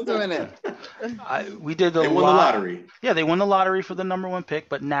minutes. we did They won the lottery. Yeah, they won the lottery for the number one pick,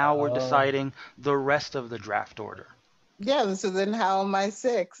 but now we're Oh. deciding the rest of the draft order. Yeah, so then how am I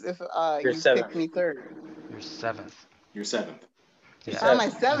 6 if You're you seventh. picked me 3rd? You're 7th. You're 7th. Yeah. How am I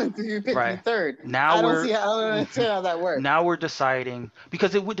 7th if you picked me Right. 3rd? Now I don't we're understand how that works. now we're deciding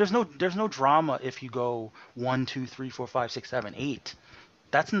because there's no drama if you go 1, 2, 3, 4, 5, 6, 7, 8.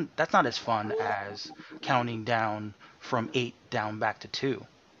 That's not as fun as counting down from 8 down back to 2.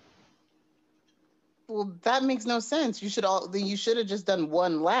 Well, that makes no sense. You should have just done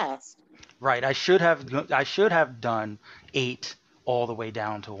 1 last. Right. I should have done 8 all the way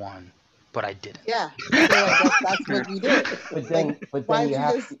down to 1, but I didn't. Yeah, so like, that's what you did. But Why then you did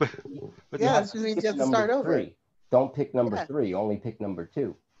have you just? But Yeah, have that's to what means pick you have to number start over. 3. Don't pick number Yeah. 3. Only pick number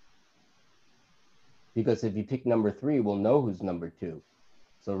 2. Because if you pick number 3, we'll know who's number 2.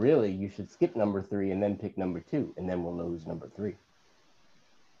 So really, you should skip number 3 and then pick number 2, and then we'll know who's number 3.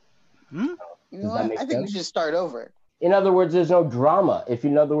 You know Does that what? make I think we sense? should start over. In other words, there's no drama.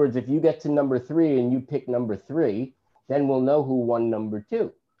 In other words, if you get to number 3 and you pick number 3, then we'll know who won number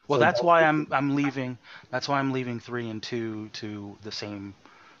 2. Well, So that's don't why pick- I'm leaving. That's why I'm leaving 3 and 2 to the same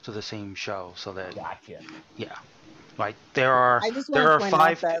show, so that Gotcha. yeah, like there are I just there want are to point out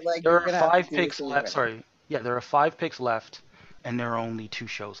 5 that like there you're are gonna have 5 to do picks this left. over. Sorry, yeah, there are 5 picks left, and there are only 2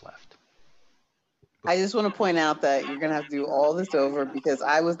 shows left. I just want to point out that you're gonna have to do all this over because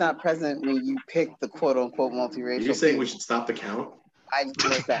I was not present when you picked the quote unquote multiracial. Did you say team. we should stop the count? I just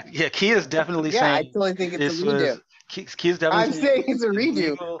like that. Yeah, Kia's definitely Yeah, I saying totally think it's this a redo. was. Kia's definitely I'm saying it's a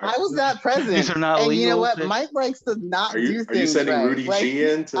redo. I was not present. These are not and you know legal what? picks. Mike likes to not Are do you things sending right. Rudy Like, G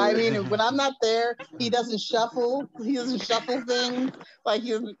in to? I mean, when I'm not there, he doesn't shuffle. He doesn't shuffle things. Like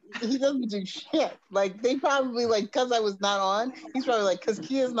he doesn't do shit. Like they probably like because I was not on. He's probably like because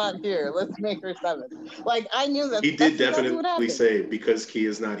Kia's not here. Let's make her 7th. Like I knew that. He did that's exactly what definitely happened. say because Kia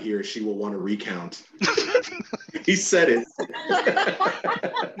is not here, she will want to recount. He said it.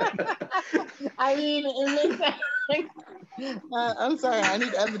 I mean, it makes sense. I'm sorry. I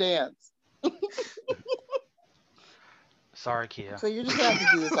need evidence. Sorry, Kia. So you're just gonna have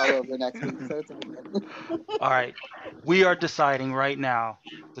to do this all over next week. So it's okay. All right, we are deciding right now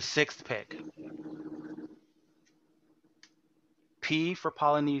the 6th pick. P for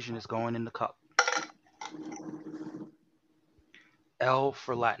Polynesian is going in the cup. L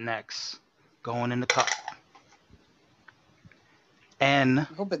for Latinx going in the cup. N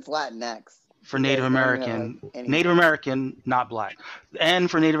I hope it's Latinx. for Native Because I don't know, American. like, anything. Native American, not black. N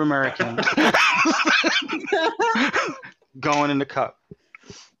for Native American going in the cup.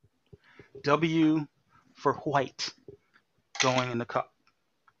 W for white going in the cup.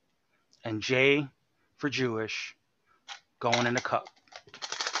 And J for Jewish going in the cup.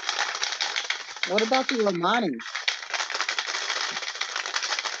 What about the Romani?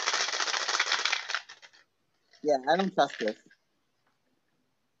 Yeah, I don't trust this.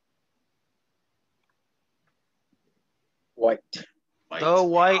 White. The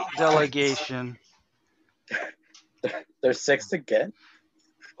white delegation. There's 6 again.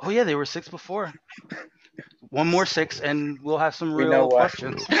 Oh yeah, they were 6 before. One more 6, and we'll have some We real know what.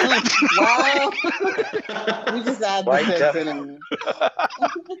 questions. Wow. We just add the White six def- in.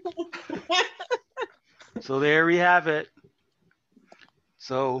 So there we have it.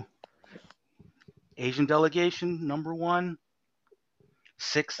 So Asian delegation number 1,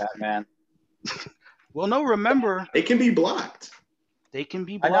 6. Batman. Well, no, remember It can be blocked. they can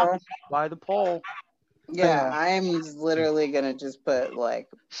be I know. blocked by the poll. Yeah, I'm literally gonna just put like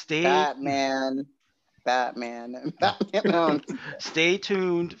Stay Batman, and Batman on. stay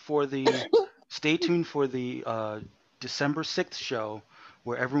tuned for the stay tuned for the December 6th show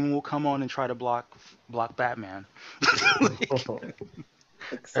where everyone will come on and try to block Batman.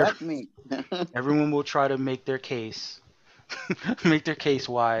 Except me. Everyone will try to make their case, make their case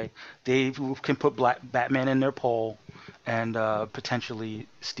why they can put Batman in their poll and potentially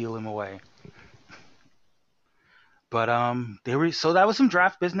steal him away. But so that was some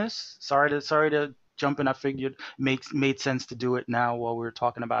draft business. Sorry to jump in. I figured made sense to do it now while we were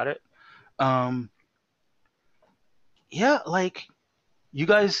talking about it. Um, yeah, like you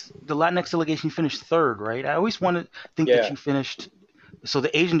guys, the Latinx delegation finished third, right? I always want to think that Yeah. you finished. So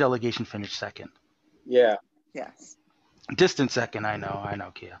the Asian delegation finished second. Yeah. Yes. Distant second, I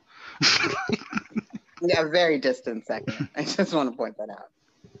know, Kia. Yeah, very distant second. I just want to point that out.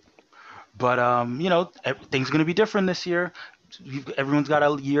 But things are gonna be different this year. Everyone's got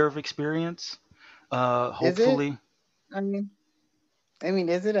a year of experience. Hopefully. I mean,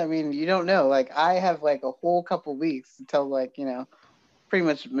 is it? I mean, you don't know. Like, I have like a whole couple weeks until like, pretty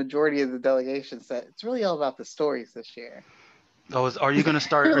much majority of the delegation said it's really all about the stories this year. Oh, are you gonna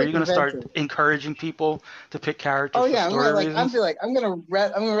start? Are you gonna start encouraging people to pick characters? Oh yeah, for story I'm reasons? gonna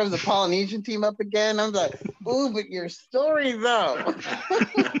rev the Polynesian team up again. I'm like, ooh, but your story though.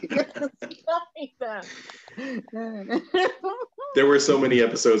 There were so many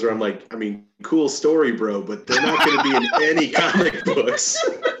episodes where I'm like, I mean, cool story, bro, but they're not going to be in any comic books.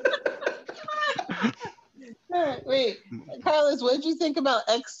 Wait, Carlos, what did you think about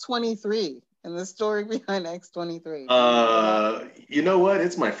X-23 and the story behind X-23? You know what?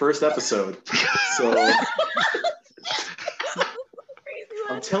 It's my first episode, so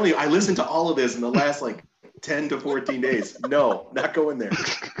I'm telling you, I listened to all of this in the last like 10 to 14 days. No, not going there.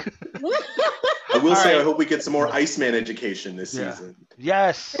 I will say, I hope we get some more Iceman education this season.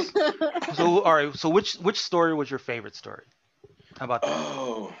 Yes. So, all right. So, which story was your favorite story? How about that?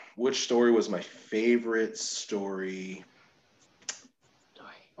 Oh, which story was my favorite story?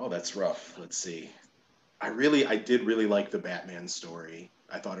 Oh, that's rough. Let's see. I did really like the Batman story.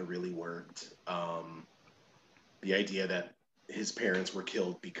 I thought it really worked. The idea that his parents were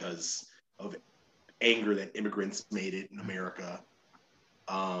killed because of anger that immigrants made it in America.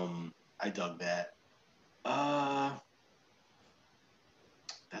 I dug that. I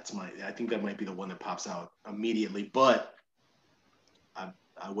think that might be the one that pops out immediately, but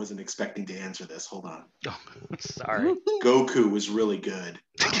I wasn't expecting to answer this. Hold on. Oh, sorry. Goku was really good.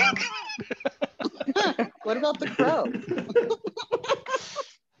 What about the Crow?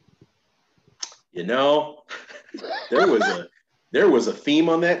 There was a theme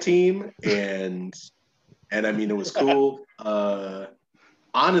on that team, and I mean, it was cool.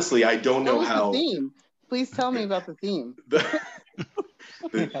 Honestly, I don't know how. The theme? Please tell me about the theme.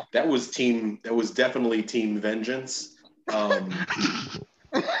 That was definitely Team Vengeance.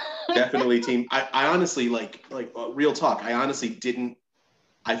 Definitely Team. I honestly like real talk. I honestly didn't.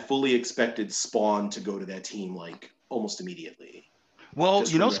 I fully expected Spawn to go to that team like almost immediately. Well,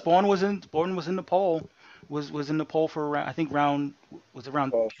 Spawn was in the poll. Was in the poll for around, I think around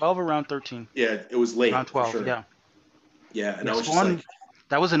 12 or around 13. Yeah, it was late. Around 12. Sure. Yeah. Yeah, and I was Spawn, just like,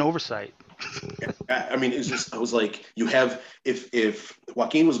 that was an oversight. I mean, I was like, you have if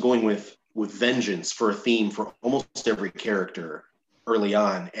Joaquin was going with Vengeance for a theme for almost every character early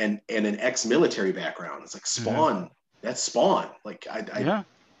on, and an ex-military background, it's like Spawn. Mm-hmm. That's Spawn. Like yeah.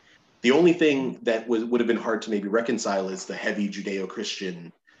 The only thing that would have been hard to maybe reconcile is the heavy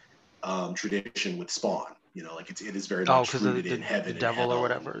Judeo-Christian tradition with Spawn. Like it is very much rooted in heaven, the devil and or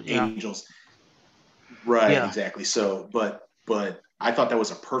whatever, angels. Right, yeah. Exactly. So, but I thought that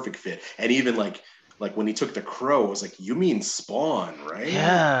was a perfect fit, and even like when he took the Crow, I was like, you mean Spawn, right?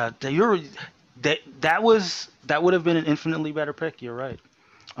 Yeah, that would have been an infinitely better pick. You're right.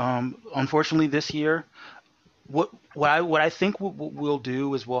 Unfortunately, this year, what I think we'll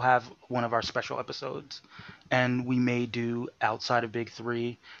do is we'll have one of our special episodes, and we may do outside of Big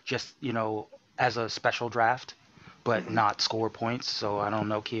Three, just as a special draft, but not score points. So I don't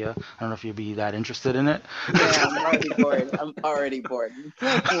know, Kia. I don't know if you'd be that interested in it. Yeah, I'm already bored.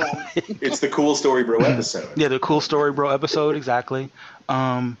 It's the Cool Story Bro episode. Yeah, the Cool Story Bro episode, exactly.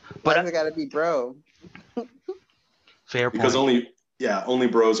 But it got to be bro. Fair point. Because only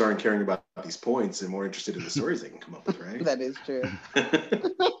bros aren't caring about these points and more interested in the stories they can come up with, right? That is true.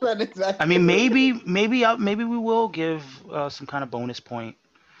 That is exactly. I mean, maybe we will give some kind of bonus point.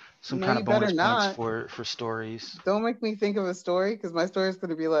 Kind of bonus points for stories. Don't make me think of a story, because my story is going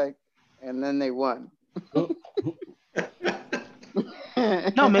to be like, and then they won.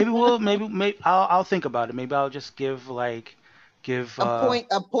 No, maybe I'll think about it. Maybe I'll just give a point.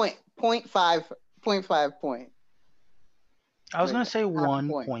 0.5 point. I was Like gonna say half a 1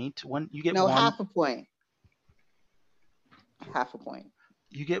 point. point. One you get No, one half a point. Half a point.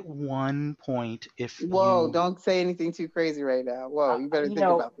 you get 1 point if Whoa, you don't say anything too crazy right now. Whoa, you better You think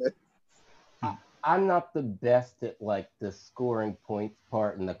know, about this. I'm not the best at like the scoring points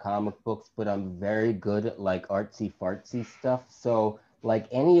part in the comic books, but I'm very good at like artsy fartsy stuff. So like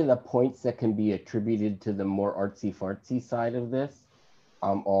any of the points that can be attributed to the more artsy fartsy side of this,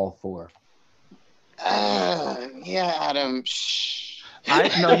 I'm all for. Yeah, Adam. Shh.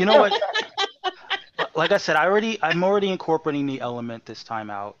 I no, you know what? Like I said, I'm already incorporating the element this time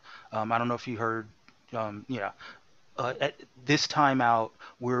out. I don't know if you heard. Yeah, at this time out,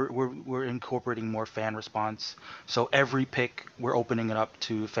 we're incorporating more fan response. So every pick, we're opening it up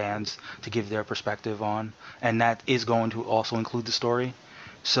to fans to give their perspective on, and that is going to also include the story.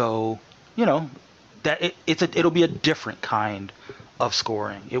 So, you know, that it'll be a different kind of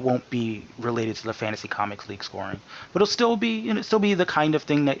scoring. It won't be related to the Fantasy Comics League scoring, but it'll still be the kind of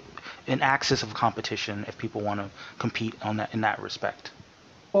thing that an axis of competition if people want to compete on that in that respect.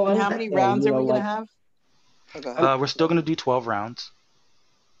 Well, And I'm how just many saying, rounds are we gonna have? Oh, go ahead. We're still going to do 12 rounds.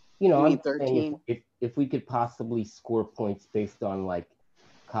 You I'm mean saying 13? if we could possibly score points based on like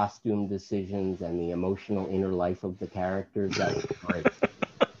costume decisions and the emotional inner life of the characters, that would be great.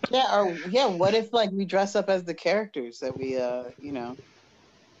 Yeah, what if like we dress up as the characters that we that we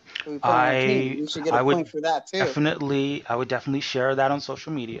put on our team? I We should get a I would point for that too. definitely share that on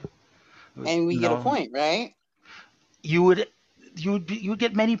social media. And we You get a know, point, right? you would you would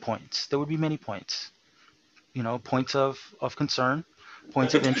get many points. There would be many points. You know, points of concern,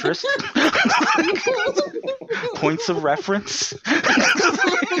 points of interest, points of reference.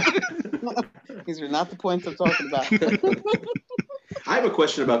 These are not the points I'm talking about. I have a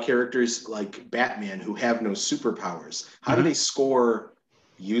question about characters like Batman who have no superpowers. How do Mhm. they score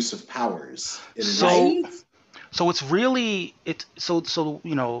use of powers in an So Right? so it's really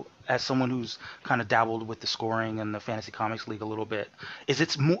as someone who's kind of dabbled with the scoring and the Fantasy Comics League a little bit, is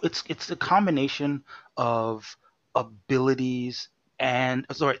it's a combination of abilities and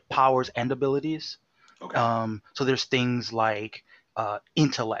sorry powers and abilities. Okay. So there's things like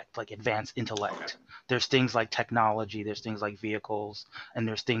intellect, like advanced Okay. intellect. There's things like technology. There's things like vehicles, and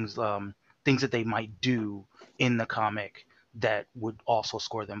there's things that they might do in the comic that would also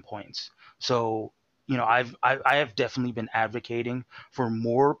score them points. So I have definitely been advocating for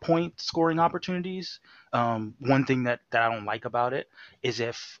more point scoring opportunities. One thing that I don't like about it is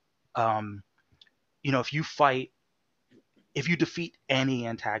um, if if you defeat any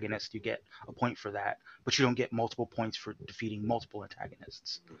antagonist, you get a point for that, but you don't get multiple points for defeating multiple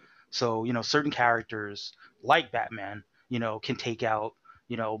antagonists. So, certain characters like Batman, can take out,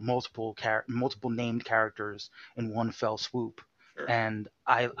 multiple named characters in one fell swoop. Sure. And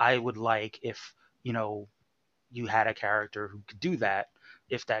I would like if, you know, you had a character who could do that,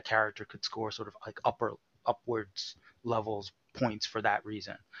 if that character could score sort of like upwards levels points for that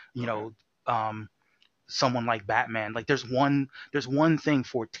reason. You Okay. know, someone like Batman, like there's one thing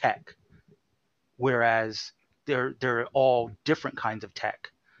for tech, whereas they're all different kinds of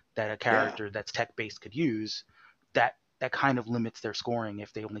tech that a Yeah. character that's tech based could use. That kind of limits their scoring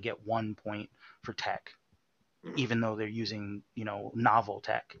if they only get 1 point for tech, Mhm. even though they're using novel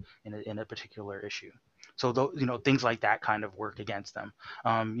tech in a particular issue. So things like that kind of work against them.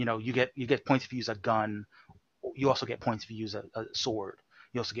 You get points if you use a gun. You also get points if you use a sword.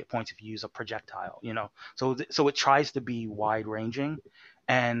 You also get points if you use a projectile. So it tries to be wide ranging,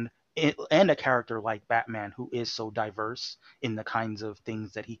 and and a character like Batman who is so diverse in the kinds of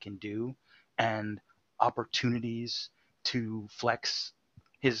things that he can do and opportunities to flex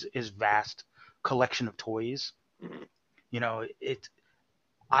his vast collection of toys. Mhm. It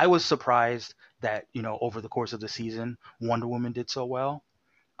I was surprised that over the course of the season Wonder Woman did so well,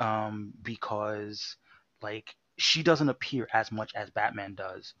 because like she doesn't appear as much as Batman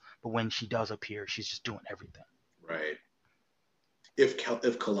does, but when she does appear, she's just doing everything. Right.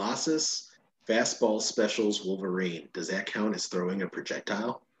 If Colossus fastball specials Wolverine, does that count as throwing a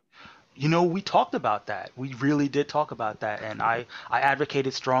projectile? We talked about that. We really did talk about that, and I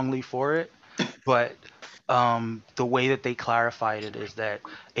advocated strongly for it, but the way that they clarified it is that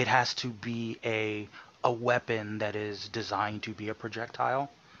it has to be a weapon that is designed to be a projectile.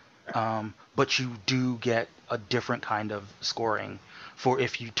 But you do get a different kind of scoring for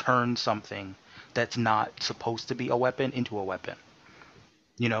if you turn something that's not supposed to be a weapon into a weapon.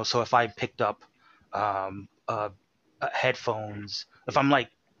 So if I picked up headphones, if I'm like,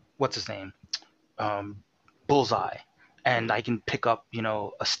 what's his name, um, Bullseye, and I can pick up,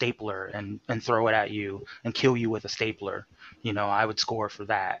 a stapler and throw it at you and kill you with a stapler, I would score for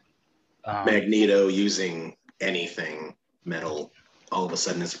that. Um, Magneto using anything metal all of a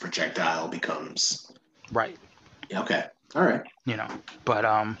sudden as a projectile becomes Right. okay. All right. You know,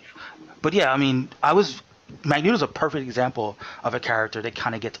 but yeah, I mean, Magneto's a perfect example of a character that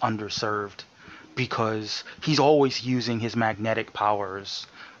kind of gets underserved because he's always using his magnetic powers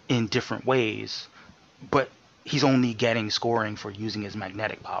in different ways, but he's only getting scoring for using his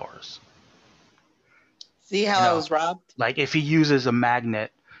magnetic powers. See You how I know, was robbed? like if he uses a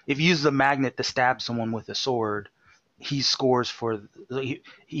magnet to stab someone with a sword, he scores for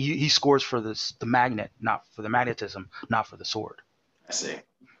he scores for the magnet, not for the magnetism, not for the sword. I see.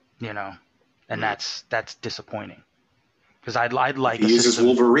 You know, and Hmm. that's disappointing because I'd If like he a uses system.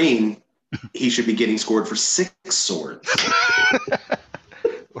 Wolverine, he should be getting scored for 6 swords.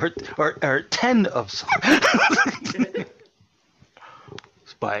 or 10 of swords.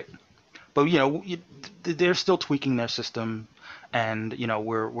 but you know, they're still tweaking their system, and you know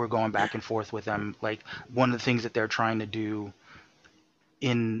we're going back and forth with them. Like one of the things that they're trying to do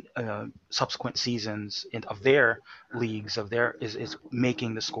in subsequent seasons of their leagues of their is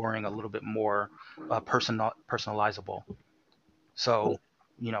making the scoring a little bit more personalizable. So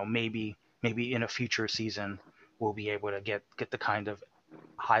you know maybe in a future season we'll be able to get the kind of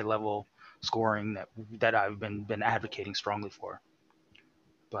high level scoring that I've been advocating strongly for.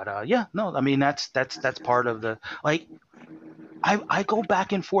 But yeah, no, I mean that's part of the like I go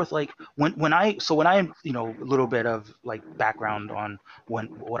back and forth like when I you know a little bit of like background on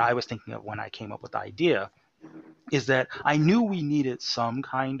what I was thinking of when I came up with the idea is that I knew we needed some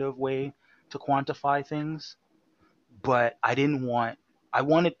kind of way to quantify things, but I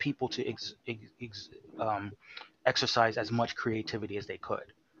wanted people to um, exercise as much creativity as they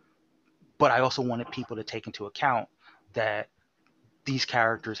could, but I also wanted people to take into account that these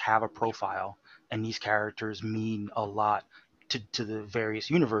characters have a profile and these characters mean a lot to the various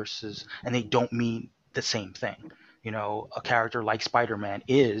universes and they don't mean the same thing. You know, a character like Spider-Man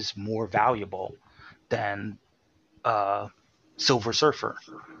is more valuable than uh, Silver Surfer,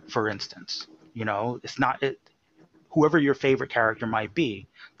 for instance. You know, it's not whoever your favorite character might be,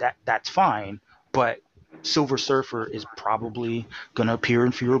 that's fine, but Silver Surfer is probably going to appear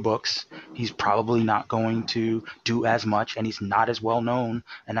in fewer books. He's probably not going to do as much, and he's not as well known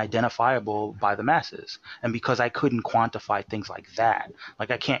and identifiable by the masses. And because I couldn't quantify things like that,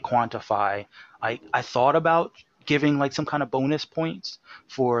 like I can't quantify, I thought about giving like some kind of bonus points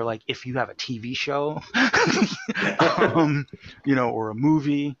for like if you have a TV show, you know, or a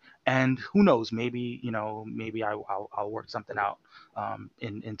movie, and who knows, maybe you know, maybe I'll work something out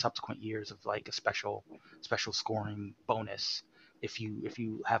in subsequent years of like a special scoring bonus if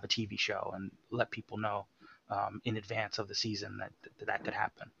you have a TV show and let people know in advance of the season that could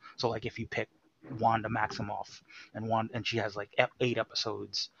happen. So like if you pick Wanda Maximoff and she has like 8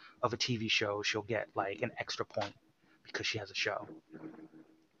 episodes of a TV show, she'll get like an extra point because she has a show.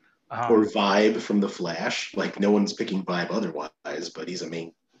 Or Vibe from The Flash. Like no one's picking Vibe otherwise, but he's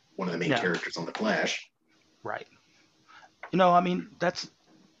one of the main Yeah. characters on The Flash. Right. You know, I mean,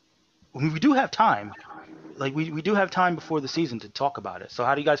 we do have time. Like we do have time before the season to talk about it. So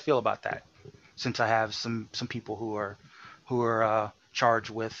how do you guys feel about that? Since I have some people who are charged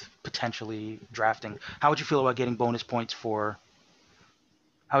with potentially drafting, how would you feel about getting bonus points for?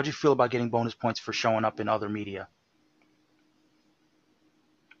 How would you feel about getting bonus points for showing up in other media?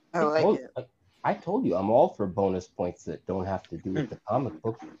 I like it. I told you I'm all for bonus points that don't have to do with the comic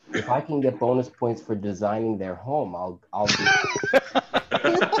books. If I can get bonus points for designing their home, I'll do it.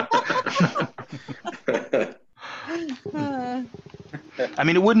 I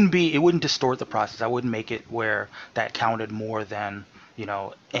mean, it wouldn't distort the process. I wouldn't make it where that counted more than, you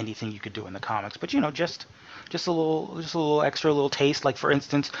know, anything you could do in the comics. But, you know, just a little extra little taste. Like, for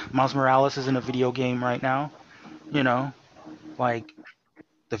instance, Miles Morales is in a video game right now. You know, like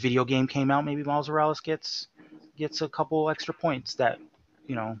the video game came out, maybe Miles Morales gets a couple extra points that,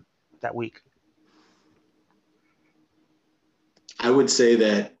 you know, that week. I would say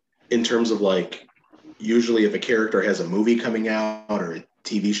that in terms of like, usually if a character has a movie coming out or a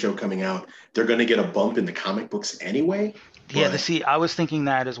TV show coming out, they're going to get a bump in the comic books anyway. Yeah, But see, I was thinking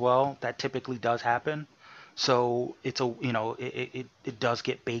that as well. That typically does happen. So it's a, you know, it does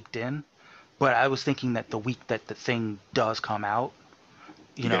get baked in. But I was thinking that the week that the thing does come out,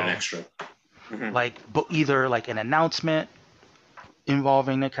 you you get an know, extra. like but either like an announcement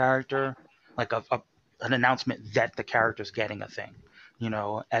involving the character, like an announcement that the character's getting a thing, you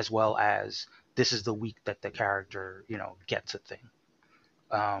know, as well as this is the week that the character, you know, gets a thing.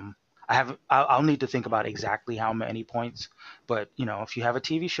 Um, I'll need to think about exactly how many points, but you know, if you have a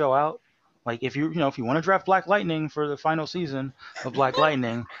TV show out, like if you know if you want to draft Black Lightning for the final season of Black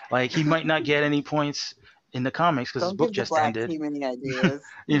Lightning, like he might not get any points in the comics because his Don't book give the just black ended. team any ideas.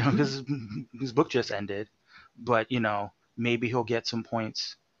 Because his book just ended. But maybe he'll get some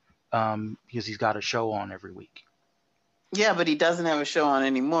points because he's got a show on every week. Yeah, but he doesn't have a show on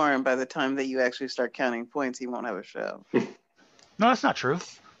anymore, and by the time that you actually start counting points, he won't have a show. No, that's not true.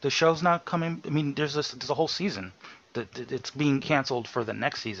 The show's not coming. I mean, there's a whole season. It's being canceled for the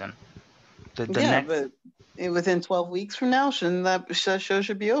next season. But within 12 weeks from now, shouldn't that show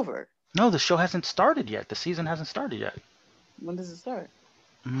should be over? No, the show hasn't started yet. The season hasn't started yet. When does it start?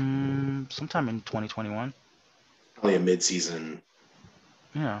 Sometime in 2021. Probably a mid-season.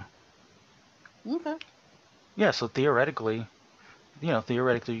 Yeah. Okay. Yeah. So theoretically,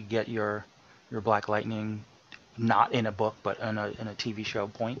 you get your Black Lightning, not in a book, but in a TV show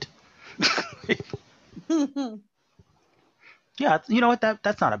point. Yeah, you know what?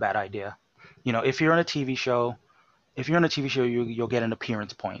 That's not a bad idea. If you're on a TV show, you'll get an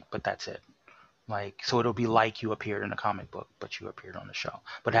appearance point, but that's it. So it'll be like you appeared in a comic book, but you appeared on the show.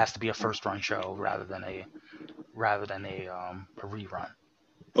 But it has to be a first run show rather than a rerun.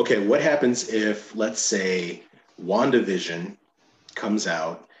 Okay, what happens if, let's say, WandaVision comes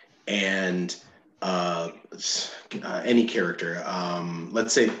out and any character,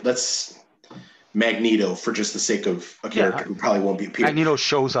 let's Magneto, for just the sake of a character who probably won't be appearing. Magneto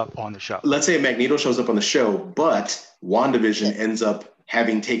shows up on the show. Let's say Magneto shows up on the show, but WandaVision ends up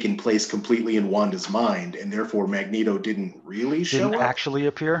having taken place completely in Wanda's mind, and therefore Magneto didn't really show Didn't up. actually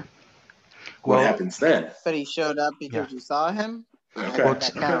appear. What happens then? But he showed up because you saw him. Okay.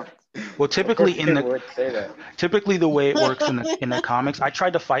 Well, typically say that. typically the way it works in the comics, I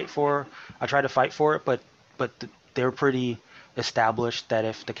tried to fight for it, but they're pretty established that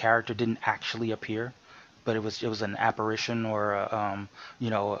if the character didn't actually appear, but it was an apparition or a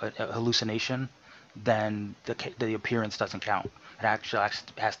hallucination, then the appearance doesn't count. It actually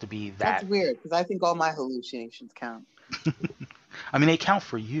has to be that. That's weird because I think all my hallucinations count. I mean, they count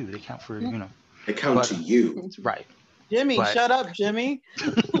for you. They count for They count to you. Right. Jimmy, shut up, Jimmy.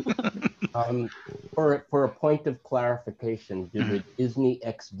 For a point of clarification, do the Disney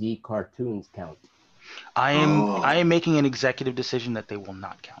XD cartoons count? I am making an executive decision that they will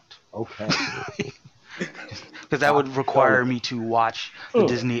not count. Okay. Because that would require me to watch the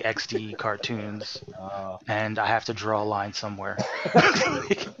Disney XD cartoons, and I have to draw a line somewhere.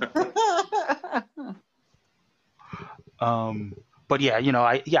 But yeah,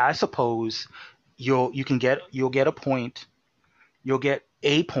 I suppose you'll get a point. You'll get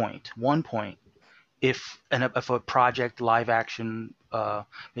a point, 1 point, if a project, live action,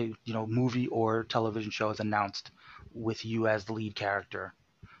 movie or television show is announced with you as the lead character.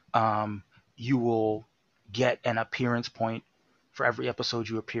 You will get an appearance point for every episode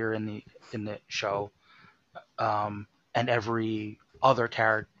you appear in the show, and every other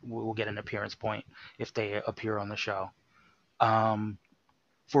character will get an appearance point if they appear on the show.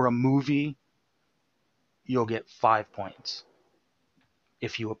 For a movie, you'll get 5 points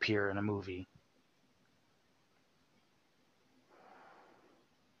if you appear in a movie.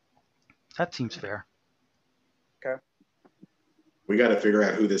 That seems fair. Okay. We got to figure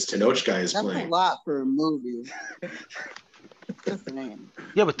out who this Tenoch guy is That's playing. a lot for a movie. Just the name.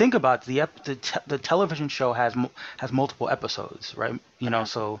 Yeah, but think about it. The television show has multiple episodes, right?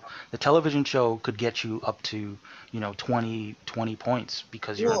 So the television show could get you up to 20 points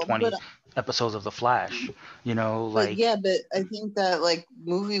because you're in 20 episodes of The Flash. But yeah, but I think that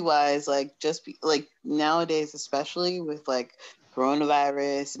movie wise, nowadays, especially with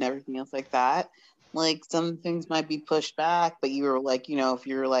coronavirus and everything else like that, some things might be pushed back, but you were if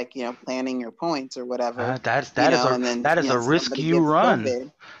you're planning your points or whatever. That is a risk you run.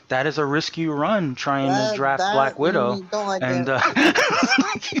 COVID. That is a risk you run trying to draft Black Widow and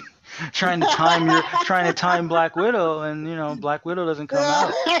trying to time Black Widow, and Black Widow doesn't come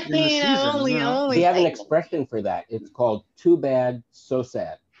out in the season. We have an expression for that. It's called "too bad, so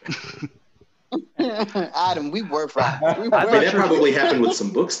sad." Adam, we were friends. That probably happened with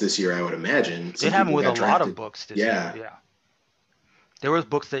some books this year, I would imagine. It happened with a lot of books this year. Yeah. There was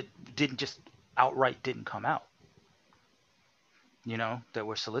books that didn't come out. That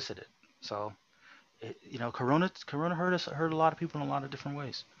were solicited. So, Corona hurt a lot of people in a lot of different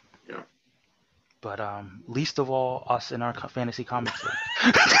ways. Yeah. But least of all us in our fantasy comics.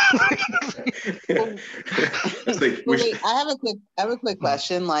 Wait, I have a quick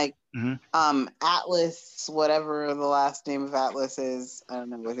question. Atlas, whatever the last name of Atlas is, I don't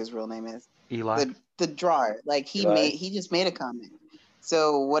know what his real name is. Eli. The drawer. He just made a comic.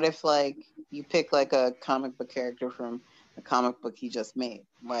 So what if you pick a comic book character from a comic book he just made?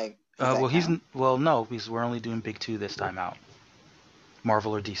 No, because we're only doing big two this time out.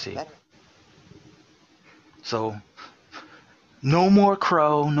 Marvel or DC. So no more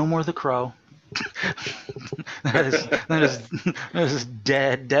Crow, no more the Crow. that is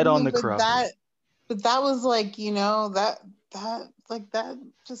dead on No, the Crow. but that was like, that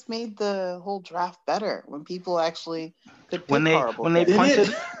just made the whole draft better when people actually could When pick they horrible when they things. Did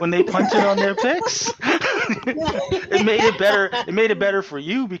it? punted when they punted on their picks, it made it better. It made it better for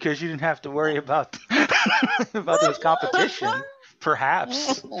you because you didn't have to worry about about this competition.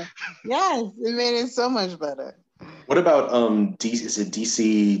 Perhaps. Yes, it made it so much better. What about is it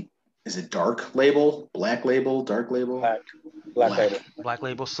DC? Is it Dark Label, Black Label, Dark Label? Black Label. Black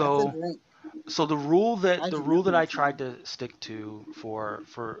Label. That's a So drink. the rule I that I remember tried to stick to for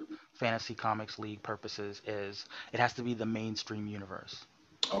Fantasy Comics League purposes is it has to be the mainstream universe.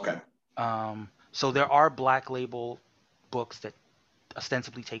 Okay. So there are Black Label books that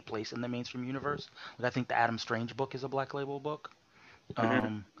ostensibly take place in the mainstream universe. Like I think the Adam Strange book is a Black Label book.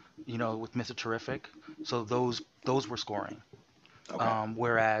 Mhm. With Mr. Terrific. So those were scoring. Okay.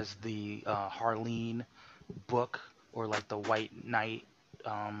 Whereas the Harleen book or like the White Knight,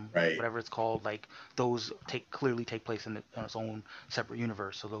 Right. whatever it's called, like those clearly take place in its own separate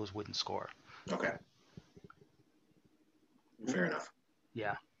universe, so those wouldn't score. Okay. Fair enough.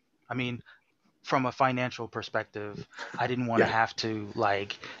 Yeah, I mean, from a financial perspective, I didn't want to Yeah. have to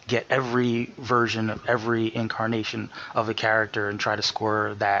like get every version of every incarnation of a character and try to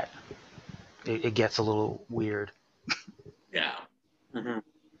score that. It gets a little weird. Yeah. Mm-hmm.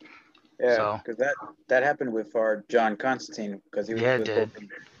 Yeah, So because that happened with our John Constantine because he yeah, it was did. both in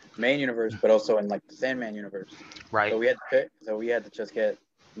the main universe but also in like the Sandman universe. Right. So we had to pick. So we had to just get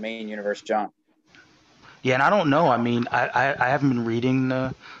main universe John. Yeah, and I don't know. I mean, I haven't been reading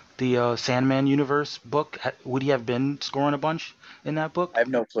the Sandman universe book. Would he have been scoring a bunch in that book? I have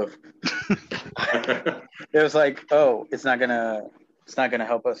no clue. It was like, oh, it's not gonna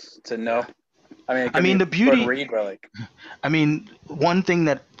help us to know. I mean, it I could mean, be the a fun beauty. read, but like, I mean, one thing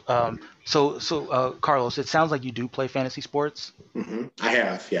that Carlos, it sounds like you do play fantasy sports. Hmm. I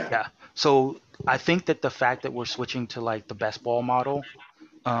have. Yeah. Yeah. So I think that the fact that we're switching to like the best ball model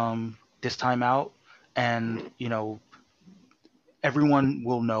this time out, and everyone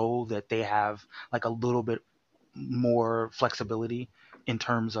will know that they have like a little bit more flexibility in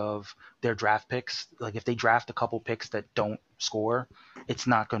terms of their draft picks. Like if they draft a couple picks that don't score, it's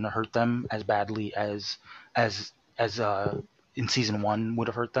not going to hurt them as badly as in season one would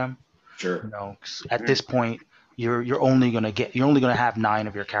have hurt them. Sure. 'Cause at this point, you're only going to have 9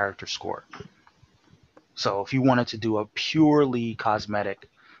 of your characters score. So if you wanted to do a purely cosmetic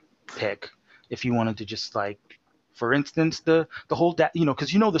pick, if you wanted to just like, for instance, the whole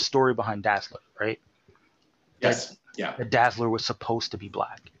because the story behind Dazzler, right? Yes. Yeah. The Dazzler was supposed to be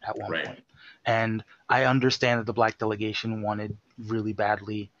black at one Right. point. And I understand that the black delegation wanted really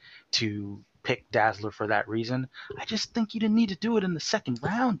badly to pick Dazzler for that reason. I just think you didn't need to do it in the second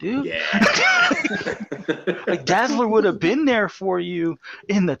round, dude. Yeah. Like Dazzler would have been there for you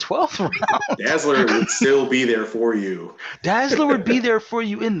in the 12th round. Dazzler would still be there for you. Dazzler would be there for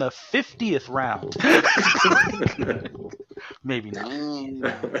you in the 50th round. Maybe not.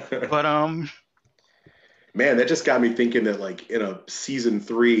 But Man, that just got me thinking that like in a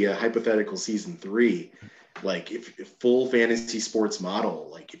hypothetical season 3, like if full fantasy sports model,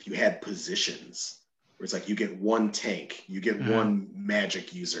 like if you had positions where it's like you get one tank, you get one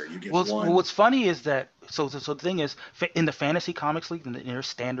magic user, you get one. What's funny is that so the thing is in the Fantasy Comics League in their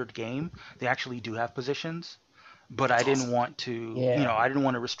standard game, they actually do have positions, but I didn't want to I didn't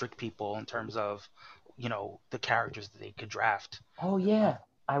want to restrict people in terms of the characters that they could draft. Oh yeah,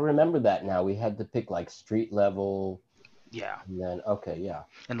 I remember that now. We had to pick like street level. Yeah. And then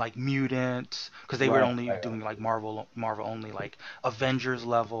and like mutants because they were only doing like Marvel only, like Avengers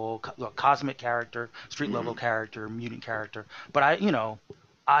level, cosmic character, street level character, mutant character. But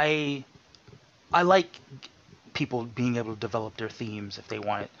I like people being able to develop their themes if they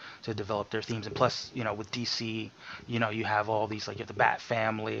wanted to develop their themes. And plus, with DC, you have all these, like you have the Bat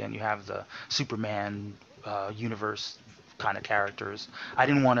family and you have the Superman universe kind of characters. I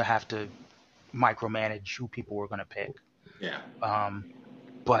didn't want to have to micromanage who people were going to pick. Yeah.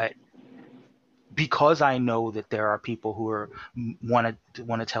 But because I know that there are people who want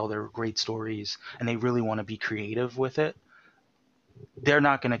to tell their great stories and they really want to be creative with it, they're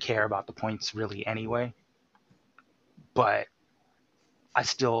not going to care about the points really anyway. But I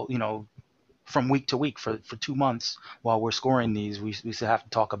still, from week to week for 2 months while we're scoring these, we still have to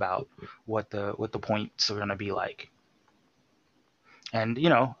talk about what the points are going to be like. And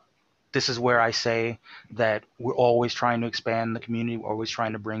this is where I say that we're always trying to expand the community. We're always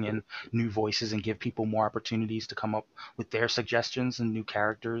trying to bring in new voices and give people more opportunities to come up with their suggestions and new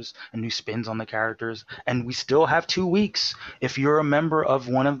characters and new spins on the characters. And we still have 2 weeks. If you're a member of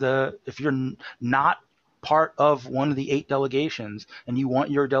if you're not part of one of the 8 delegations and you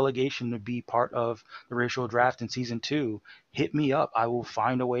want your delegation to be part of the racial draft in season 2, hit me up. I will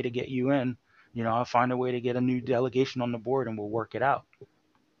find a way to get you in. I'll find a way to get a new delegation on the board and we'll work it out.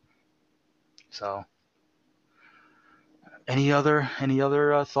 So, any other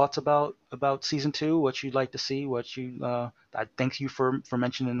thoughts about season 2? What you'd like to see? I thank you for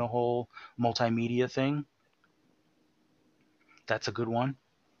mentioning the whole multimedia thing. That's a good one.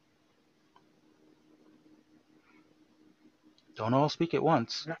 Don't all speak at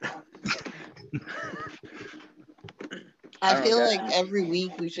once. I feel like every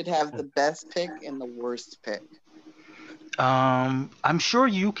week we should have the best pick and the worst pick. I'm sure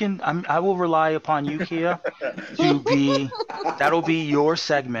you can. I will rely upon you, Kia, that'll be your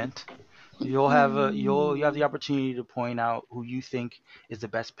segment. You'll have the opportunity to point out who you think is the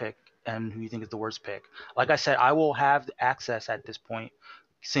best pick and who you think is the worst pick. Like I said, I will have access at this point,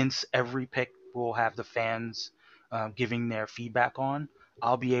 since every pick will have the fans giving their feedback on.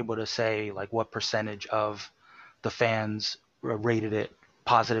 I'll be able to say like what percentage of the fans rated it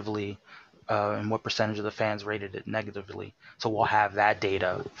positively. And what percentage of the fans rated it negatively. So we'll have that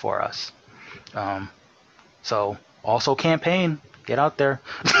data for us. So also campaign, get out there.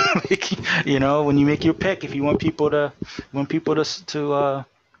 When you make your pick, if you want people to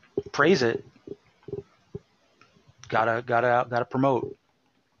praise it, gotta promote.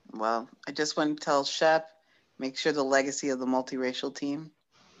 Well, I just want to tell Shep, make sure the legacy of the multiracial team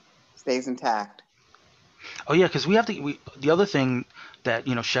stays intact. Oh yeah, because the other thing that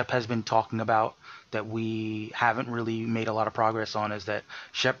Shep has been talking about that we haven't really made a lot of progress on is that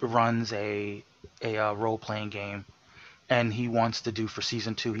Shep runs a role playing game, and he wants to do for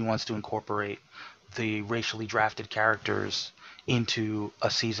season 2. He wants to incorporate the racially drafted characters into a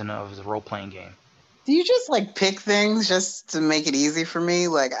season of the role playing game. Do you just like pick things just to make it easy for me?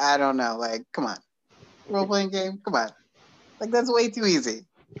 Like, I don't know. Like, come on, role playing game. Come on, like that's way too easy.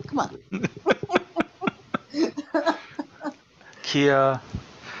 Come on. Kia,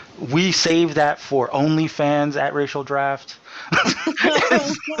 we save that for OnlyFans at Racial Draft.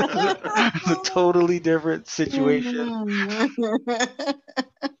 It's a totally different situation.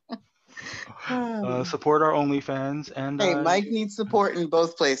 Support our OnlyFans. And hey, Mike needs support in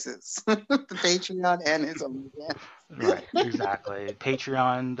both places. The Patreon and his OnlyFans. Right, exactly.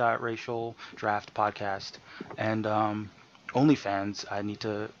 Patreon.Racial Draft Podcast. And OnlyFans, I need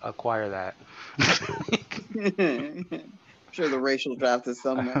to acquire that. I'm sure the racial draft is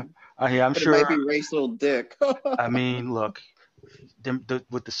somewhere. I'm but sure. It might be racial dick. I mean, look,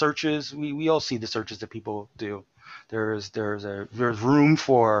 with the searches, we all see the searches that people do. There's room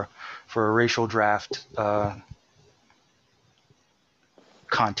for a racial draft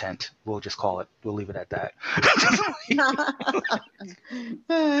content. We'll just call it. We'll leave it at that.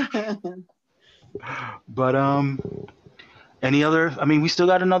 But any other? I mean, we still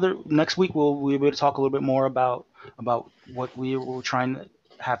got another. Next week we'll be able to talk a little bit more about what we were trying to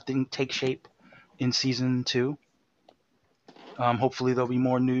have things take shape in season 2. Hopefully there'll be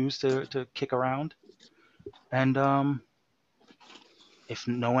more news to kick around. And if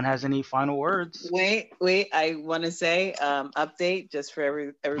no one has any final words. Wait, I want to say update just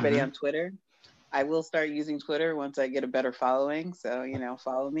for everybody on Twitter. I will start using Twitter once I get a better following. So,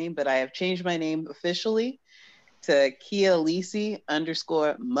 follow me. But I have changed my name officially to Kia Lisi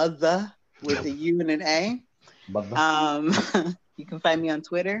 _mother with a U and an A. You can find me on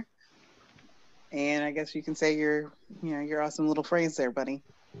Twitter. And I guess you can say your awesome little phrase there, buddy.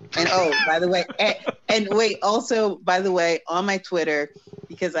 And by the way, by the way, on my Twitter,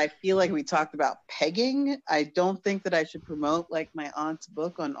 because I feel like we talked about pegging, I don't think that I should promote like my aunt's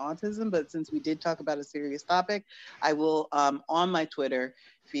book on autism, but since we did talk about a serious topic, I will on my Twitter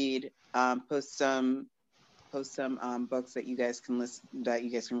feed post some books that you guys can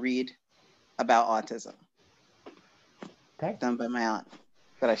read about autism. Okay. Done by my aunt,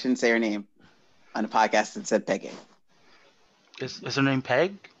 but I shouldn't say her name on a podcast that said pegging. Is her name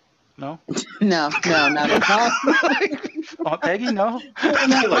Peg? No? No, not at all. Aunt Peggy? No?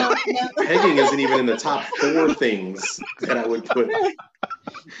 I feel like pegging isn't even in the top 4 things that I would put.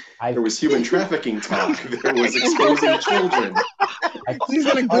 There was human trafficking talk. There was exposing children. She's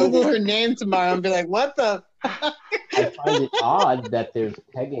going to Google her name tomorrow and be like, what the? I find it odd that there's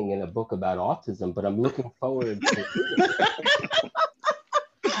pegging in a book about autism, but I'm looking forward to it.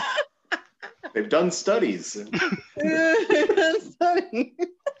 They've done studies.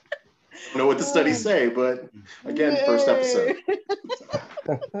 don't know what the studies say, but again, first episode.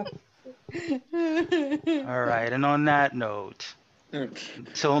 All right, and on that note, Mm.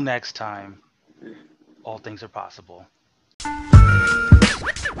 until next time, all things are possible. One,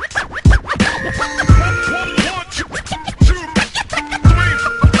 two.